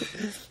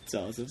 It's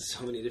awesome.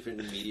 So many different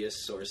media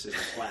sources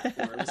and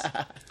platforms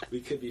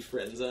we could be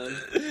friends on.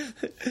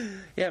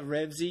 Yeah,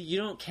 Ramsey, you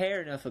don't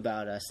care enough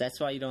about us. That's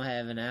why you don't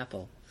have an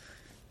Apple.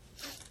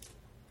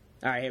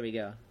 All right, here we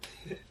go.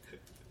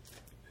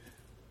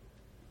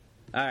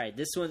 All right,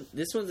 this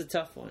one's a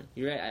tough one.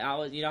 You ready?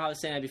 How I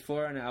was saying that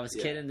before, and I was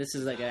kidding. This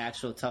is like an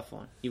actual tough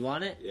one. You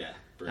want it? Yeah.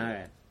 All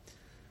right.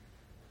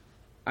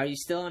 Are you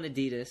still on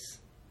Adidas?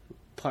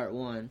 Part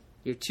 1.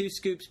 Your 2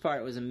 scoops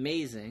part was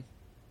amazing,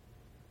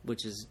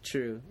 which is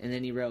true. And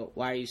then he wrote,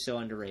 "Why are you so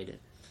underrated?"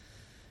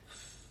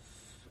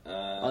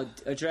 I'll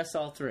address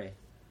all 3.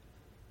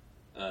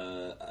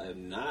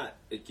 I'm not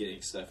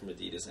getting stuff from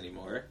Adidas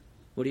anymore.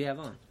 What do you have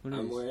on?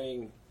 I'm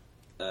wearing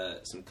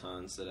some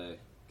cons that I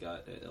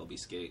got at LB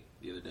Skate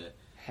the other day.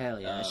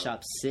 Hell yeah, that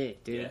shop's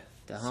sick, dude. Yeah,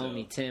 the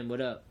homie Tim,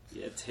 what up?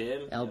 Yeah,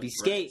 Tim. LB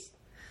Skate.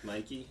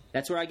 Mikey.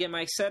 That's where I get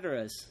my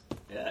etceteras.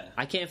 Yeah.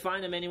 I can't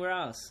find them anywhere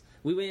else.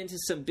 We went into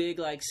some big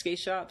like skate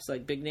shops,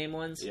 like big name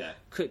ones. Yeah.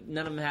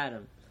 None of them had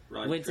them.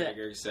 Ron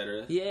Traeger,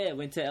 etc. Yeah,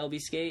 went to LB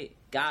Skate,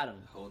 got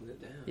them. Holding it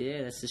down.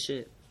 Yeah, that's the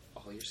shit.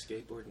 All your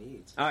skateboard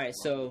needs. All right,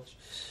 so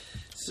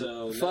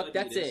fuck. No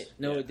that's it.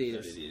 No Adidas. No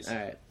Adidas. All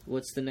right.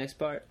 What's the next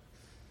part?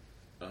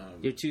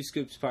 Your 2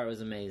 scoops part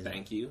was amazing.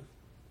 Thank you.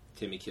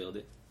 Timmy killed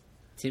it.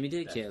 Timmy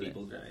did that kill it.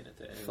 feeble grind at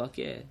the end. Fuck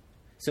yeah.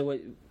 So what?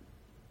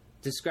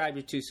 Describe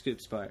your 2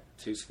 scoops part.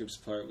 2 scoops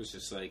part was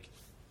just like,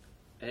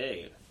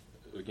 hey,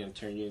 we're gonna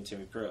turn you into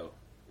Timmy Pro.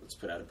 Let's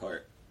put out a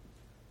part.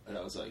 And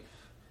I was like,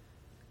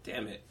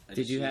 damn it.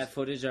 Did you have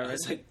footage already? I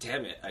was like,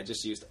 damn it. I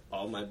just used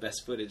all my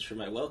best footage for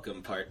my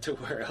welcome part to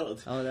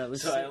World. Oh, that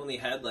was so sick. I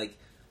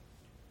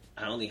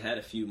only had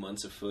a few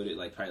months of footage,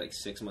 like probably like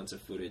 6 months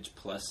of footage,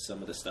 plus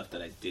some of the stuff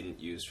that I didn't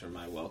use for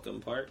my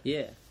welcome part.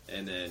 Yeah.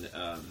 And then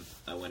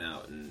I went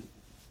out and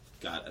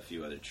got a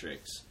few other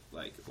tricks.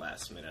 Like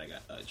last minute, I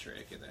got a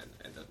trick, and then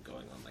ended up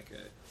going on like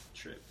a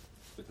trip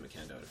with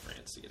Macendo to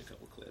France to get a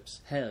couple clips.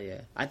 Hell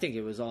yeah! I think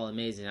it was all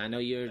amazing. I know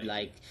you're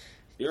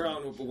you're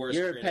on worst.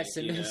 You're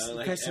critic,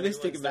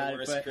 pessimistic about the it,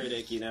 worst but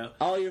critic,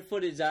 all your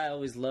footage, I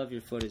always love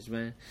your footage,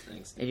 man.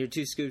 Thanks. And your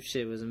 2 scoop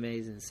shit was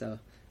amazing. So,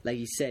 like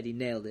you said, he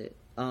nailed it.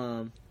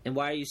 And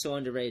why are you so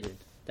underrated?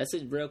 That's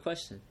a real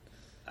question.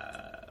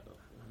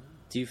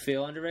 Do you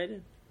feel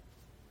underrated?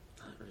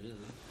 Not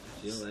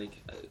really.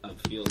 I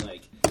feel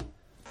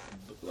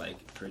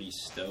like pretty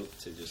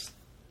stoked to just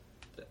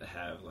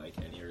have like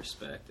any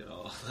respect at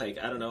all. Like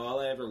I don't know. All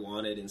I ever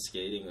wanted in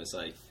skating was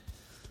like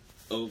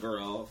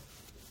overall.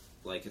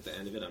 Like at the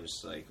end of it, I'm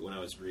just like when I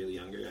was really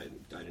younger,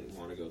 I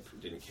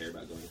didn't care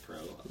about going pro.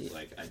 Yeah.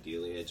 Like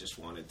ideally, I just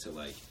wanted to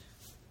like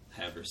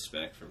have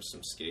respect from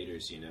some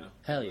skaters,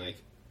 Hell yeah. Like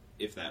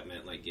if that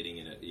meant like getting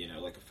in a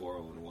like a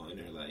 401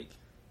 or like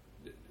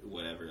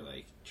whatever,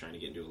 like trying to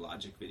get into a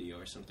Logic video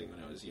or something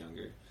when I was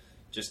younger.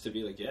 Just to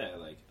be like,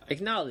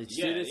 acknowledge,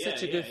 dude. It's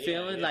such a good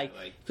feeling,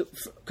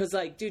 because,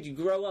 dude, you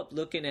grow up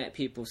looking at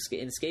people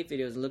in skate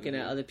videos, looking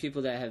at other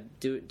people that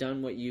have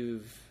done what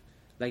you've,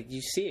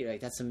 you see it,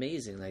 that's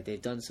amazing. Like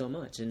they've done so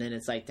much, and then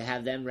it's like to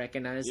have them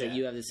recognize that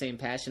you have the same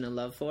passion and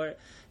love for it.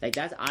 Like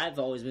that's I've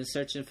always been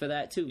searching for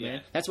that too,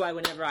 man. That's why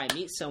whenever I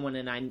meet someone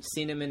and I've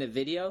seen them in a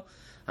video,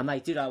 I'm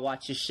like, dude, I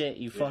watch your shit.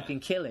 You fucking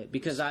kill it.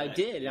 Because I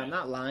did. I'm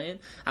not lying.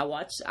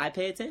 I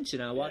pay attention.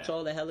 I watch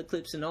all the hella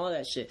clips and all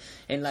that shit.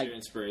 And it's your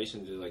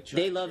inspiration to like.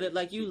 They love it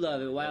like you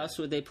love it. Why else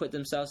would they put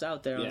themselves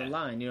out there on the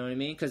line? You know what I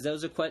mean? Because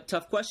those are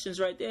tough questions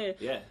right there.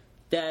 Yeah.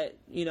 That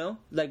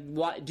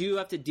why do you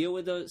have to deal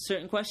with those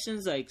certain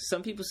questions? Like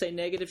some people say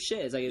negative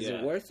shit. It's like, is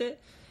it worth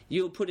it?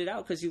 You'll put it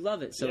out because you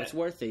love it, so it's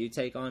worth it. You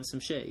take on some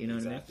shit. You know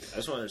what I mean? I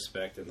just want to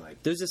respect and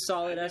like. There's a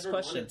solid ass question.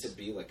 I never wanted to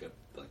be like a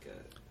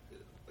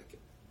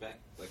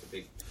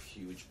big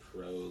huge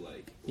pro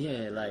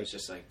it's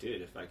just like,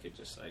 dude, if I could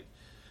just like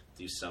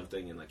do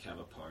something and like have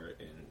a part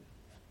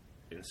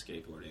in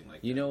skateboarding,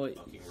 like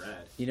fucking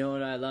rad. You know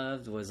what I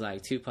loved was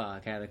like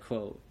Tupac had a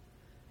quote,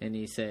 and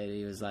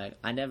he was like,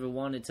 I never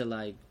wanted to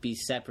like be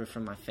separate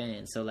from my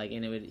fans, so like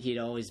he'd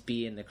always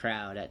be in the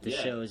crowd at the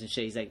shows and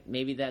shit. He's like,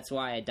 maybe that's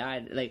why I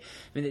died. Like,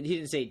 I mean, he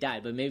didn't say he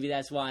died, but maybe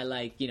that's why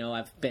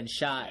I've been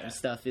shot and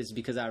stuff, is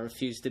because I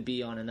refuse to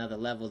be on another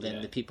level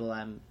than the people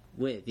I'm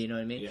with. You know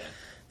what I mean? Yeah.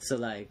 So,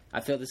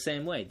 I feel the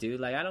same way, dude.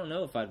 Like, I don't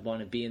know if I'd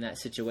want to be in that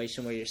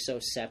situation where you're so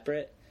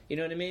separate. You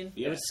know what I mean?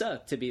 Yeah. It would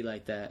suck to be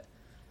like that.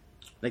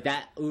 Like,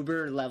 that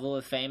uber level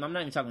of fame. I'm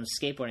not even talking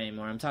skateboard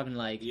anymore. I'm talking,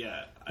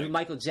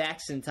 Michael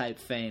Jackson type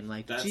fame.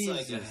 Like, that's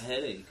Jesus. like a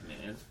headache,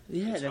 man.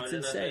 Yeah, it's that's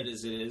insane.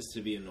 As it is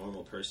to be a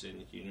normal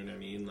person. You know what I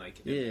mean?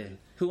 Like, yeah.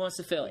 Who wants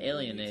to feel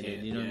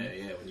alienated, you know?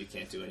 Yeah, when you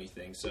can't do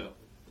anything. So,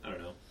 I don't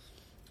know.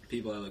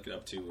 People I look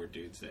up to were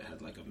dudes that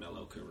had, a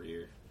mellow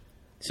career.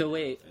 So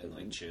wait,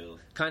 and chill.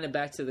 Kind of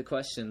back to the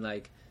question,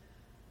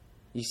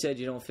 you said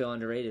you don't feel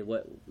underrated.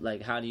 What,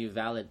 how do you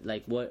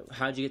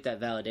how'd you get that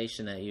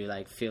validation that you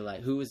feel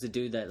who was the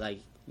dude that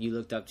you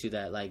looked up to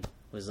that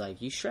was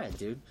you shred,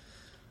 dude?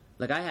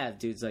 I have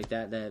dudes like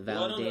that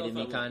validated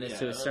me kind of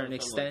to a certain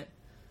extent.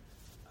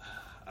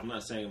 I'm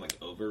not saying I'm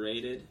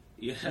overrated.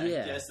 Yeah, I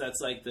guess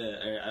that's I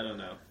don't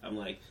know. I'm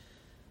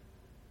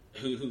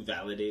who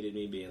validated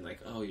me being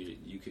oh,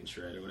 you can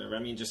shred or whatever. I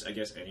mean, just I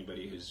guess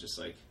anybody who's just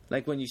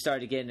when you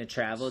started getting to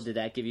travel, did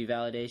that give you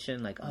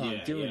validation?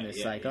 I'm doing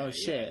this. Oh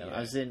shit, I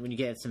was in when you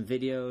get some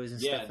videos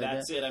and stuff like that. Yeah,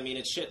 that's it. I mean,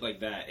 it's shit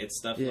like that. It's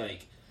stuff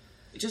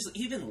just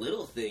even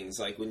little things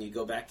when you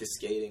go back to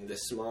skating, the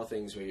small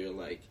things where you're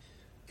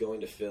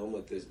going to film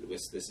with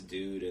this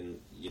dude,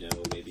 and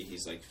maybe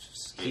he's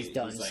skating. He's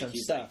done some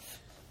stuff.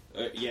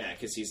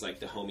 Because he's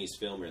the homie's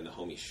filmer, and the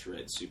homie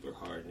shreds super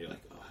hard, and you're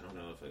oh, I don't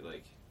know if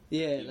I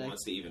he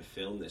wants to even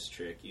film this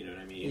trick, you know what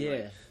I mean?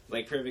 Yeah.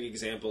 Perfect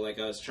example, I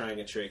was trying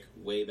a trick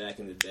way back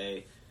in the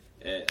day.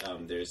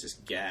 There's this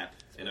gap,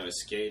 and I was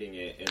skating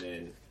it, and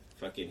then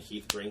fucking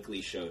Heath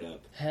Brinkley showed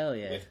up. Hell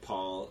yeah. With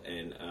Paul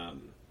and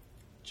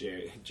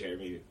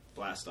Jeremy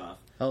Blastoff.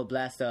 Oh,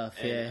 Blastoff,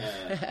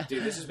 and,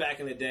 dude, this was back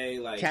in the day,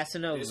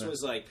 Casanova. This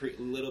was a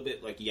little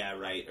bit or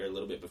a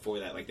little bit before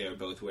that. They were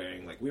both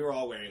wearing we were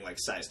all wearing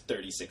size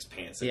 36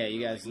 pants. Yeah,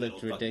 you guys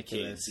looked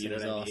ridiculous. Kids, you know it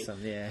was what I mean?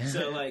 Awesome, yeah.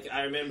 So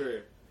I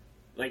remember.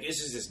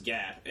 It's just this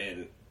gap,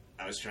 and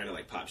I was trying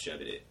to, pop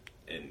shove it,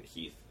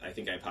 I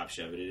think I pop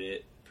shoved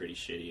it pretty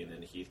shitty, and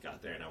then Heath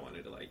got there, and I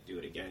wanted to, do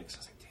it again, because I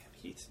was damn,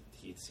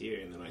 he's here.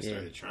 And then when I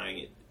started trying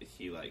it,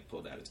 he like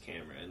pulled out his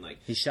camera and like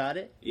he shot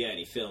it. Yeah, and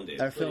he filmed it.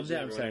 Or filmed it.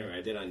 I'm sorry.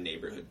 I did on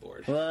Neighborhood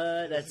Board.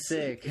 What? That's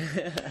sick.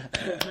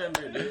 I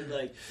remember, dude.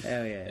 Like,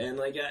 hell yeah. And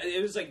like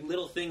it was like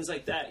little things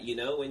like that, you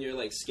know, when you're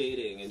like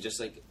skating and just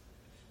like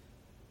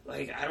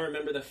I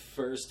remember the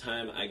first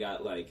time I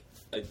got like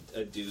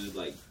a dude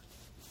like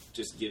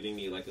just giving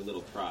me like a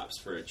little props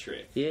for a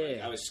trick. Yeah,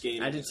 like, I was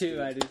skating. I did too.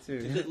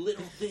 The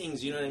little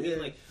things, you know what I mean?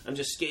 Like I'm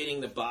just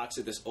skating the box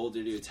at this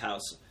older dude's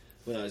house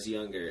when I was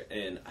younger,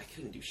 and I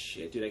couldn't do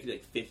shit, dude. I could do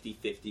like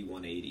 50-50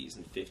 180s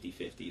and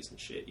 50-50s and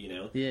shit, you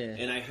know? Yeah.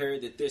 And I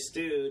heard that this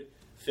dude,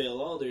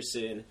 Phil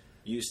Alderson,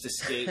 used to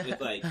skate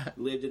with like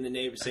lived in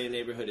the same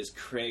neighborhood as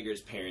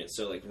Krager's parents.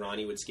 So like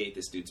Ronnie would skate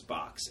this dude's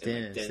box,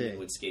 and like Denton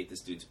would skate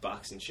this dude's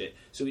box and shit.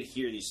 So we'd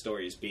hear these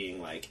stories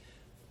being like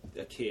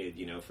a kid,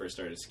 you know, first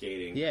started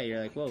skating. Yeah,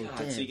 you're like, whoa,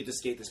 damn. So you get to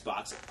skate this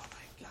box. Like, oh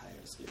my god, I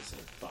gotta skate this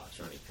box.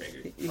 Ronnie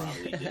Krager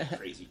probably did a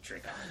crazy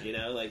trick on, you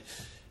know, like.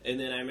 And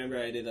then I remember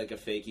I did like a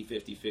fakey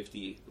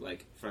 50-50,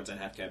 like frontside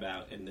half cab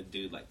out, and the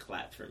dude like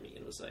clapped for me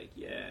and was like,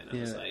 yeah, and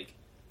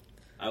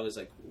I was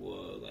like,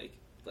 whoa,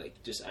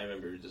 like just I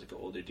remember just like an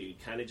older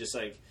dude, kind of just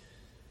like,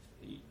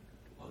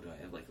 whoa, do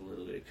I have like a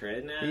little bit of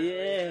cred now? Yeah. You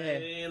know what I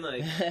mean?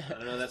 Like, I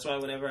don't know. That's why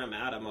whenever I'm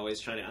out, I'm always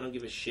trying to. I don't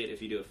give a shit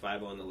if you do a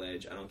 5-0 on the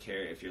ledge. I don't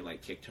care if you're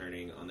like kick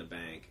turning on the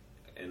bank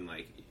and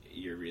like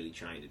you're really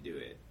trying to do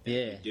it. And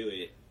yeah. You do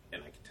it.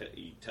 And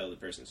you tell the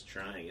person's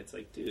trying. It's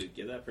like, dude,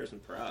 give that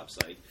person props.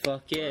 Like,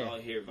 fuck yeah, we're all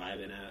here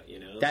vibing out, you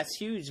know. That's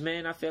huge,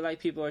 man. I feel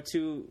like people are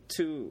too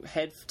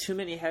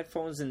many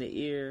headphones in the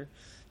ear,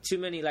 too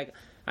many like.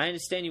 I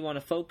understand you want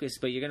to focus,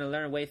 but you're gonna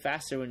learn way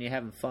faster when you're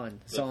having fun.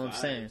 That's all I'm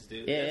saying.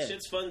 Dude. Yeah, that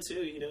shit's fun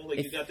too. You know, like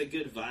you got the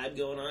good vibe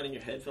going on in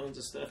your headphones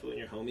and stuff when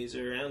your homies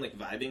are around, like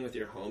vibing with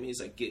your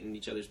homies, like getting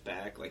each other's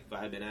back, like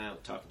vibing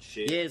out, talking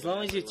shit. Yeah, as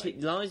long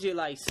as you're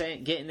like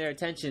saying, getting their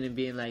attention and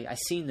being like, I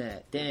seen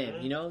that.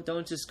 Damn, you know,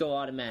 don't just go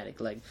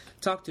automatic. Like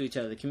talk to each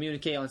other,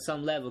 communicate on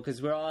some level,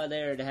 because we're all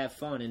there to have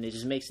fun, and it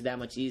just makes it that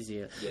much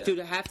easier. Yeah. Dude,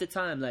 half the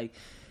time, like,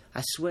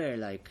 I swear,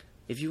 like.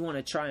 If you want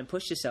to try and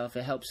push yourself,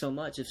 it helps so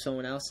much if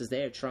someone else is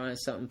there trying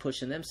something,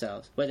 pushing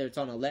themselves. Whether it's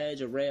on a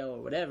ledge, a rail,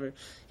 or whatever,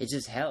 it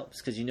just helps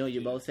because you know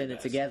you're both in it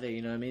together,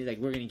 you know what I mean? Like,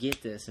 we're going to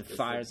get this, and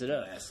fires it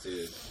up.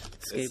 Dude.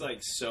 It's, like,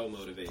 so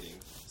motivating.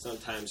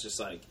 Sometimes just,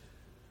 like,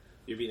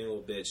 you're being a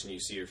little bitch and you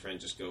see your friend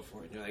just go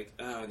for it, and you're like,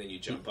 oh, and then you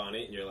jump on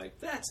it, and you're like,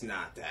 that's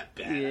not that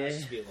bad. Yeah. I'll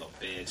just be a little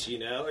bitch, you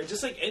know? Or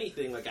just, like,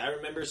 anything. Like, I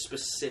remember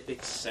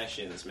specific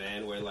sessions,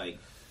 man, where, like,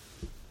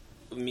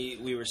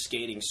 we were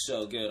skating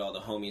so good, all the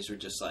homies were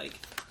just like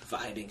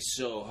vibing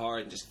so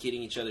hard and just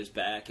getting each other's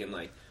back and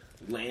like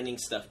landing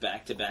stuff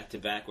back to back to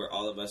back, where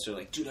all of us are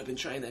like, dude, I've been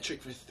trying that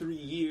trick for 3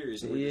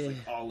 years, and we're just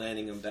like all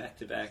landing them back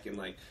to back and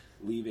like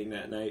leaving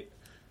that night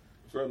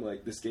from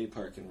like the skate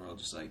park, and we're all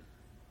just like,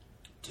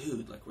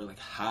 dude, like we're like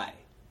high,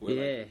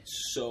 we're like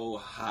so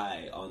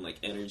high on like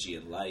energy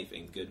and life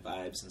and good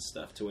vibes and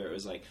stuff, to where it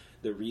was like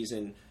the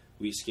reason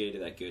we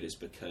skated that good is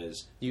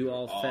because you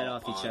all fed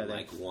off each other,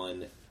 like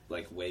one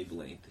like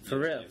wavelength. For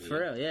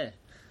real, yeah.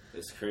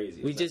 It's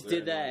crazy. We just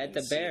did that at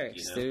the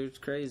barracks, you know? Dude. It's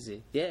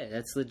crazy. Yeah,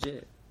 that's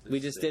legit.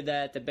 We just did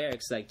that at the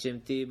barracks. Like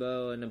Jim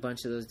Thiebaud and a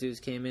bunch of those dudes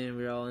came in.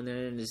 We were all in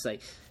there, and just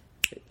like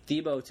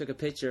Thiebaud took a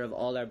picture of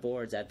all our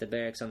boards at the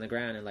barracks on the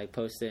ground and like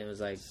posted it. It was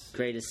like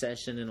greatest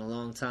session in a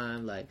long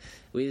time. Like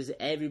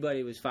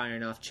everybody was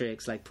firing off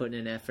tricks, like putting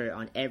in effort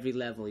on every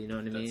level. You know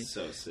what I mean? That's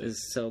so sick.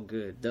 It's so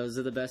good. Those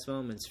are the best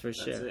moments for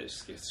sure.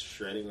 That's it. Just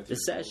shredding with the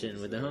session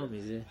homies, with the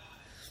homies. Yeah.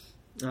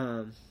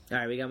 All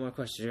right, we got more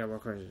questions. All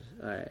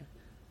right.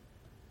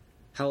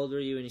 How old were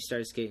you when you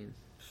started skating?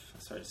 I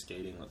started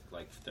skating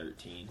like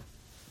 13.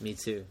 Me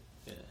too.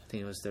 Yeah. I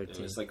think it was 13.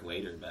 It was like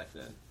later back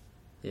then.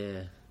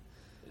 Yeah.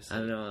 I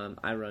don't know.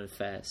 I run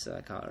fast, so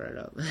I caught right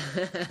up.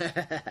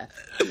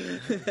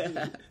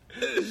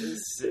 It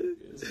was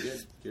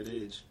a good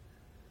age.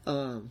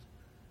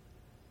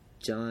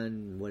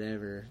 John,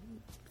 whatever.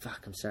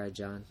 Fuck, I'm sorry,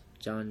 John.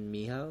 John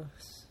Miho?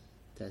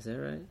 Is that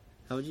right?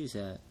 How would you say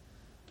it?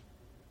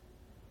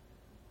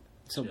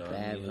 So John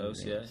bad.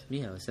 Mijos, yeah.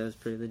 Mijos, that was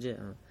pretty legit,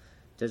 huh?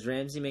 Does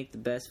Ramsey make the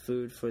best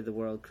food for the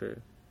world crew?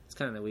 It's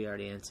kind of, we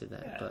already answered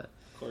that, but...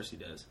 Of course he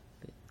does.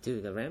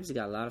 Dude, Ramsey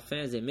got a lot of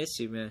fans. They miss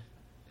you, man.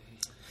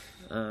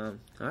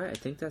 Alright, I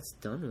think that's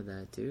done with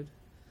that, dude.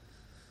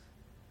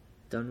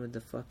 Done with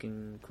the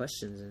fucking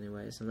questions,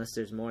 anyways. Unless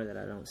there's more that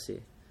I don't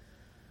see.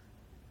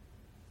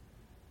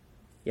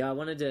 Yeah,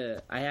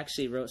 I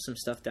actually wrote some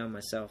stuff down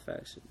myself,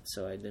 actually,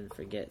 so I didn't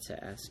forget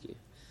to ask you.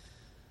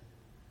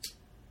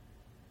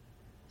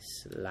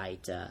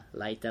 Lighter,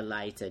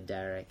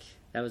 Derek.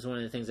 That was one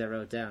of the things I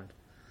wrote down.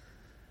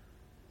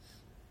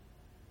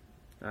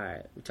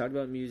 Alright, we talked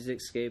about music,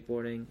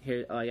 skateboarding.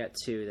 Here, I got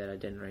two that I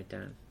didn't write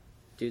down.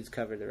 Dudes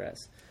covered the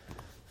rest.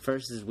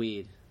 First is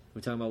weed.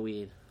 We're talking about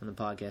weed on the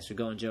podcast. We're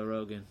going Joe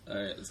Rogan.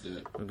 Alright, let's do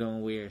it. We're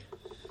going weird.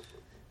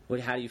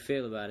 How do you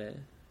feel about it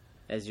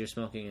as you're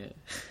smoking it?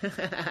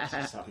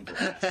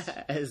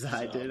 As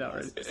I did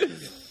already.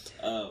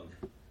 I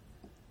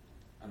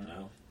don't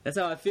know. That's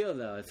how I feel,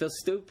 though. It feels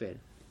stupid.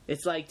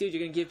 It's like, dude,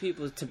 you're gonna give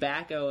people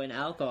tobacco and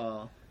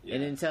alcohol,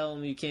 and then tell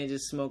them you can't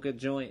just smoke a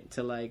joint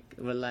to like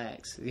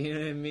relax. You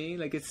know what I mean?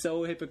 Like, it's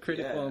so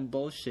hypocritical and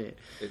bullshit.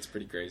 It's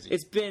pretty crazy.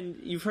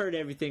 You've heard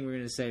everything we're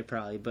gonna say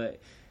probably, but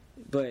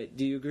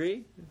do you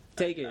agree?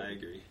 Take it. I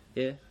agree.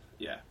 Yeah.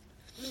 Yeah,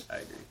 I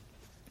agree.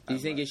 Do you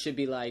think it should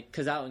be like,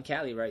 because out in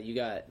Cali, right, you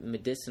got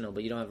medicinal,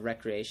 but you don't have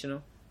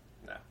recreational?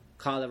 No.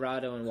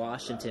 Colorado and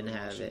Washington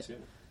have it.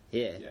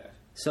 Yeah.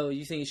 So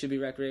you think it should be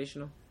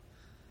recreational?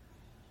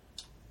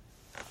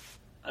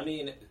 I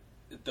mean,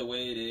 the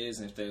way it is,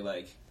 and if they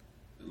like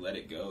let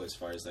it go as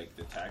far as like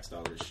the tax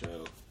dollars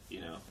show,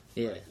 you know,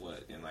 like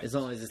what, and like as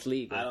long as it's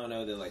legal. I don't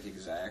know the like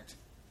exact,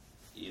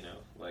 you know,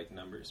 like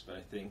numbers, but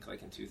I think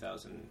like in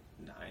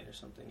 2009 or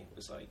something, it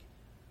was like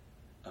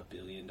 $1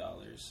 billion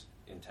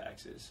in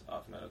taxes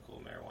off medical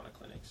marijuana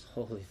clinics.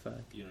 Holy fuck!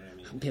 You know what I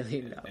mean? $1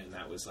 billion, and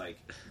that was like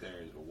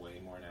there's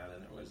way more now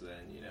than there was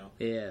then. You know?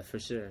 Yeah, for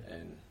sure.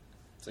 And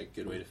it's like a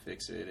good way to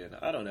fix it. And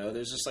I don't know.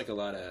 There's just like a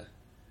lot of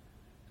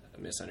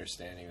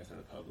misunderstanding within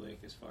the public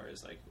as far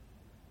as like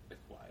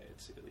why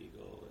it's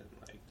illegal and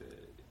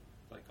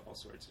like all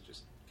sorts of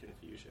just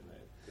confusion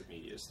that the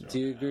media is throwing.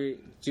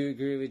 Do you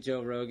agree with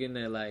Joe Rogan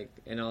that like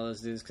and all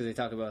those dudes because they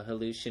talk about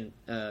hallucin?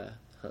 I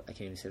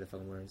can't even say the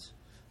fucking words.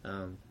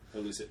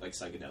 Like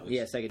psychedelics.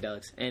 Yeah,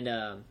 psychedelics,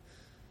 and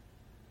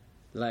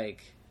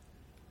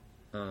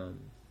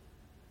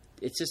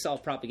it's just all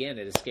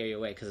propaganda to scare you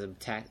away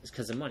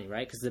because of money,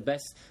 right? Because the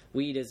best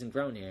weed isn't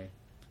grown here.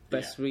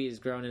 Best weed is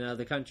grown in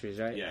other countries,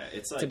 right? Yeah,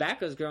 it's like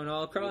tobacco's grown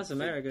all across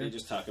America. They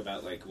just talk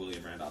about like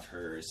William Randolph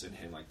Hearst and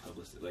him like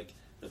like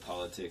the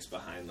politics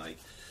behind like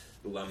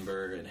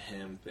lumber and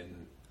hemp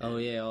and all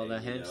the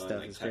hemp stuff. And,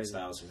 like is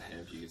textiles crazy. from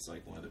hemp, it's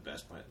like one of the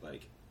best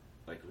like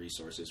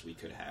resources we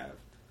could have.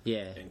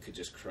 Yeah, and could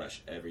just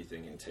crush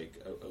everything and take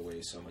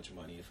away so much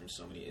money from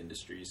so many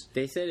industries.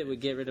 They said it would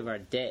get rid of our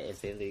debt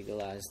if they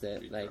legalized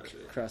it, like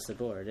across the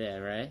board. Yeah,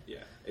 right. Yeah,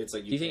 it's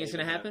like you think it's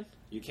gonna happen?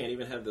 You can't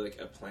even have a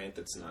plant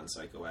that's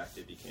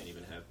non-psychoactive. You can't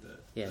even have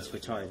it's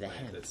retarded. The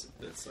hemp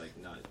that's like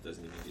not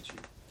doesn't even get you.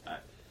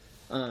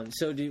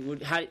 So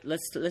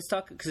let's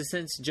talk because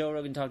since Joe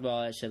Rogan talked about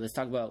all that shit, let's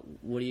talk about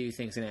what do you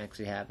think is gonna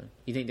actually happen?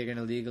 You think they're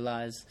gonna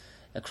legalize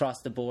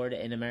across the board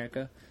in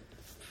America?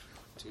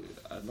 Dude,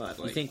 I'm not.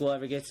 You think we'll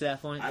ever get to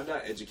that point? I'm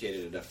not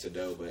educated enough to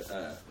know, but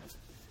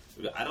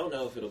I don't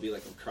know if it'll be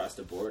like across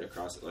the board,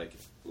 like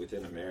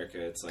within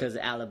America. It's like because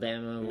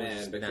Alabama,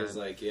 because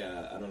I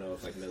don't know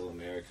if like Middle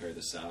America or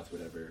the South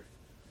would ever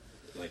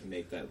like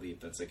make that leap.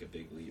 That's like a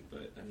big leap,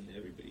 but I mean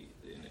everybody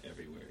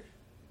everywhere,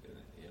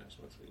 you know,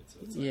 smokes weed. So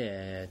it's like,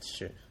 it's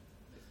true.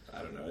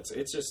 I don't know.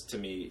 It's just to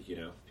me, you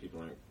know, people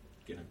aren't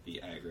gonna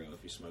be aggro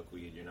if you smoke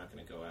weed. You're not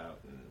gonna go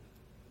out and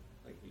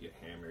like if you get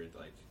hammered,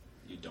 like.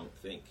 You don't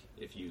think.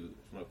 If you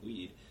smoke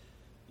weed,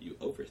 you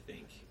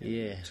overthink. And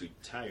you're too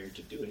tired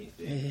to do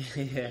anything.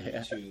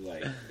 You're too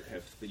like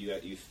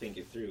you think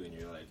it through, and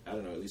you're like, I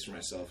don't know. At least for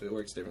myself, it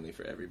works differently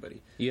for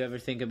everybody. You ever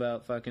think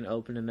about fucking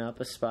opening up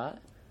a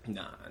spot?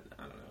 Nah,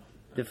 I don't know.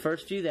 The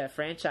first few that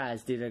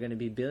franchise dude are going to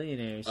be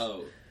billionaires.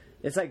 Oh,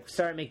 it's like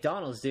starting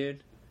McDonald's,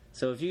 dude.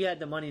 So if you had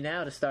the money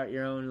now to start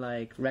your own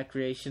like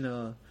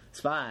recreational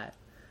spot,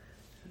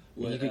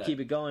 you could keep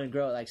it going and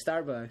grow it like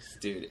Starbucks.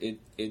 Dude,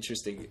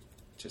 interesting.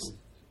 Just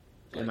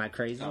am I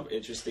crazy?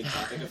 Interesting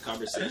topic of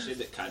conversation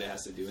that kind of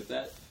has to do with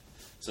that.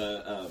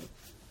 So,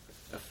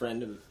 a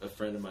friend of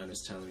mine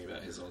was telling me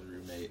about his old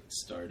roommate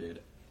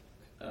started,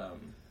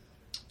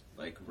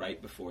 like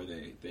right before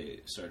they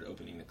started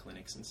opening the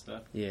clinics and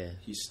stuff. Yeah,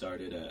 he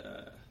started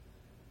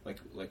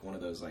like one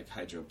of those like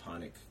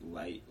hydroponic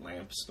light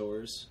lamp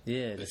stores.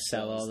 Yeah, that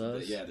sell all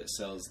those. That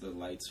sells the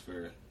lights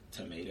for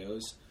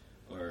tomatoes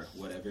or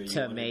whatever.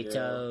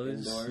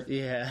 Tomatoes. Indoor.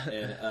 Yeah,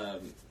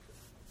 and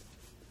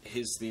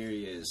his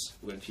theory is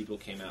when people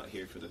came out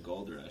here for the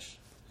gold rush,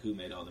 who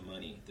made all the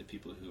money? The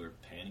people who were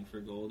panning for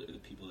gold or the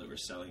people that were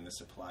selling the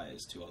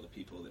supplies to all the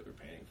people that were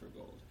panning for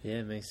gold? Yeah,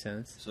 it makes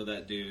sense. So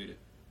that dude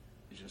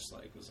just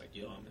was like,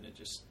 yo, I'm going to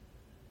just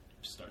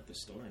start the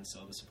store and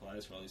sell the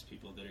supplies for all these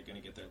people that are going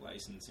to get their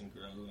license and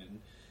grow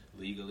and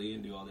legally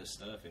and do all this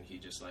stuff. And he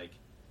just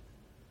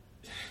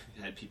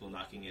had people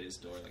knocking at his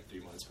door 3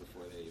 months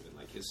before they even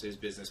his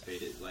business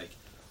paid it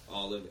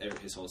all of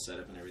his whole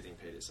setup and everything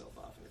paid itself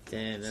off.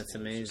 Damn, that's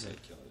amazing.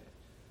 Just, killing it.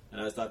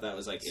 And I thought that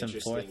was some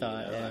interesting.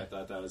 Forethought, you know? yeah. I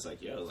thought that was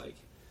thinking a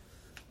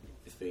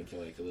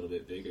little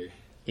bit bigger.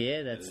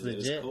 Yeah, that's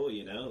legit. It was cool,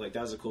 you know.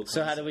 That was a cool concept.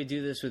 So how do we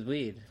do this with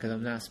weed? Because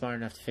I'm not smart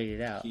enough to figure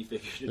it out. He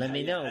figured it Let out.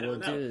 me know. We'll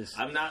know. do this.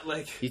 I'm not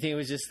You think it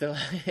was just the?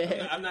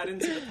 I'm not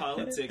into the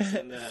politics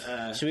and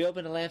the. Should we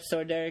open a lamp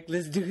store, Derek?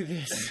 Let's do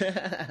this.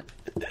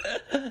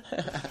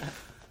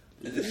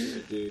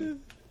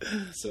 Dude.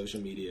 Social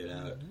media it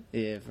out.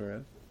 Yeah, for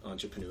real.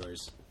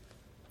 Entrepreneurs.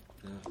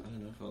 I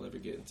don't know if I'll ever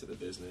get into the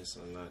business.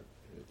 I'm not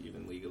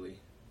even legally.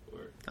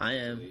 I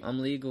am. I'm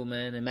legal,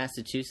 man, in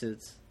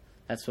Massachusetts.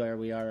 That's where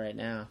we are right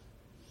now.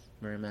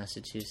 We're in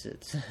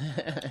Massachusetts.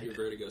 Your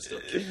vertigo's still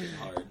kicking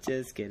hard.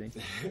 Just kidding.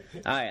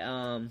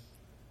 Alright,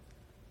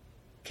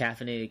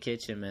 Caffeinated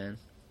Kitchen, man.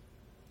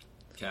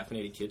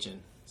 Caffeinated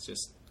Kitchen. It's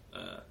just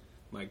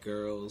my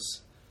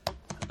girl's.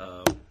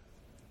 I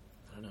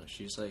don't know.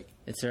 She's like,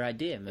 it's her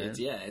idea, man.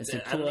 It's a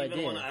cool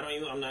idea. I don't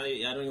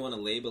even want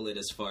to label it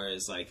as far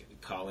as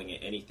like calling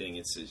it anything.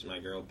 It's my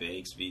girl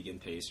bakes vegan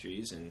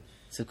pastries, and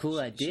it's a cool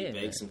idea. She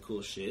bakes some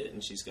cool shit,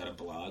 and she's got a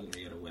blog, and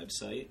we got a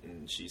website,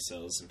 and she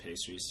sells some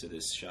pastries to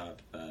this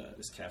shop,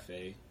 this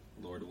cafe,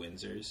 Lord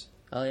Windsor's.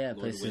 Oh yeah, Lord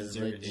place is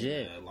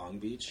legit. In Long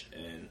Beach,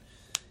 and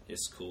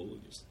it's cool. We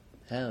just,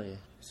 hell yeah.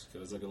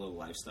 It's like a little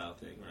lifestyle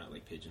thing. We're not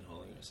like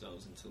pigeonholing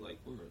ourselves into like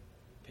we're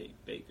a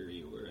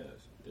bakery or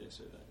this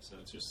or that. So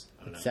it's just,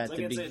 I don't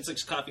know. It's like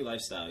coffee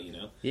lifestyle, you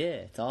know?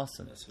 Yeah, it's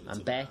awesome.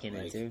 I'm backing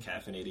it, dude.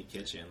 Caffeinated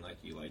kitchen, like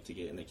you like to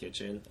get in the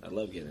kitchen. I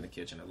love getting in the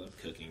kitchen. I love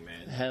cooking,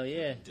 man. Hell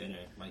yeah. Dinner.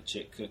 My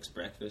chick cooks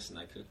breakfast and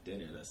I cook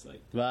dinner. That's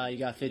like... Wow, you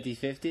got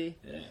 50-50?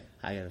 Yeah.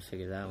 I gotta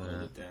figure that one out.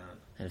 Hold it down.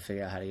 I gotta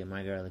figure out how to get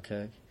my girl to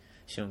cook.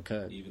 She don't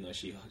cook. Even though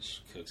she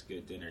cooks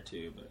good dinner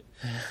too, but...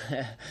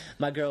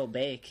 My girl will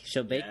bake.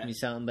 She'll bake me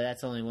something, but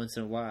that's only once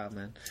in a while,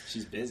 man.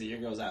 She's busy. Your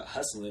girl's out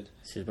hustling.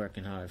 She's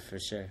working hard, for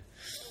sure.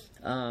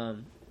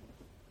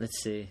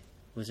 Let's see.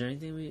 Was there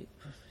anything we...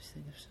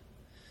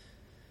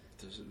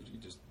 You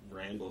just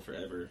ramble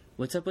forever.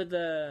 What's up with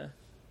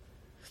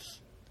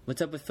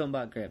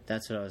Filmbot Grip?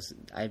 That's what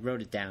I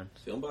wrote it down.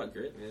 Filmbot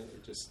Grip, man.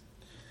 We're just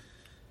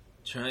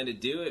trying to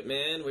do it,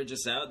 man. We're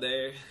just out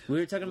there. We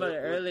were talking about it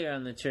earlier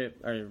on the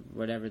trip, or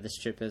whatever this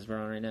trip is we're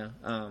on right now.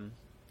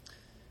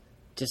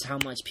 Just how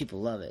much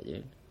people love it,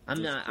 dude.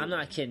 I'm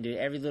not kidding, dude.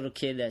 Every little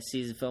kid that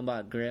sees a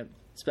Filmbot Grip.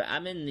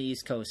 I'm in the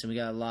East Coast, and we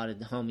got a lot of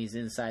homies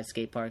inside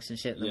skate parks and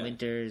shit in the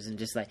winters, and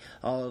just like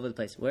all over the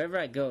place. Wherever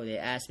I go, they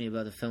ask me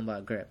about the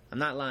Filmbot Grip. I'm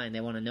not lying.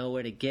 They want to know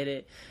where to get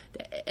it.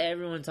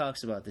 Everyone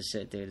talks about this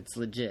shit, dude. It's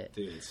legit.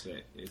 Dude, it's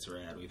sick. It's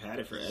rad. We've had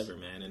it forever,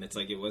 man. And it's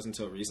like it wasn't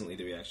until recently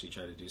that we actually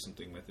tried to do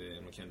something with it.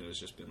 And Makendo has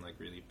just been like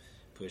really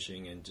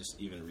pushing, and just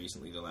even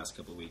recently, the last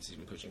couple of weeks, he's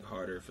been pushing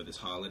harder for this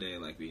holiday.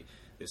 Like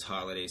this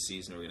holiday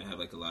season, we're gonna have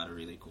like a lot of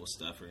really cool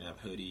stuff. We're gonna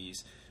have hoodies.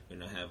 We're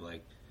gonna have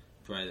like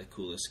probably the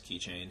coolest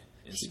keychain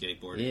in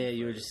skateboarding. Yeah,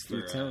 you were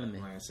telling me.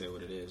 I'm not gonna say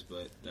what it is,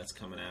 but that's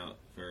coming out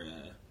for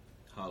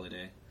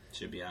holiday.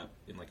 Should be out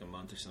in like a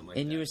month or something like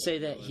that. And you would say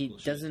that he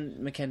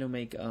doesn't Makendo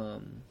make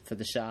for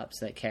the shops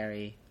that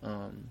carry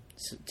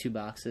 2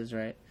 boxes,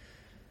 right?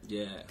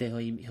 Yeah.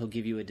 He'll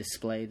give you a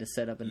display to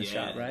set up in the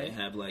shop, right?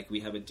 They have we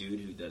have a dude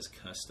who does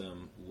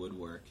custom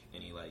woodwork,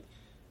 and he like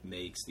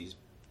makes these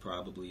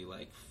probably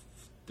like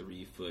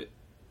 3 foot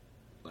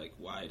like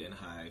wide and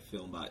high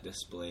Filmbot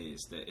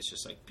displays that it's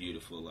just like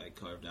beautiful, like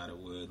carved out of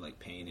wood, like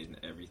painted and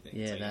everything.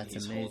 Yeah, it's like that's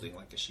he's amazing. Holding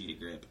like a sheet of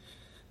grip.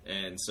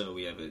 And so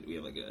we have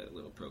like a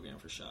little program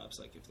for shops,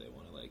 like if they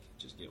want to like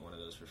just get one of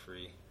those for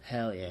free.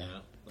 Hell yeah, you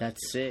know?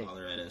 that's sick.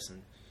 Holler at us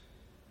and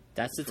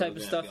that's the type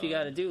of stuff you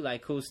got to do,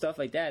 like cool stuff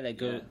like that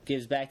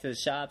gives back to the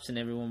shops and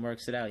everyone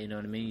works it out. You know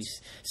what I mean? You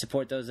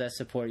support those that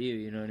support you.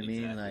 You know what I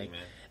mean? Like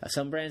man.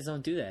 Some brands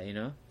don't do that. You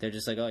know, they're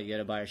just like, oh, you got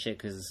to buy our shit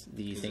because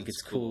you think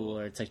it's cool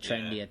or it's like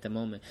trendy at the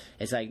moment.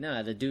 It's like,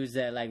 nah, the dudes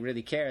that like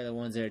really care are the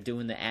ones that are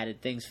doing the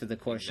added things for the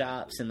core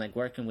shops and like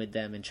working with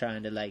them and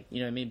trying to like, you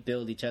know what I mean,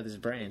 build each other's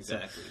brands.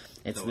 Exactly. So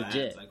it's the legit.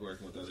 Lads, like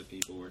working with other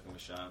people, working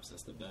with shops.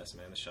 That's the best,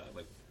 man. The shop,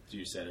 like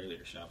you said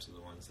earlier, shops are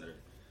the ones that are.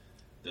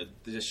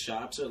 The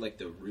shops are like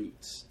the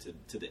roots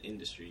to the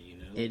industry, you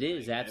know? It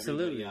is, like,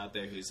 absolutely. Everybody out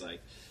there who's like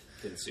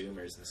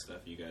consumers and stuff,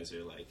 you guys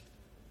are like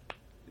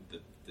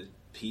the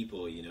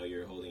people, you know,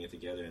 you're holding it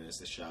together, and it's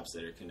the shops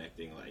that are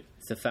connecting like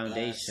it's the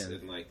foundation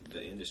and like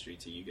the industry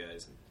to you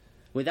guys.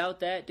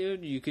 Without that,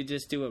 dude, you could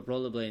just do what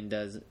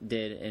Rollerblade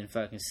did and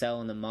fucking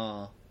sell in the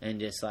mall and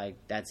just like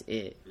that's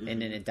it,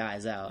 and then it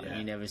dies out and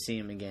you never see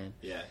them again.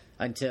 Yeah.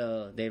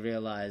 Until they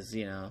realize,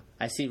 you know,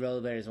 I see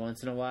rollerbladers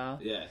once in a while.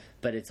 Yeah.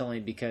 But it's only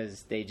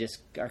because they just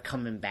are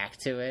coming back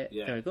to it.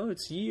 Yeah. They're like, oh,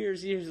 it's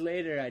years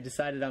later. I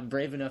decided I'm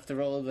brave enough to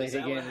rollerblade Is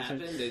that again. What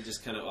happened? They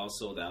just kind of all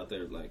sold out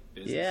their like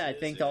businesses. Yeah, I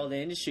think all the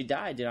industry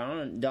died, dude.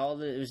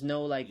 There was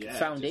no like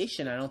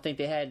foundation. I don't think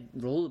they had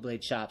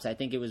rollerblade shops. I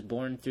think it was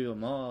born through a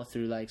mall,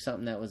 through like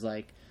something that was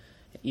like,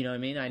 you know what I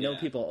mean? I know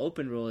people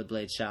open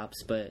rollerblade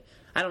shops, but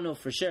I don't know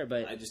for sure.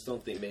 But I just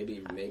don't think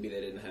maybe they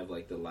didn't have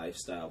like the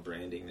lifestyle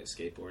branding that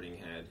skateboarding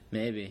had.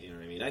 Maybe. You know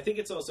what I mean? I think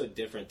it's also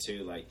different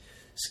too. Like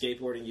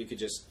skateboarding, you could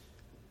just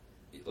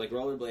like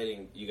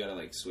rollerblading, you gotta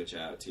like switch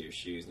out to your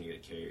shoes and you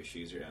gotta carry your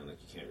shoes around. Like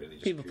you can't really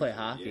just people play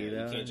hockey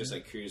though. You can't just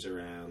like cruise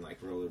around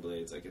like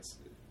rollerblades. Like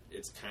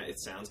it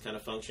sounds kind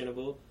of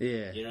functionable.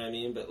 Yeah. You know what I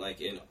mean? But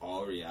like in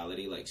all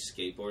reality, like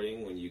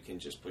skateboarding, when you can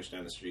just push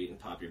down the street and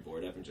pop your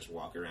board up and just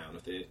walk around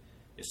with it,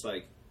 it's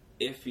like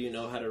if you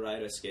know how to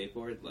ride a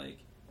skateboard, like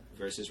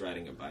versus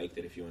riding a bike,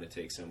 that if you want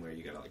to take somewhere,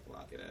 you gotta like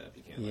lock it up.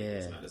 You can't. Like,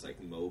 it's not as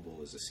like mobile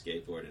as a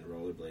skateboard and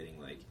rollerblading.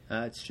 Like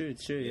it's true.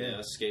 It's true. You know,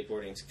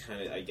 skateboarding's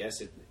kind of. I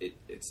guess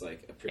it's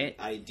like a pretty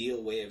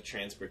ideal way of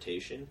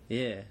transportation.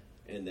 Yeah.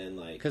 And then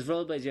like because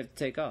rollerblades you have to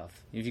take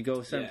off. If you go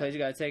a certain place, you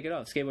gotta take it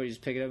off. Skateboard, you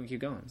just pick it up and keep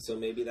going. So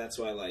maybe that's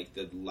why like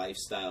the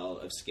lifestyle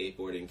of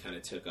skateboarding kind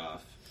of took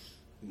off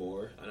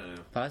more. I don't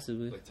know.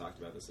 Possibly. Like talked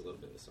about this a little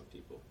bit with some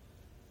people.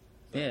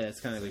 Yeah, it's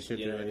kind of like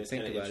you know, it's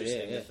think kind of about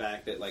interesting it. the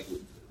fact that like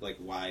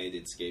why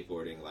did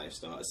skateboarding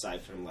lifestyle,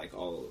 aside from like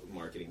all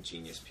marketing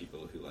genius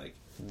people who like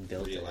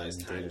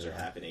realized times are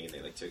happening and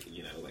they like took,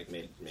 you know, like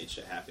made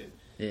shit happen.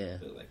 Yeah.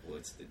 But like,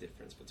 what's the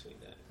difference between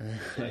that?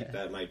 Like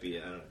that might be,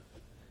 I don't know.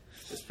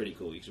 It's pretty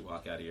cool. You should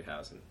walk out of your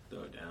house and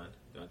throw it down.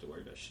 Don't have to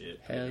worry about shit.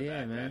 Hell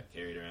yeah, man.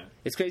 Carry it around.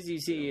 It's crazy. You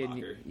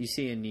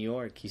see in New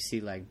York, you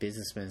see like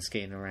businessmen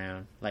skating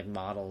around, like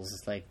models,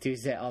 like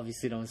dudes that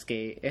obviously don't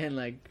skate, and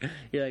like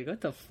you're like,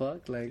 what the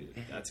fuck, like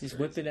dude, that's just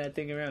crazy. whipping that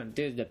thing around,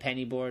 dude. The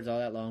penny boards, all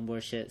that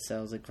longboard shit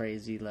sells like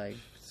crazy. Like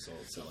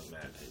selling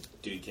mad.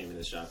 Dude came in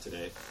the shop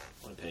today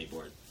on a penny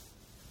board.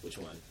 Which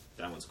one?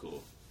 That one's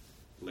cool.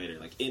 Later,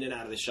 like in and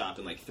out of the shop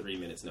in like 3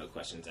 minutes, no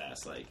questions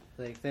asked. Like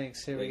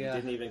thanks, here like, we go.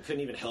 Couldn't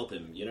even help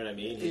him. You know what I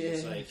mean?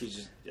 He's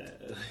just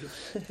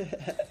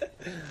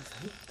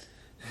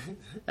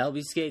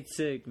LB Skate's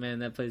sick, man.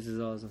 That place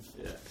is awesome.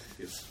 Yeah,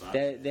 good spot.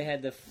 They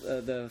had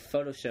the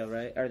photo show,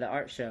 right, or the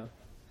art show,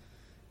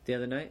 the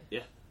other night.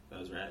 Yeah, that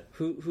was rad.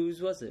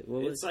 Whose was it?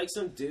 It's like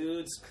some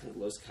dudes.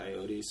 Los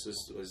Coyotes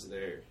was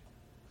their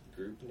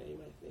group name,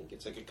 I think.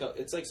 It's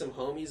like some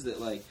homies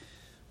that like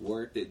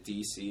worked at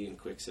DC and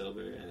Quicksilver,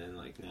 and then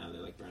like now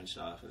they're like branched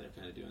off and they're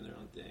kind of doing their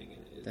own thing.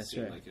 And it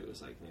seemed like it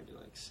was like maybe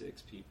like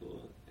 6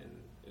 people, and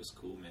it was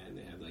cool, man.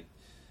 They had like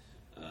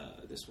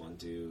this one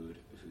dude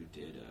who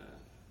did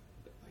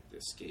like the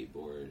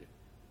skateboard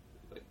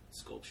like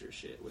sculpture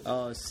shit with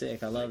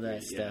sick. I love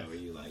that stuff. Yeah, where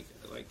you like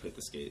put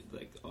the skate,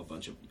 like a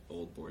bunch of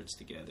old boards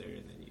together,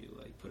 and then you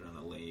like put it on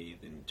a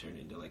lathe and turn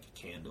it into like a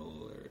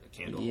candle or a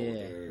candle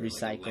holder, or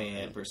recycle like a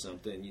lamp it or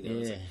something. You know,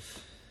 it's like,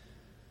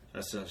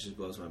 that stuff just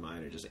blows my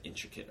mind. Or just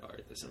intricate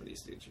art that some of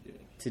these dudes are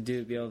doing.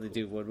 Be able to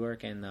do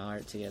woodwork and the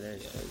art together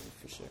is crazy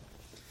for sure.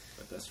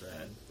 But that's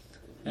rad.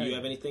 You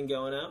have anything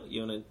going out?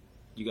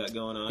 You got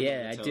going on?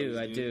 Yeah, I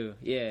do.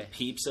 Yeah.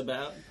 Peeps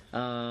about?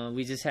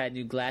 We just had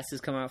new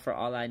glasses come out for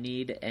All I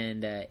Need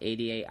and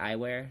 88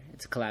 Eyewear.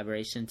 It's a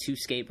collaboration. 2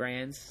 skate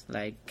brands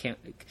like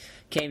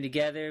came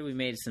together. We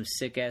made some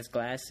sick ass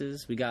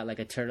glasses. We got like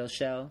a turtle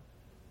shell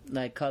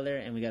like color,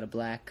 and we got a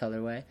black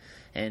colorway,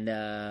 and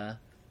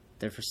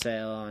they're for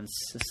sale on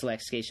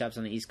select skate shops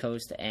on the East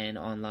Coast and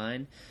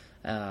online.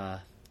 Yeah,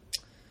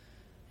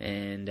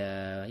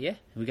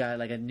 we got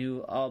like a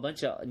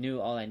bunch of new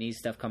All I Need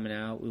stuff coming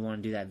out. We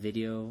want to do that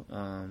video.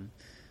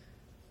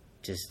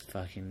 Just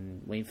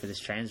fucking waiting for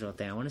this Transworld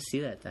thing. I want to see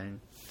that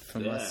thing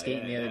from us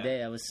skating the other day.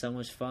 That was so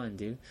much fun,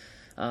 dude.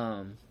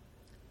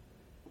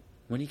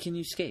 When can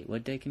you skate?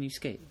 What day can you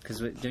skate? Because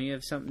don't you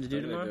have something to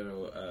do tomorrow? I'm going to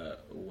go to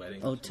a wedding.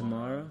 Oh,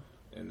 tomorrow?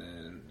 And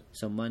then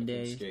so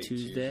Monday,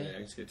 Tuesday? I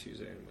can skate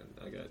Tuesday, and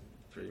I got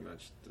pretty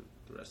much the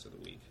rest of the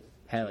week.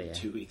 Hell yeah.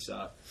 2 weeks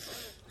off.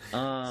 So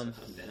I'm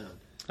down.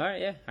 All right,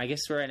 yeah. I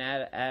guess we're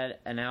at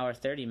an hour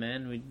 30,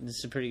 man. This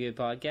is a pretty good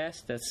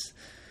podcast. That's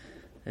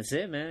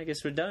it, man. I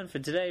guess we're done for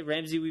today.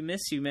 Ramsey, we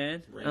miss you,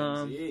 man.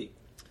 Ramsey.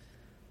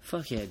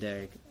 Fuck yeah,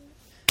 Derek.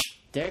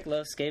 Derek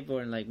loves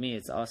skateboarding like me.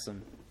 It's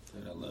awesome.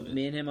 I love it.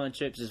 Me and him on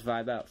trips just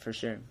vibe out for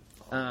sure.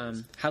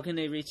 How can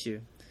they reach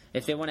you?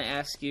 If they want to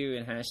ask you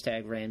and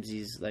hashtag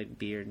Ramsey's like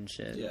beard and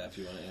shit. Yeah, if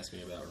you want to ask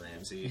me about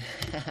Ramsey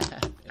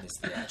and his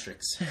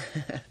theatrics.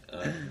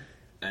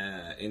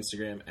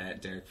 Instagram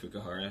at Derek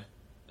Fukuhara.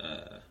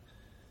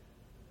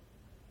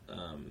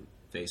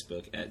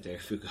 Facebook at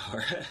Derek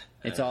Fukuhara.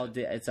 It's all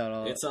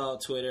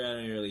Twitter. I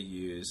don't really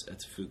use.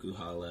 It's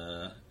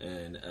Fukuhala,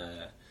 and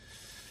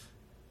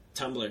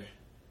Tumblr.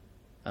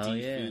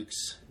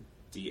 DFooks.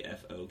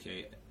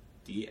 DFOOKS.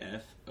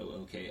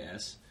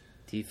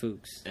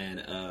 DFooks. And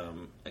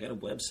I got a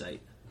website.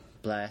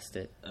 Blast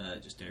it.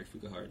 Just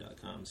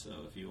DerekFukuhara.com. So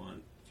if you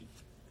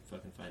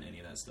fucking find any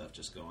of that stuff,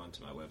 just go on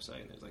to my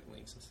website and there's like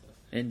links and stuff.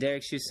 And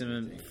Derek shoots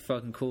some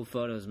fucking cool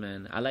photos,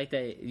 man. I like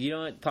that. You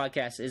know what?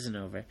 Podcast isn't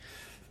over.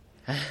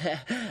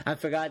 I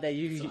forgot that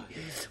you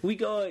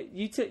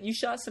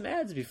shot some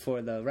ads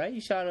before though, right?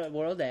 You shot a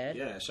world ad.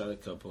 Yeah, I shot a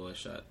couple. I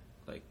shot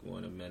like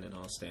one of Men and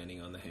All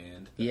Standing on the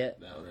Hand. That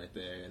one right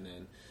there, and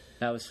then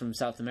that was from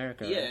South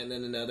America. Right? Yeah, and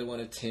then another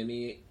one of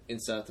Timmy in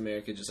South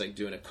America, just like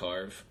doing a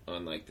carve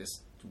on like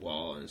this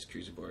wall on his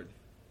cruiser board.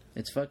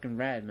 It's fucking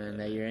rad, man,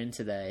 that you're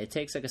into that. It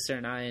takes like a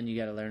certain eye, and you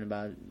got to learn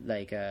about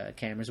like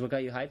cameras. What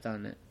got you hyped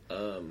on it?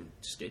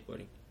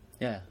 Skateboarding.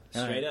 Yeah,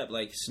 straight up.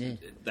 Like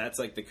that's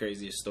like the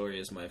craziest story.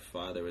 Is my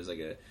father was like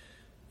a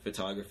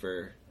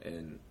photographer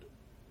and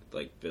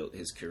like built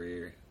his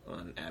career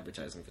on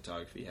advertising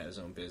photography. He had his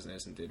own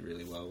business and did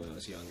really well when I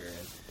was younger.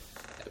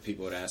 And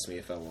people would ask me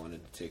if I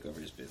wanted to take over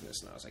his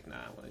business, and I was like, nah,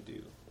 I want to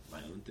do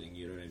my own thing.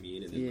 You know what I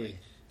mean? And then like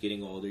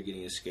getting older,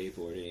 getting into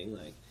skateboarding,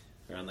 like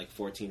around like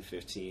 14,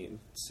 15,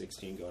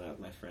 16, going out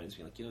with my friends,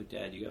 being like, yo,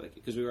 Dad, you got like,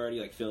 because we were already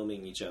like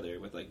filming each other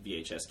with like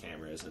VHS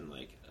cameras and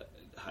like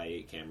high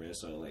 8 cameras,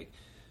 so like.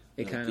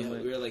 We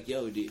were like,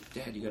 yo,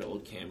 Dad, you got an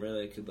old camera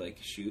that I could like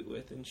shoot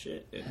with and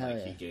shit? And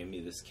like he gave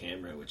me this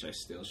camera, which I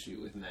still shoot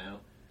with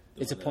now.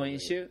 It's a point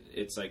and shoot?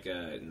 It's like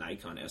a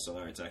Nikon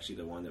SLR. It's actually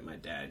the one that my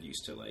dad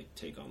used to like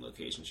take on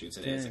location shoots.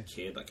 And as a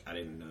kid, like I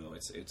didn't know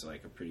it's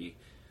like a pretty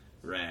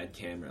rad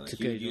camera. Like, It's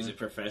you a would good use one. it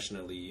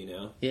professionally, you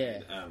know?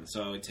 Yeah. And,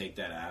 so I would take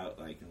that out.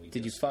 Like, and we'd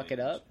Did you go fuck skate.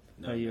 it up?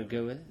 No, Are you never,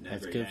 good with it? Never.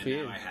 That's good yeah, for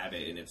you. Now I have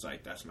it, and it's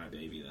like, that's my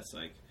baby. That's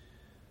like...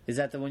 Is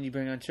that the one you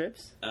bring on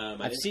trips? I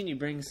I've seen you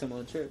bring some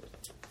on trips.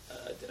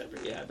 Did I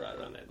bring... Yeah, I brought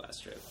it on that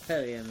last trip.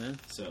 Hell yeah, man.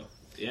 So,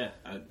 yeah,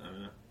 I don't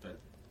know. But,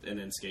 and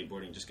then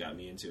skateboarding just got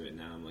me into it.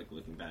 Now I'm, like,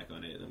 looking back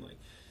on it, and I'm, like,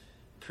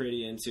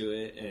 pretty into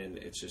it. And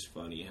it's just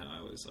funny how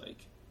I was,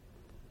 like...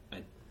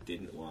 I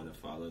didn't want to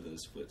follow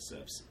those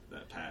footsteps,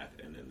 that path,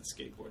 and then the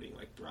skateboarding,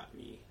 like, brought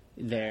me...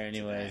 There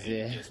anyways, yeah.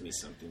 yeah. It gives me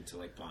something to,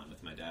 like, bond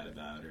with my dad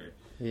about, or,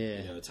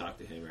 Yeah. you know, talk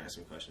to him or ask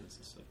him questions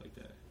and stuff like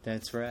that.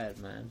 That's rad,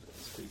 man.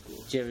 It's pretty cool.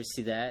 Did you ever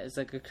see that as,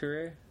 like, a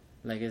career?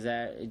 Like, is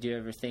that... Do you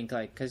ever think,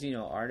 like... Because, you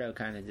know, Ardo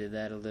kind of did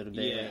that a little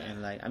bit. Yeah.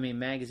 And, like... I mean,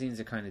 magazines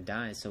are kind of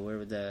dying, so where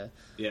would the...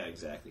 Yeah,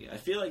 exactly. I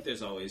feel like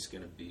there's always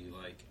going to be,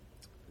 like...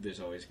 There's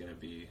always going to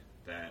be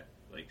that,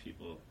 like,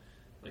 people...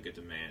 Like, a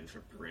demand for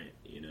print,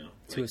 you know?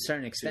 To a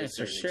certain extent,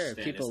 for sure.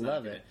 People it's not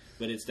love gonna, it.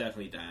 But it's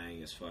definitely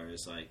dying as far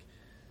as, like...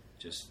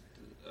 Just...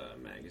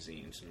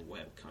 magazines and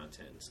web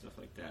content and stuff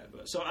like that.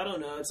 But so I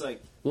don't know. It's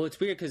like, Well, it's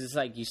weird because it's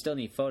like you still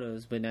need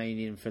photos, but now you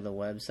need them for the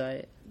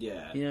website.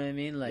 yeah, You know what I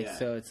mean? Like, Yeah.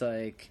 so it's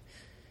like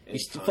and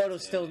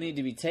photos still need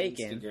to be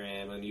taken.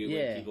 Instagram and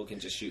Yeah. people can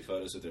just shoot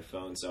photos with their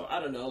phone. So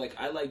I don't know. Like,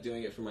 I like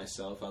doing it for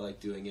myself. I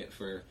like doing it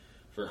for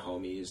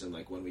homies, and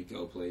like when we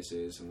go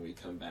places and we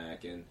come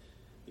back and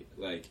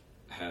like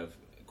have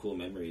cool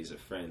memories of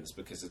friends,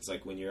 because it's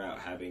like when you're out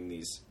having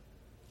these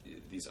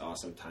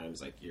awesome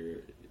times, like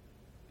you're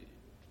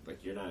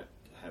not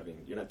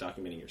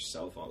documenting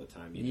yourself all the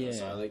time, you know? Yeah.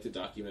 So I like to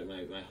document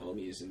my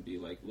homies and be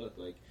like, look,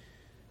 like,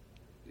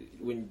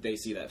 when they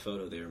see that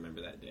photo, they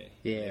remember that day.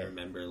 Yeah. They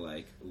remember,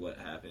 like, what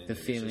happened. The and it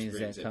just feelings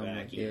brings that it come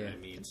back, with- you know yeah. what I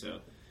mean? So,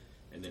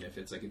 and then if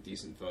it's, like, a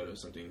decent photo,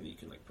 something that you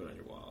can, like, put on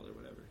your wall or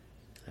whatever.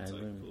 It's,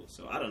 like, cool.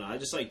 So, I don't know. I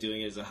just like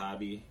doing it as a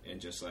hobby and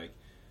just, like,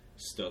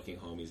 stoking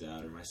homies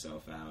out or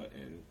myself out,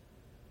 and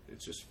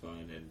it's just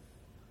fun. And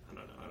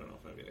I don't know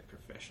if I'd be, like, a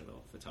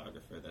professional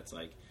photographer that's,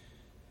 like,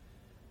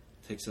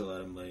 takes a lot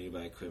of money to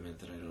buy equipment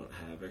that I don't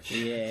have or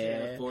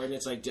can't afford. And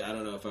it's like, I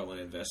don't know if I want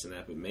to invest in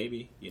that, but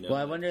maybe, you know. Well,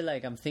 I wonder,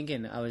 like, I'm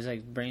thinking, I was,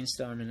 like,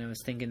 brainstorming, and I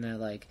was thinking that,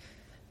 like,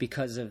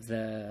 because of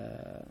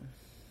the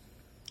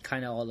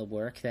kind of all the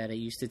work that it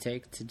used to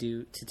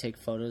take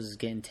photos is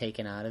getting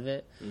taken out of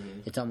it,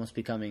 Mhm. it's almost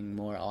becoming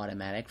more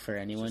automatic for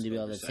anyone Just to be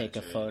able to take a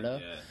oversaturated, photo.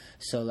 yeah.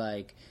 So,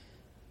 like,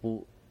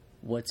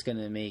 what's going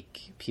to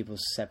make people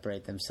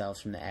separate themselves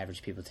from the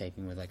average people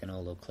taking with, like, an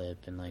Olo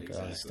clip and, like, all this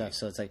Exactly. stuff?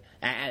 So it's like,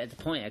 at the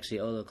point, actually,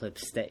 Olo clip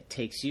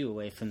takes you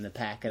away from the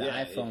pack of the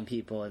Yeah, iPhone yeah.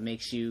 people. It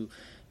makes you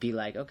be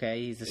like,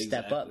 okay, he's a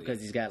step up Exactly.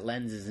 because he's got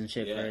lenses and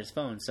shit for Yeah. his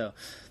phone. So,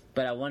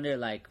 but I wonder,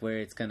 like, where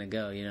it's going to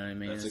go, you know what I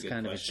mean? That's a It's good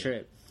kind question. of a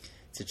trip.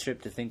 It's a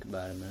trip to think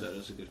about it, man. That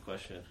is a good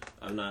question.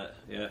 I'm not,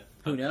 yeah.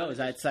 Who knows?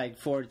 It's like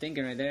forward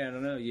thinking right there. I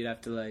don't know. You'd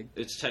have to, like...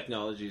 It's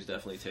technology is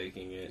definitely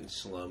taking it in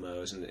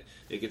slow-mos, and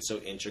it gets so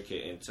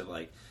intricate into,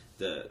 like,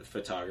 the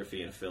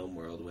photography and film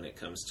world when it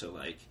comes to,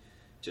 like,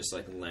 just,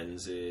 like,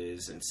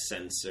 lenses and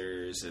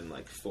sensors and,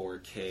 like,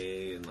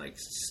 4K and, like,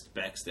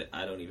 specs that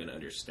I don't even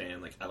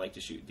understand. Like, I like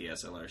to shoot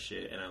DSLR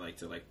shit, and I like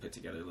to, like, put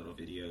together little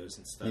videos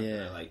and stuff. Yeah.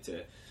 And I like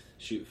to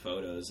shoot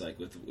photos, like,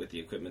 with the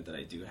equipment that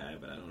I do have,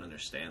 but I don't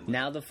understand. Like,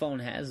 Now the phone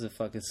has the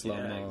fucking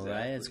slow-mo,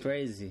 right? It's exactly.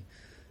 crazy.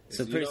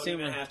 So you pretty don't soon...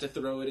 even have to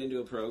throw it into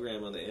a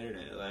program on the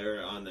internet, like,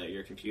 or on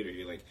your computer.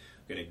 You're like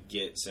gonna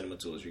get Cinema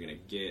Tools, you're gonna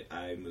get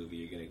iMovie,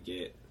 you're gonna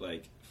get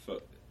like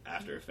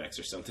After Effects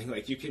or something.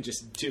 Like, you can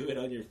just do it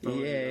on your phone.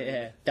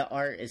 Yeah. The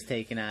art is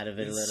taken out of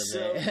it a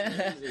little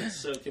bit.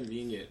 It's so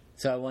convenient.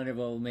 So I wonder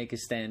what will make it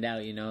stand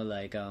out, you know,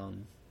 like,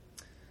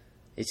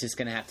 it's just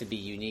going to have to be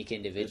unique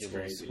individuals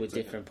crazy. with It's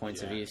like different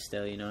points of yeah. view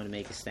still, you know, to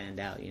make it stand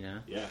out, you know?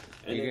 Yeah,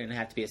 and You're going to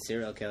have to be a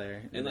serial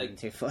killer and, like,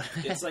 take photos.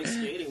 it's like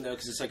skating though,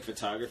 because it's like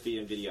photography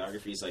and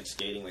videography is like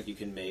skating. Like, you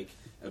can make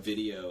a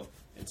video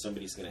and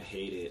somebody's gonna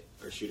hate it,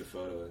 or shoot a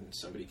photo and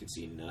somebody could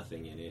see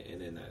nothing in it,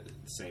 and then that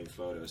same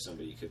photo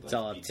somebody could, like, It's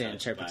all be up to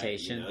touched by it,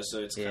 interpretation. you know? So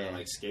it's kind of Yeah.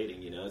 like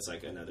skating, you know. It's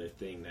like another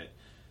thing that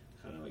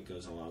kind of like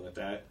goes along with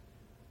that,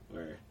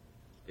 where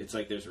it's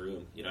like there's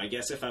room, you know. I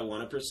guess if I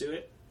want to pursue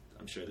it,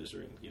 I'm sure there's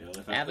room, you know.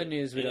 If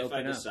Avenues would if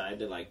open I up. decide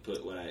to like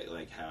put what I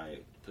like, how I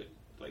put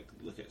like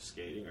look at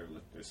skating or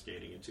look at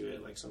skating into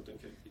it, like something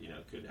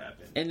could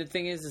happen. And the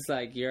thing is, it's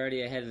like, you're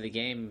already ahead of the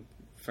game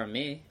from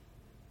me.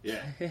 Yeah.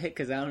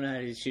 Because I don't know how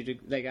to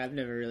shoot. Like, I've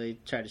never really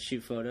tried to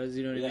shoot photos.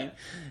 You know what I Yeah. mean?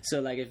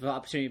 So, like, if an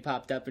opportunity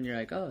popped up and you're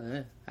like,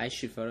 "Oh, I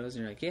shoot photos,"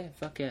 and you're like, "Yeah,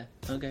 fuck yeah,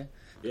 okay,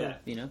 cool," Yeah.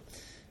 you know,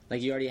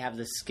 like, you already have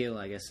the skill.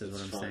 I guess is what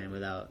I'm It's fun. saying.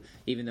 Without,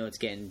 even though it's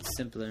getting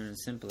simpler and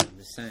simpler, I'm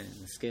just saying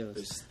the skills.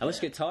 There's I wish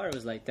that. guitar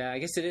was like that. I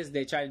guess it is.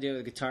 They try to do it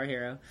with Guitar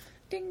Hero.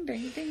 Ding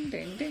ding ding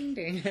ding ding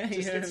ding. You Just know what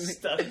I get mean?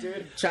 stuck,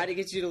 dude. Try to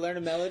get you to learn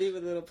a melody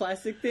with a little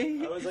plastic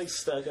thing. I was like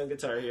stuck on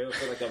Guitar Hero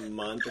for like a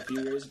month a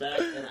few years back,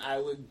 and I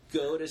would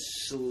go to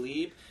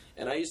sleep.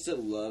 And I used to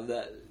love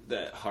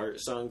that Heart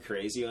song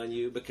 "Crazy on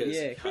You" because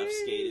Yeah. Huff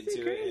skated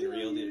to it Crazy and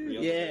reeled on it You.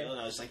 real Yeah. real. And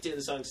I was like, dude,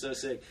 this song's so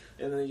sick.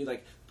 And then you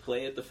like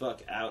play it the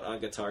fuck out on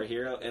Guitar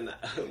Hero, and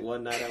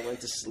one night I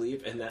went to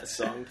sleep and that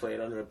song played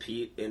on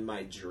repeat in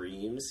my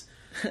dreams.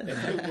 And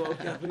I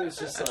woke up and it was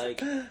just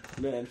like,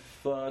 man,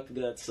 fuck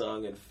that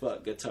song and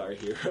fuck Guitar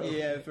Hero.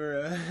 Yeah,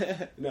 for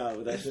real. No,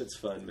 but that shit's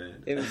fun,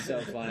 man. It was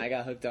so fun. I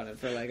got hooked on it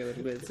for like a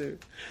little bit too.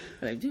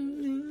 Like,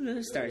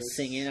 started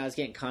singing. I was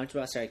getting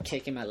comfortable. I started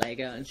kicking my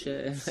leg out and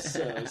shit.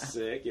 So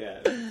sick, yeah.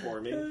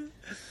 Performing.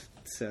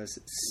 So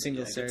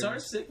single service.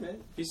 Guitar's sick,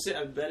 man.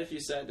 I bet if you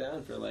sat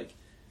down for like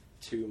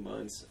 2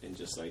 months and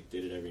just like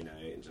did it every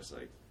night and just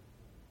like,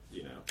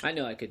 you know. I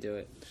know I could do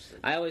it.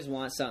 I always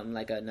want something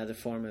like another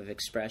form of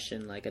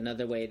expression, like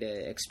another way to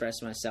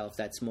express myself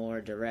that's more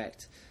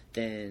direct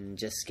than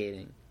just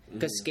skating.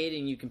 Because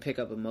skating, you can pick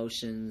up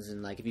emotions,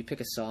 and like if you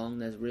pick a song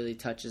that really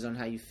touches on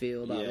how you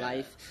feel about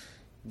life,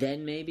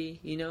 then maybe,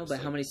 you know. But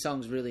how many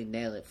songs really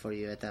nail it for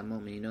you at that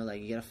moment, you know? Like,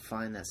 you gotta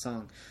find that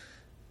song.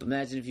 But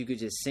imagine if you could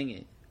just sing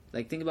it.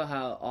 Like, think about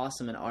how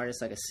awesome an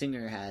artist like a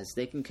singer has.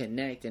 They can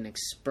connect and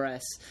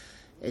express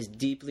as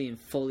deeply and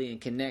fully and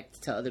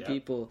connect to other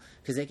people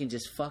because they can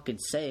just fucking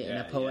say it in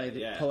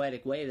a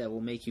poetic way that will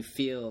make you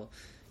feel,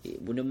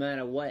 no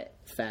matter what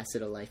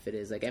facet of life it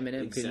is. Like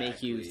Eminem could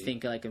make you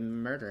think like a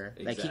murderer.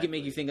 Like he could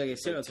make you think like a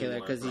serial killer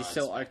because he's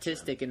so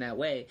artistic in that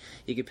way.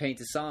 He could paint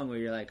a song where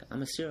you're like,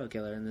 I'm a serial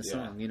killer in this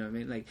song. You know what I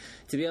mean? Like,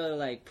 to be able to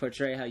like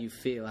portray how you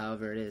feel,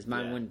 however it is.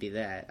 Mine wouldn't be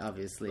that,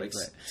 obviously. Like,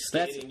 but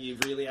skating, you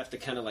really have to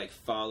kind of like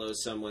follow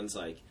someone's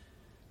like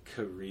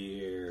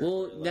career.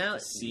 Well, now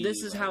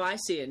this is how I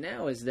see it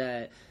now, is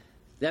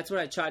that's what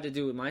I tried to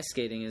do with my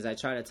skating, is I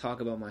try to talk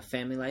about my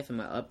family life and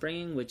my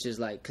upbringing, which is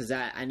like, because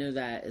I know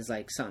that is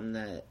like something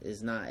that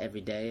is not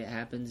every day it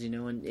happens, you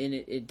know, and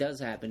it does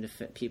happen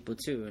to people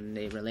too, and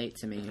they relate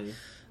to me,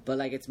 but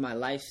like it's my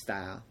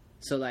lifestyle.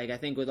 So like I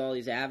think with all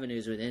these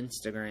avenues with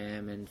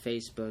Instagram and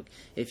Facebook,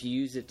 if you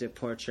use it to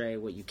portray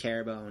what you care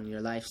about and your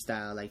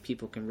lifestyle, like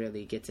people can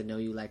really get to know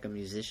you like a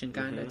musician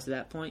kind of to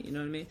that point, you know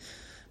what I mean?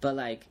 But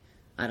like,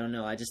 I don't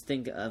know, I just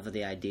think of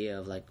the idea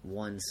of like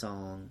one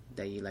song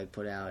that you like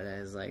put out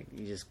as like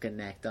you just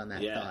connect on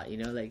that thought, you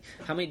know, like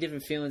how many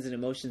different feelings and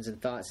emotions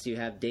and thoughts do you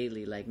have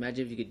daily? Like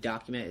imagine if you could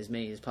document as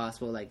many as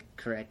possible, like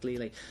correctly.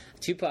 Like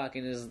Tupac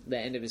in the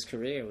end of his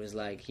career was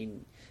like, he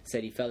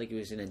said he felt like he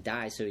was going to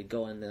die, so he'd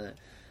go in the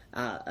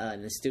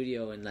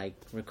studio and like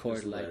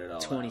record like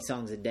 20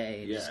 songs a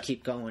day and just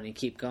keep going and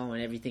keep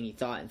going, everything he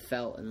thought and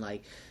felt, and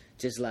like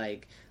just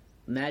like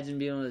imagine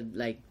being able to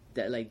like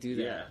that, like do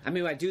that. Yeah. I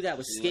mean, I do that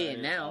with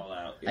skating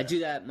now. I do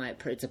that.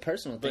 It's a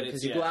personal thing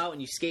because you go out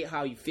and you skate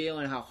how you feel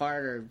and how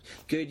hard or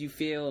good you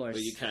feel, or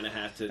but you kind of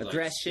have to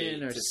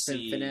aggression like, or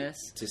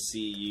finesse to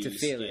see you to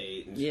feel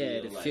skate it.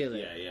 And to feel feel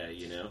it. Yeah,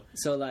 you know.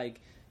 So like,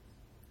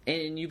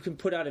 and you can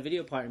put out a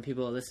video part and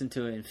people will listen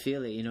to it and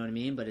feel it. You know what I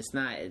mean? But it's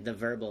not the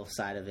verbal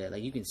side of it.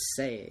 Like you can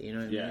say it. You know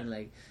what I mean?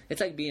 Like it's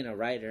like being a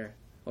writer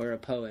or a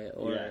poet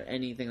or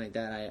anything like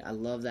that. I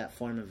love that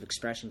form of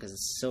expression because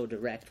it's so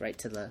direct, right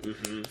to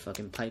the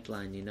fucking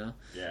pipeline, you know?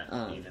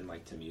 Yeah, even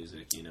like to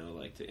music, you know,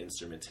 like the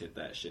instruments hit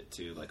that shit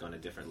too, like on a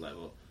different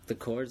level. The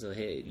chords will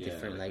hit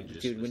different. Like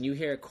dude, when you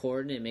hear a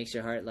chord and it makes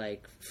your heart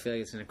like feel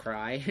like it's gonna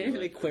cry,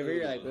 like quiver,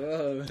 you're like,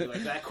 whoa. You're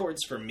like, that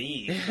chord's for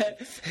me.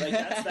 Like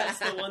that's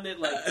the one that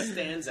like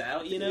stands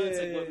out, you know? It's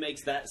like what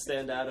makes that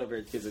stand out over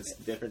it because it's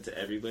different to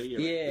everybody.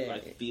 You're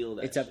like, I feel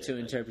that. It's up to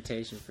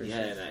interpretation for sure.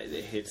 Yeah, and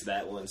it hits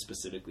that one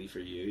specifically for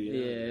you.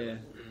 You know?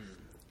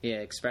 Yeah,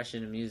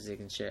 expression and music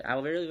and shit. I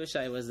really wish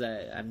I was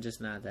that. I'm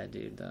just not that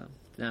dude though.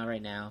 Not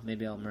right now.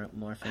 Maybe I'll morph into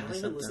something. I don't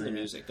even listen to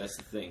music. That's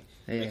the thing.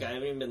 Yeah. Like I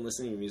haven't even been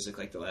listening to music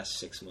like the last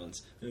 6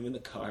 months. I'm in the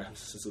car. I'm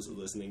just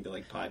listening to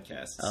like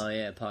podcasts. Oh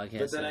yeah, podcasts.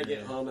 But then I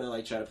get home and I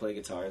like try to play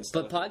guitar and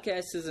stuff. But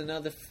podcasts is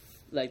another.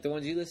 Like the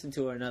ones you listen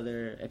to are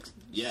another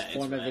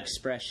form of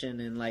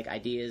expression and like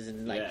ideas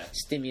and like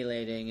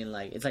stimulating and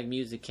like it's like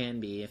music can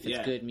be if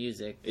it's good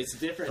music. It's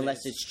different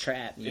unless it's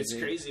trap music.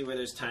 It's crazy where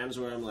there's times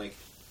where I'm like,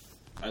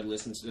 I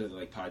listen to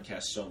like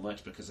podcasts so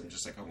much because I'm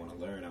just like I want to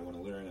learn.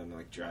 I'm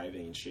like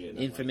driving and shit. And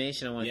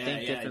information. I want to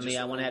think differently.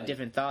 I want to have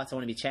different thoughts. I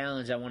want to be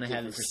challenged. I want to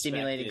have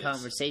stimulating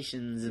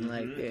conversations and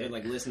and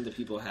like listen to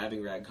people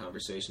having rad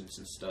conversations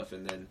and stuff.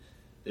 And then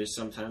there's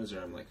some times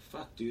where I'm like,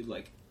 fuck, dude,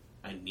 like.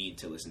 I need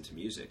to listen to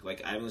music.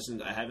 Like I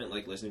haven't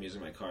like listened to music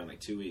in my car in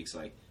like 2 weeks.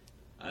 Like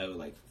I would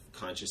like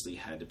consciously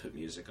had to put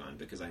music on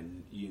because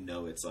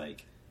it's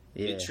like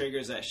it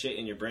triggers that shit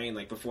in your brain.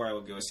 Like before I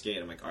would go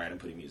skate, I'm like, all right, I'm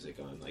putting music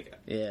on. Like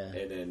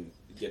and then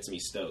it gets me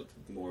stoked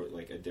more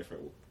like a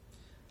different.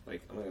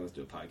 Like I'm gonna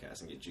do a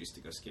podcast and get juiced to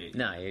go skate.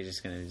 No, you're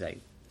just gonna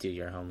like do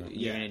your home.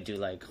 You're gonna do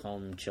like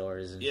home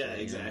chores and shit,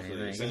 exactly.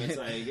 Like, so it's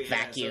like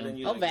vacuum.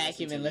 So I'll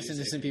vacuum and listen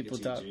to some people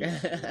talk.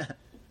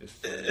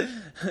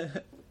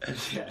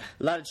 A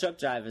lot of truck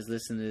drivers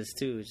listen to this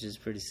too, which is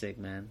pretty sick,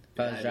 man. If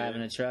I was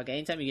driving a truck,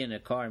 anytime you get in a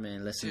car,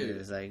 man, listen to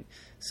this. Like,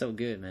 so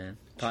good, man.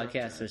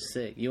 Podcasts are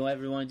sick. You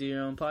ever want to do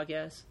your own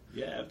podcast?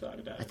 Yeah, I've thought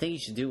about it. I think you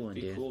should do one,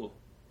 dude. Cool.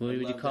 What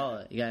would you call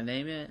it? You got a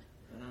name yet?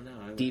 I don't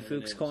know. D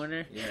Fuchs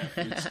Corner? Yeah,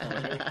 Fuchs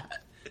Corner.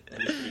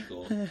 That'd be pretty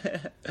cool.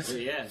 But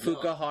yeah,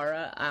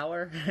 Fukuhara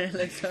hour.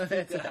 Like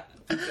Fuka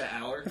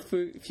hour.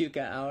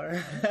 Fuka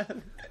hour.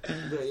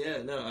 But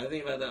yeah, no, I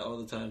think about that all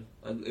the time.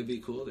 It'd be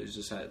cool to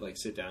just like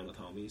sit down with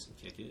homies and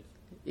kick it.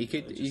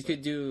 You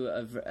could do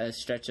a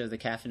stretch of the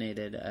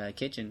caffeinated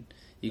kitchen.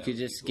 You could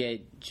just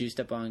get juiced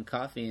up on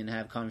coffee and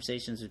have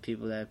conversations with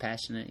people that are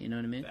passionate. You know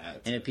what I mean?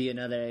 And it'd be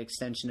another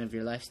extension of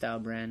your lifestyle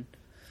brand.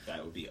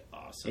 That would be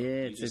awesome. Yeah,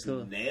 it's just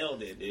cool.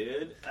 Nailed it,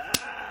 dude.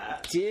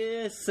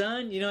 Yeah,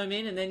 son. You know what I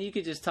mean? And then you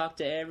could just talk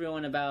to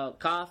everyone about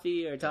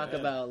coffee or talk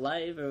about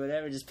life or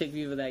whatever. Just pick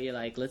people that you're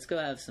like, let's go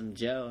have some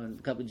Joe and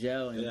a cup of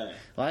Joe. And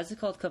why is it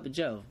called Cup of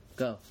Joe?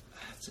 Go.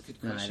 That's a good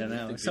question. No, I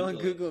don't know. Someone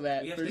Google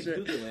that. We have to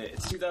Google it.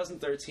 It's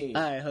 2013.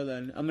 All right, hold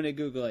on. I'm going to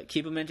Google it.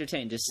 Keep them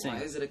entertained. Just sing.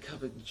 Why is it a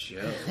Cup of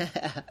Joe?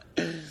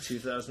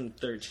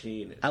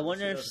 2013. I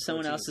wonder if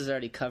someone else has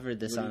already covered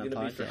this on a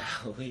podcast. For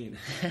Halloween.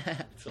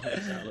 It's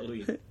almost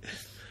Halloween.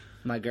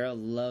 My girl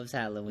loves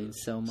Halloween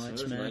so much,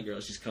 so does man. My girl,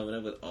 she's coming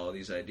up with all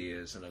these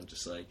ideas, and I'm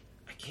just like,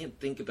 I can't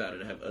think about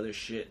it. I have other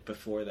shit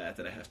before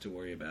that I have to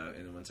worry about,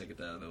 and then once I get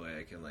that out of the way,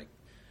 I can like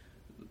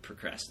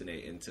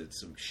procrastinate into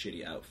some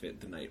shitty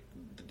outfit the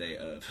day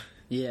of.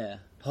 Yeah.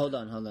 Hold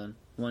on.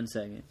 1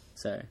 second.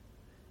 Sorry.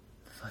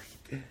 Fuck.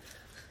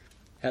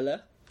 Hello?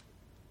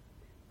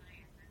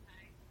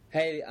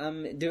 Hey,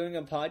 I'm doing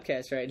a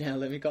podcast right now.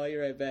 Let me call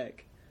you right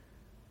back.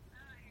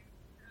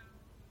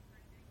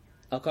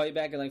 I'll call you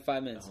back in like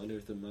 5 minutes. I wonder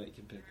if the mic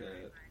can pick that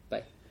up.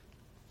 Bye.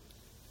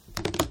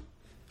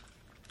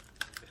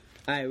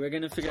 Alright, we're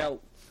gonna figure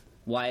out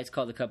why it's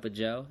called the Cup of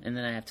Joe, and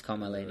then I have to call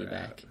my lady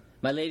back.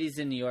 My lady's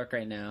in New York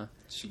right now.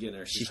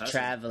 She's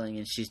traveling,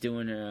 and she's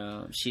doing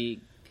her... she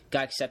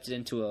got accepted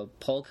into a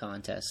poll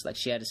contest. Like,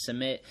 she had to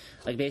submit,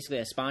 like, basically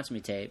a sponsor me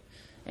tape,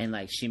 and,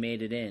 like, she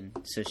made it in.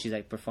 So she's,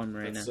 like, performing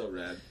right now. That's so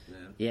rad,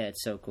 man. Yeah,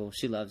 it's so cool.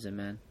 She loves it,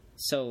 man.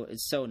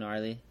 It's so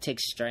gnarly. It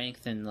takes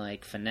strength and,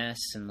 like,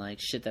 finesse and, like,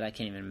 shit that I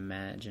can't even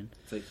imagine.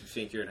 It's like you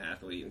think you're an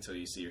athlete until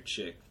you see your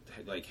chick,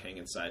 like,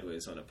 hanging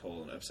sideways on a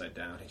pole and upside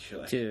down, and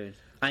you're like... Dude,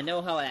 I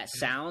know how that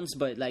sounds,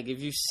 but, like,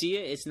 if you see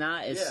it, it's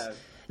not...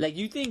 Like,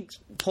 you think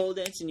pole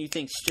dancing, you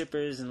think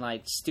strippers and,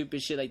 like,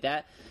 stupid shit like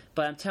that.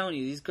 But I'm telling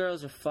you, these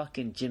girls are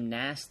fucking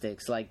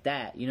gymnastics like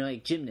that. You know,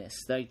 like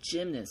gymnasts. They're like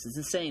gymnasts. It's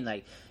insane.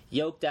 Like,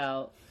 yoked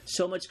out,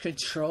 so much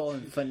control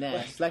and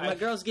finesse. Like, my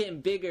girl's getting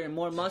bigger and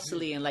more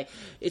muscly, and, like,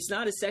 it's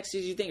not as sexy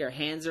as you think. Her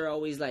hands are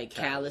always, like,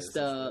 calloused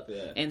up,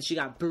 and she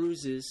got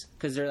bruises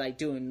because they're, like,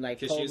 doing, like,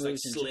 pole moves.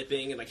 Because she's, like,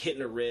 slipping and, like,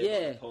 hitting a rib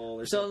on the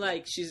pole or something. So,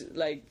 like, she's,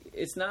 like,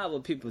 it's not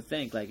what people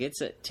think. Like, it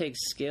takes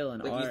skill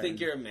and art. Like, you think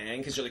you're a man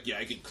because you're like, yeah,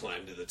 I could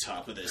climb to the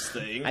top of this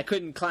thing. I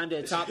couldn't climb to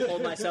the top,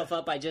 hold myself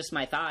up by just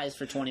my thighs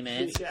for 20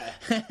 minutes. Yeah.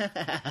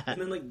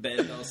 And then, like,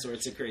 bend all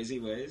sorts of crazy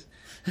ways.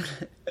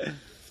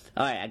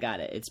 All right, I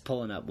got it. It's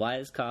pulling up. Why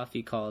is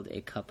coffee called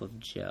a cup of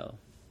Joe?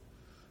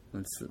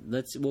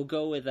 We'll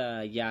go with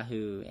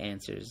Yahoo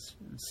Answers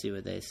and see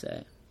what they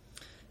say.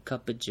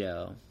 Cup of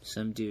Joe.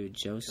 Some dude,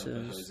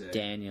 Joseph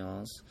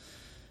Daniels,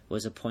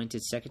 was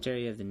appointed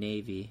Secretary of the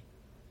Navy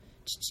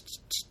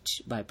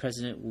by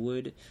President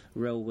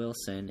Woodrow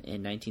Wilson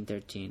in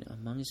 1913.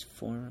 Among his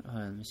former...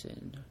 let me see.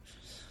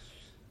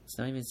 It's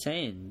not even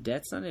saying.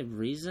 That's not a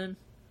reason.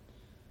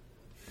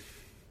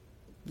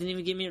 Didn't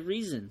even give me a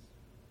reason.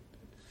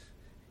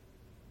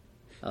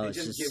 Oh,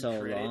 it's just so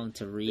long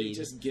to read. They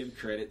just give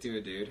credit to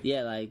a dude.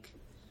 Yeah, like...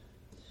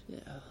 Yeah,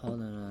 hold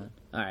on.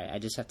 Alright, I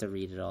just have to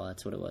read it all.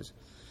 That's what it was.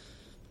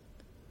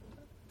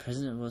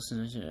 President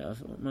Wilson,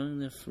 among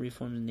the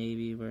reformed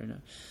Navy, were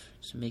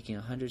making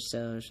 100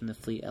 sailors from the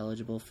fleet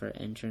eligible for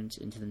entrance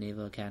into the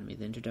Naval Academy.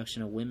 The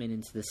introduction of women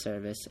into the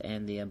service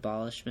and the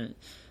abolishment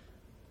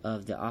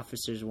of the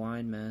officers'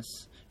 wine mess.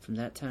 From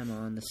that time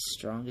on, the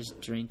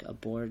strongest drink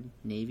aboard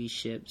Navy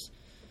ships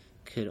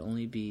could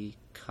only be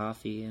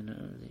coffee, and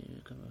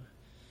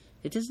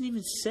it doesn't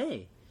even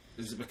say.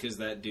 Is it because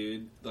that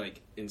dude like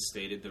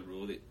instated the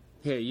rule that?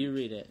 Here, you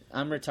read it.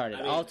 I'm retarded.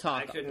 I mean, I'll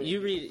talk.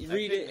 You read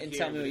it and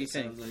tell me what you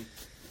think. Like...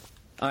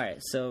 All right.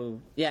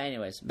 So yeah.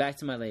 Anyways, back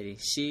to my lady.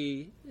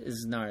 She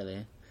is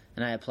gnarly,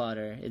 and I applaud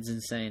her. It's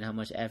insane how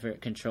much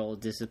effort, control,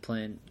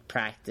 discipline,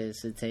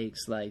 practice it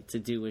takes, like, to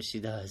do what she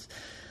does.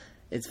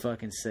 It's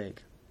fucking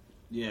sick.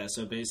 Yeah.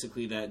 So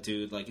basically, that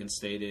dude like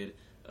instated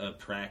a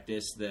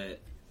practice that.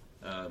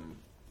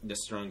 The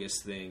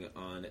strongest thing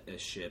on a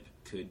ship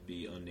could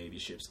be on Navy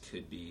ships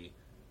could be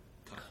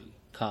coffee.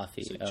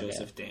 Coffee. So okay.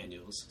 Joseph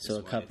Daniels. So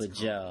a cup of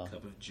Joe. A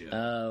cup of Joe.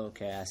 Oh,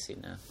 okay. I see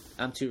now.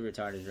 I'm too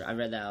retarded. I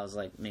read that. I was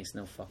like, makes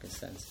no fucking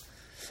sense.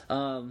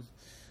 I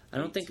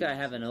don't think I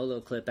have an Olo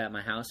clip at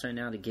my house right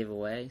now to give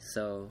away.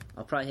 So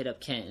I'll probably hit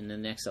up Kent in the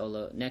next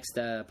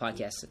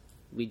podcast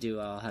we do.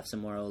 I'll have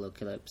some more Olo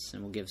clips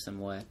and we'll give some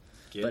away.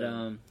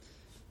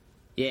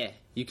 Yeah,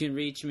 you can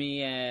reach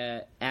me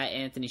at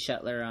Anthony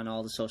Shetler on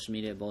all the social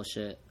media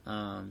bullshit.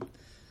 And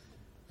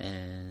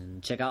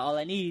check out All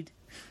I Need,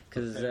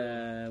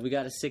 because we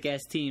got a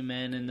sick-ass team,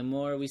 man. And the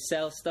more we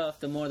sell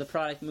stuff, the more the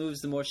product moves,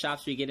 the more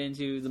shops we get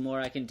into, the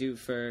more I can do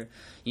for,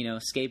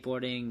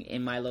 skateboarding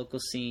in my local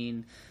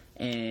scene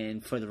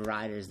and for the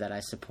riders that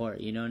I support.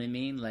 You know what I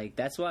mean? Like,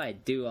 that's why I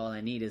do All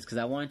I Need, is because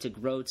I want it to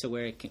grow to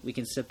where we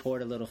can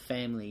support a little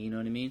family. You know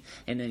what I mean?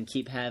 And then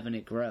keep having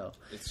it grow.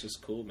 It's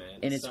just cool, man.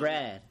 And it's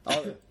rad.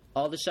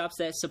 All the shops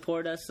that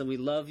support us, so we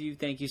love you.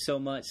 Thank you so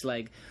much.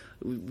 Like,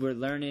 we're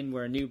learning.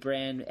 We're a new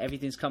brand.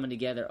 Everything's coming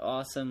together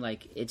awesome.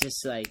 Like, it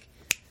just, like,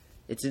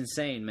 it's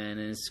insane, man.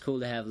 And it's cool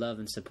to have love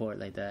and support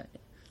like that.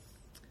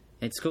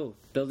 It's cool.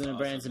 Building a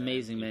brand's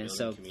amazing, man.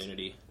 So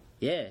community.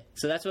 Yeah.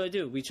 So that's what I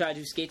do. We try to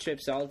do skate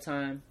trips all the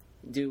time.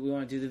 We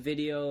want to do the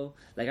video.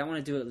 Like, I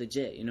want to do it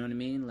legit. You know what I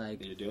mean?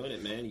 Like, you're doing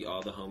it, man.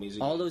 All the homies.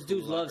 All those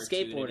dudes love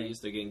skateboarding.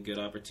 They're getting good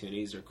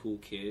opportunities. They're cool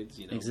kids.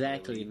 You know.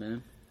 Exactly,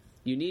 man.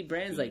 You need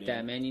brands like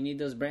that, man. You need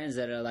those brands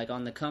that are, like,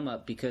 on the come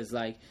up, because,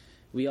 like,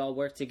 we all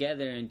work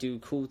together and do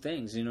cool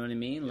things. You know what I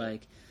mean? Yeah.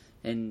 Like,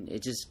 and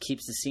it just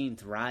keeps the scene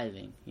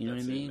thriving. You know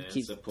what I mean?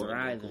 Keep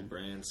thriving. Local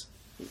brands.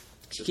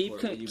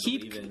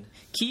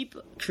 Keep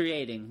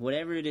creating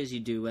whatever it is you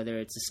do, whether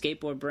it's a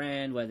skateboard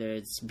brand, whether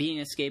it's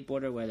being a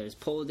skateboarder, whether it's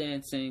pole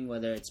dancing,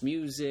 whether it's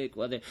music,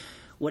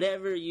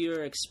 whatever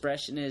your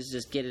expression is,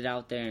 just get it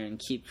out there and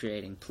keep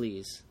creating,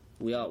 please.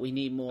 We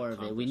need more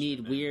of it. We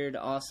need weird,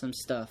 awesome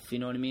stuff. You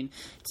know what I mean?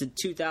 It's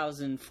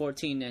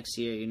 2014 next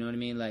year. You know what I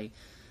mean? Like,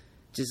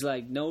 just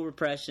like no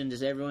repression.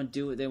 Just everyone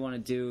do what they want to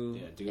do.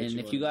 Yeah, and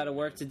if you got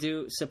work to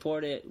do,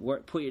 support it.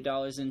 Put your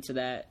dollars into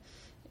that.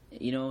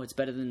 You know, it's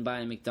better than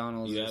buying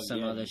McDonald's or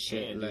some other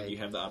shit. Like, you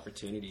have the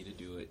opportunity to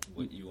do it,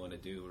 what you want to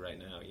do right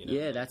now. You know?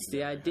 Yeah, that's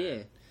the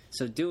idea.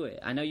 So do it.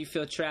 I know you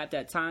feel trapped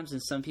at times,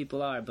 and some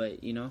people are,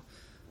 but, you know,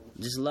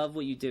 just love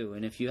what you do.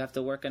 And if you have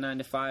to work a 9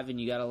 to 5 and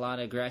you got a lot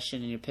of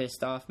aggression and you're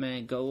pissed off,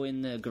 man, go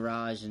in the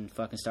garage and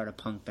fucking start a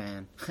punk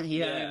band.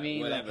 You know what I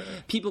mean? Whatever.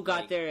 Like, people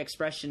got their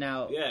expression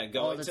out. Yeah, go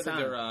all into the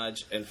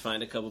garage and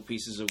find a couple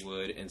pieces of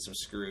wood and some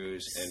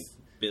screws and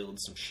build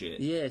some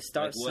shit. Yeah,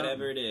 start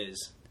whatever it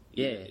is.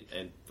 Yeah.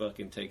 And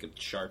fucking take a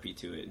Sharpie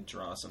to it and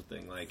draw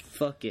something. Like,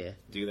 fuck yeah.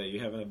 Do that. You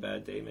having a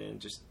bad day, man?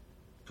 Just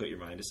put your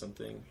mind to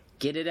something.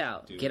 Get it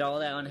out. Get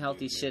all that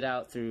unhealthy shit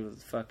out through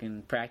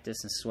fucking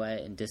practice and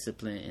sweat and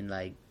discipline, and,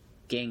 like,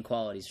 gain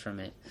qualities from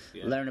it.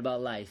 Yeah. Learn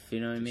about life, you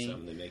know what I mean? Do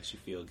something that makes you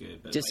feel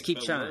good. But just keep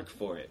trying. Work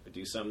for it. But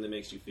do something that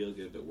makes you feel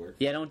good, but work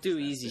Yeah, don't do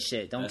easy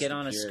shit. Don't get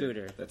on a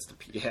scooter.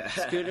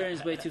 Scooter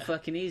is way too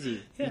fucking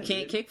easy. Yeah, you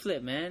can't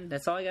kickflip, man.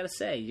 That's all I gotta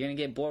say. You're gonna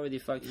get bored with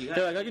your fucking...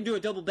 They're like, I can do a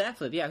double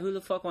backflip. Yeah, who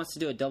the fuck wants to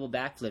do a double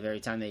backflip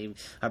every time they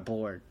are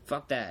bored?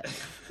 Fuck that.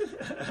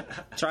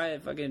 Try a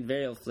fucking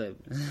varial flip.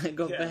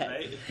 Go back.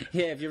 Right?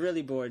 Yeah, if you're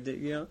really bored,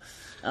 you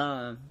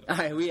know?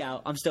 Alright, we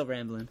out. I'm still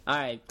rambling.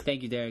 Alright,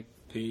 thank you, Derek.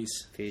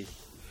 Peace. Peace.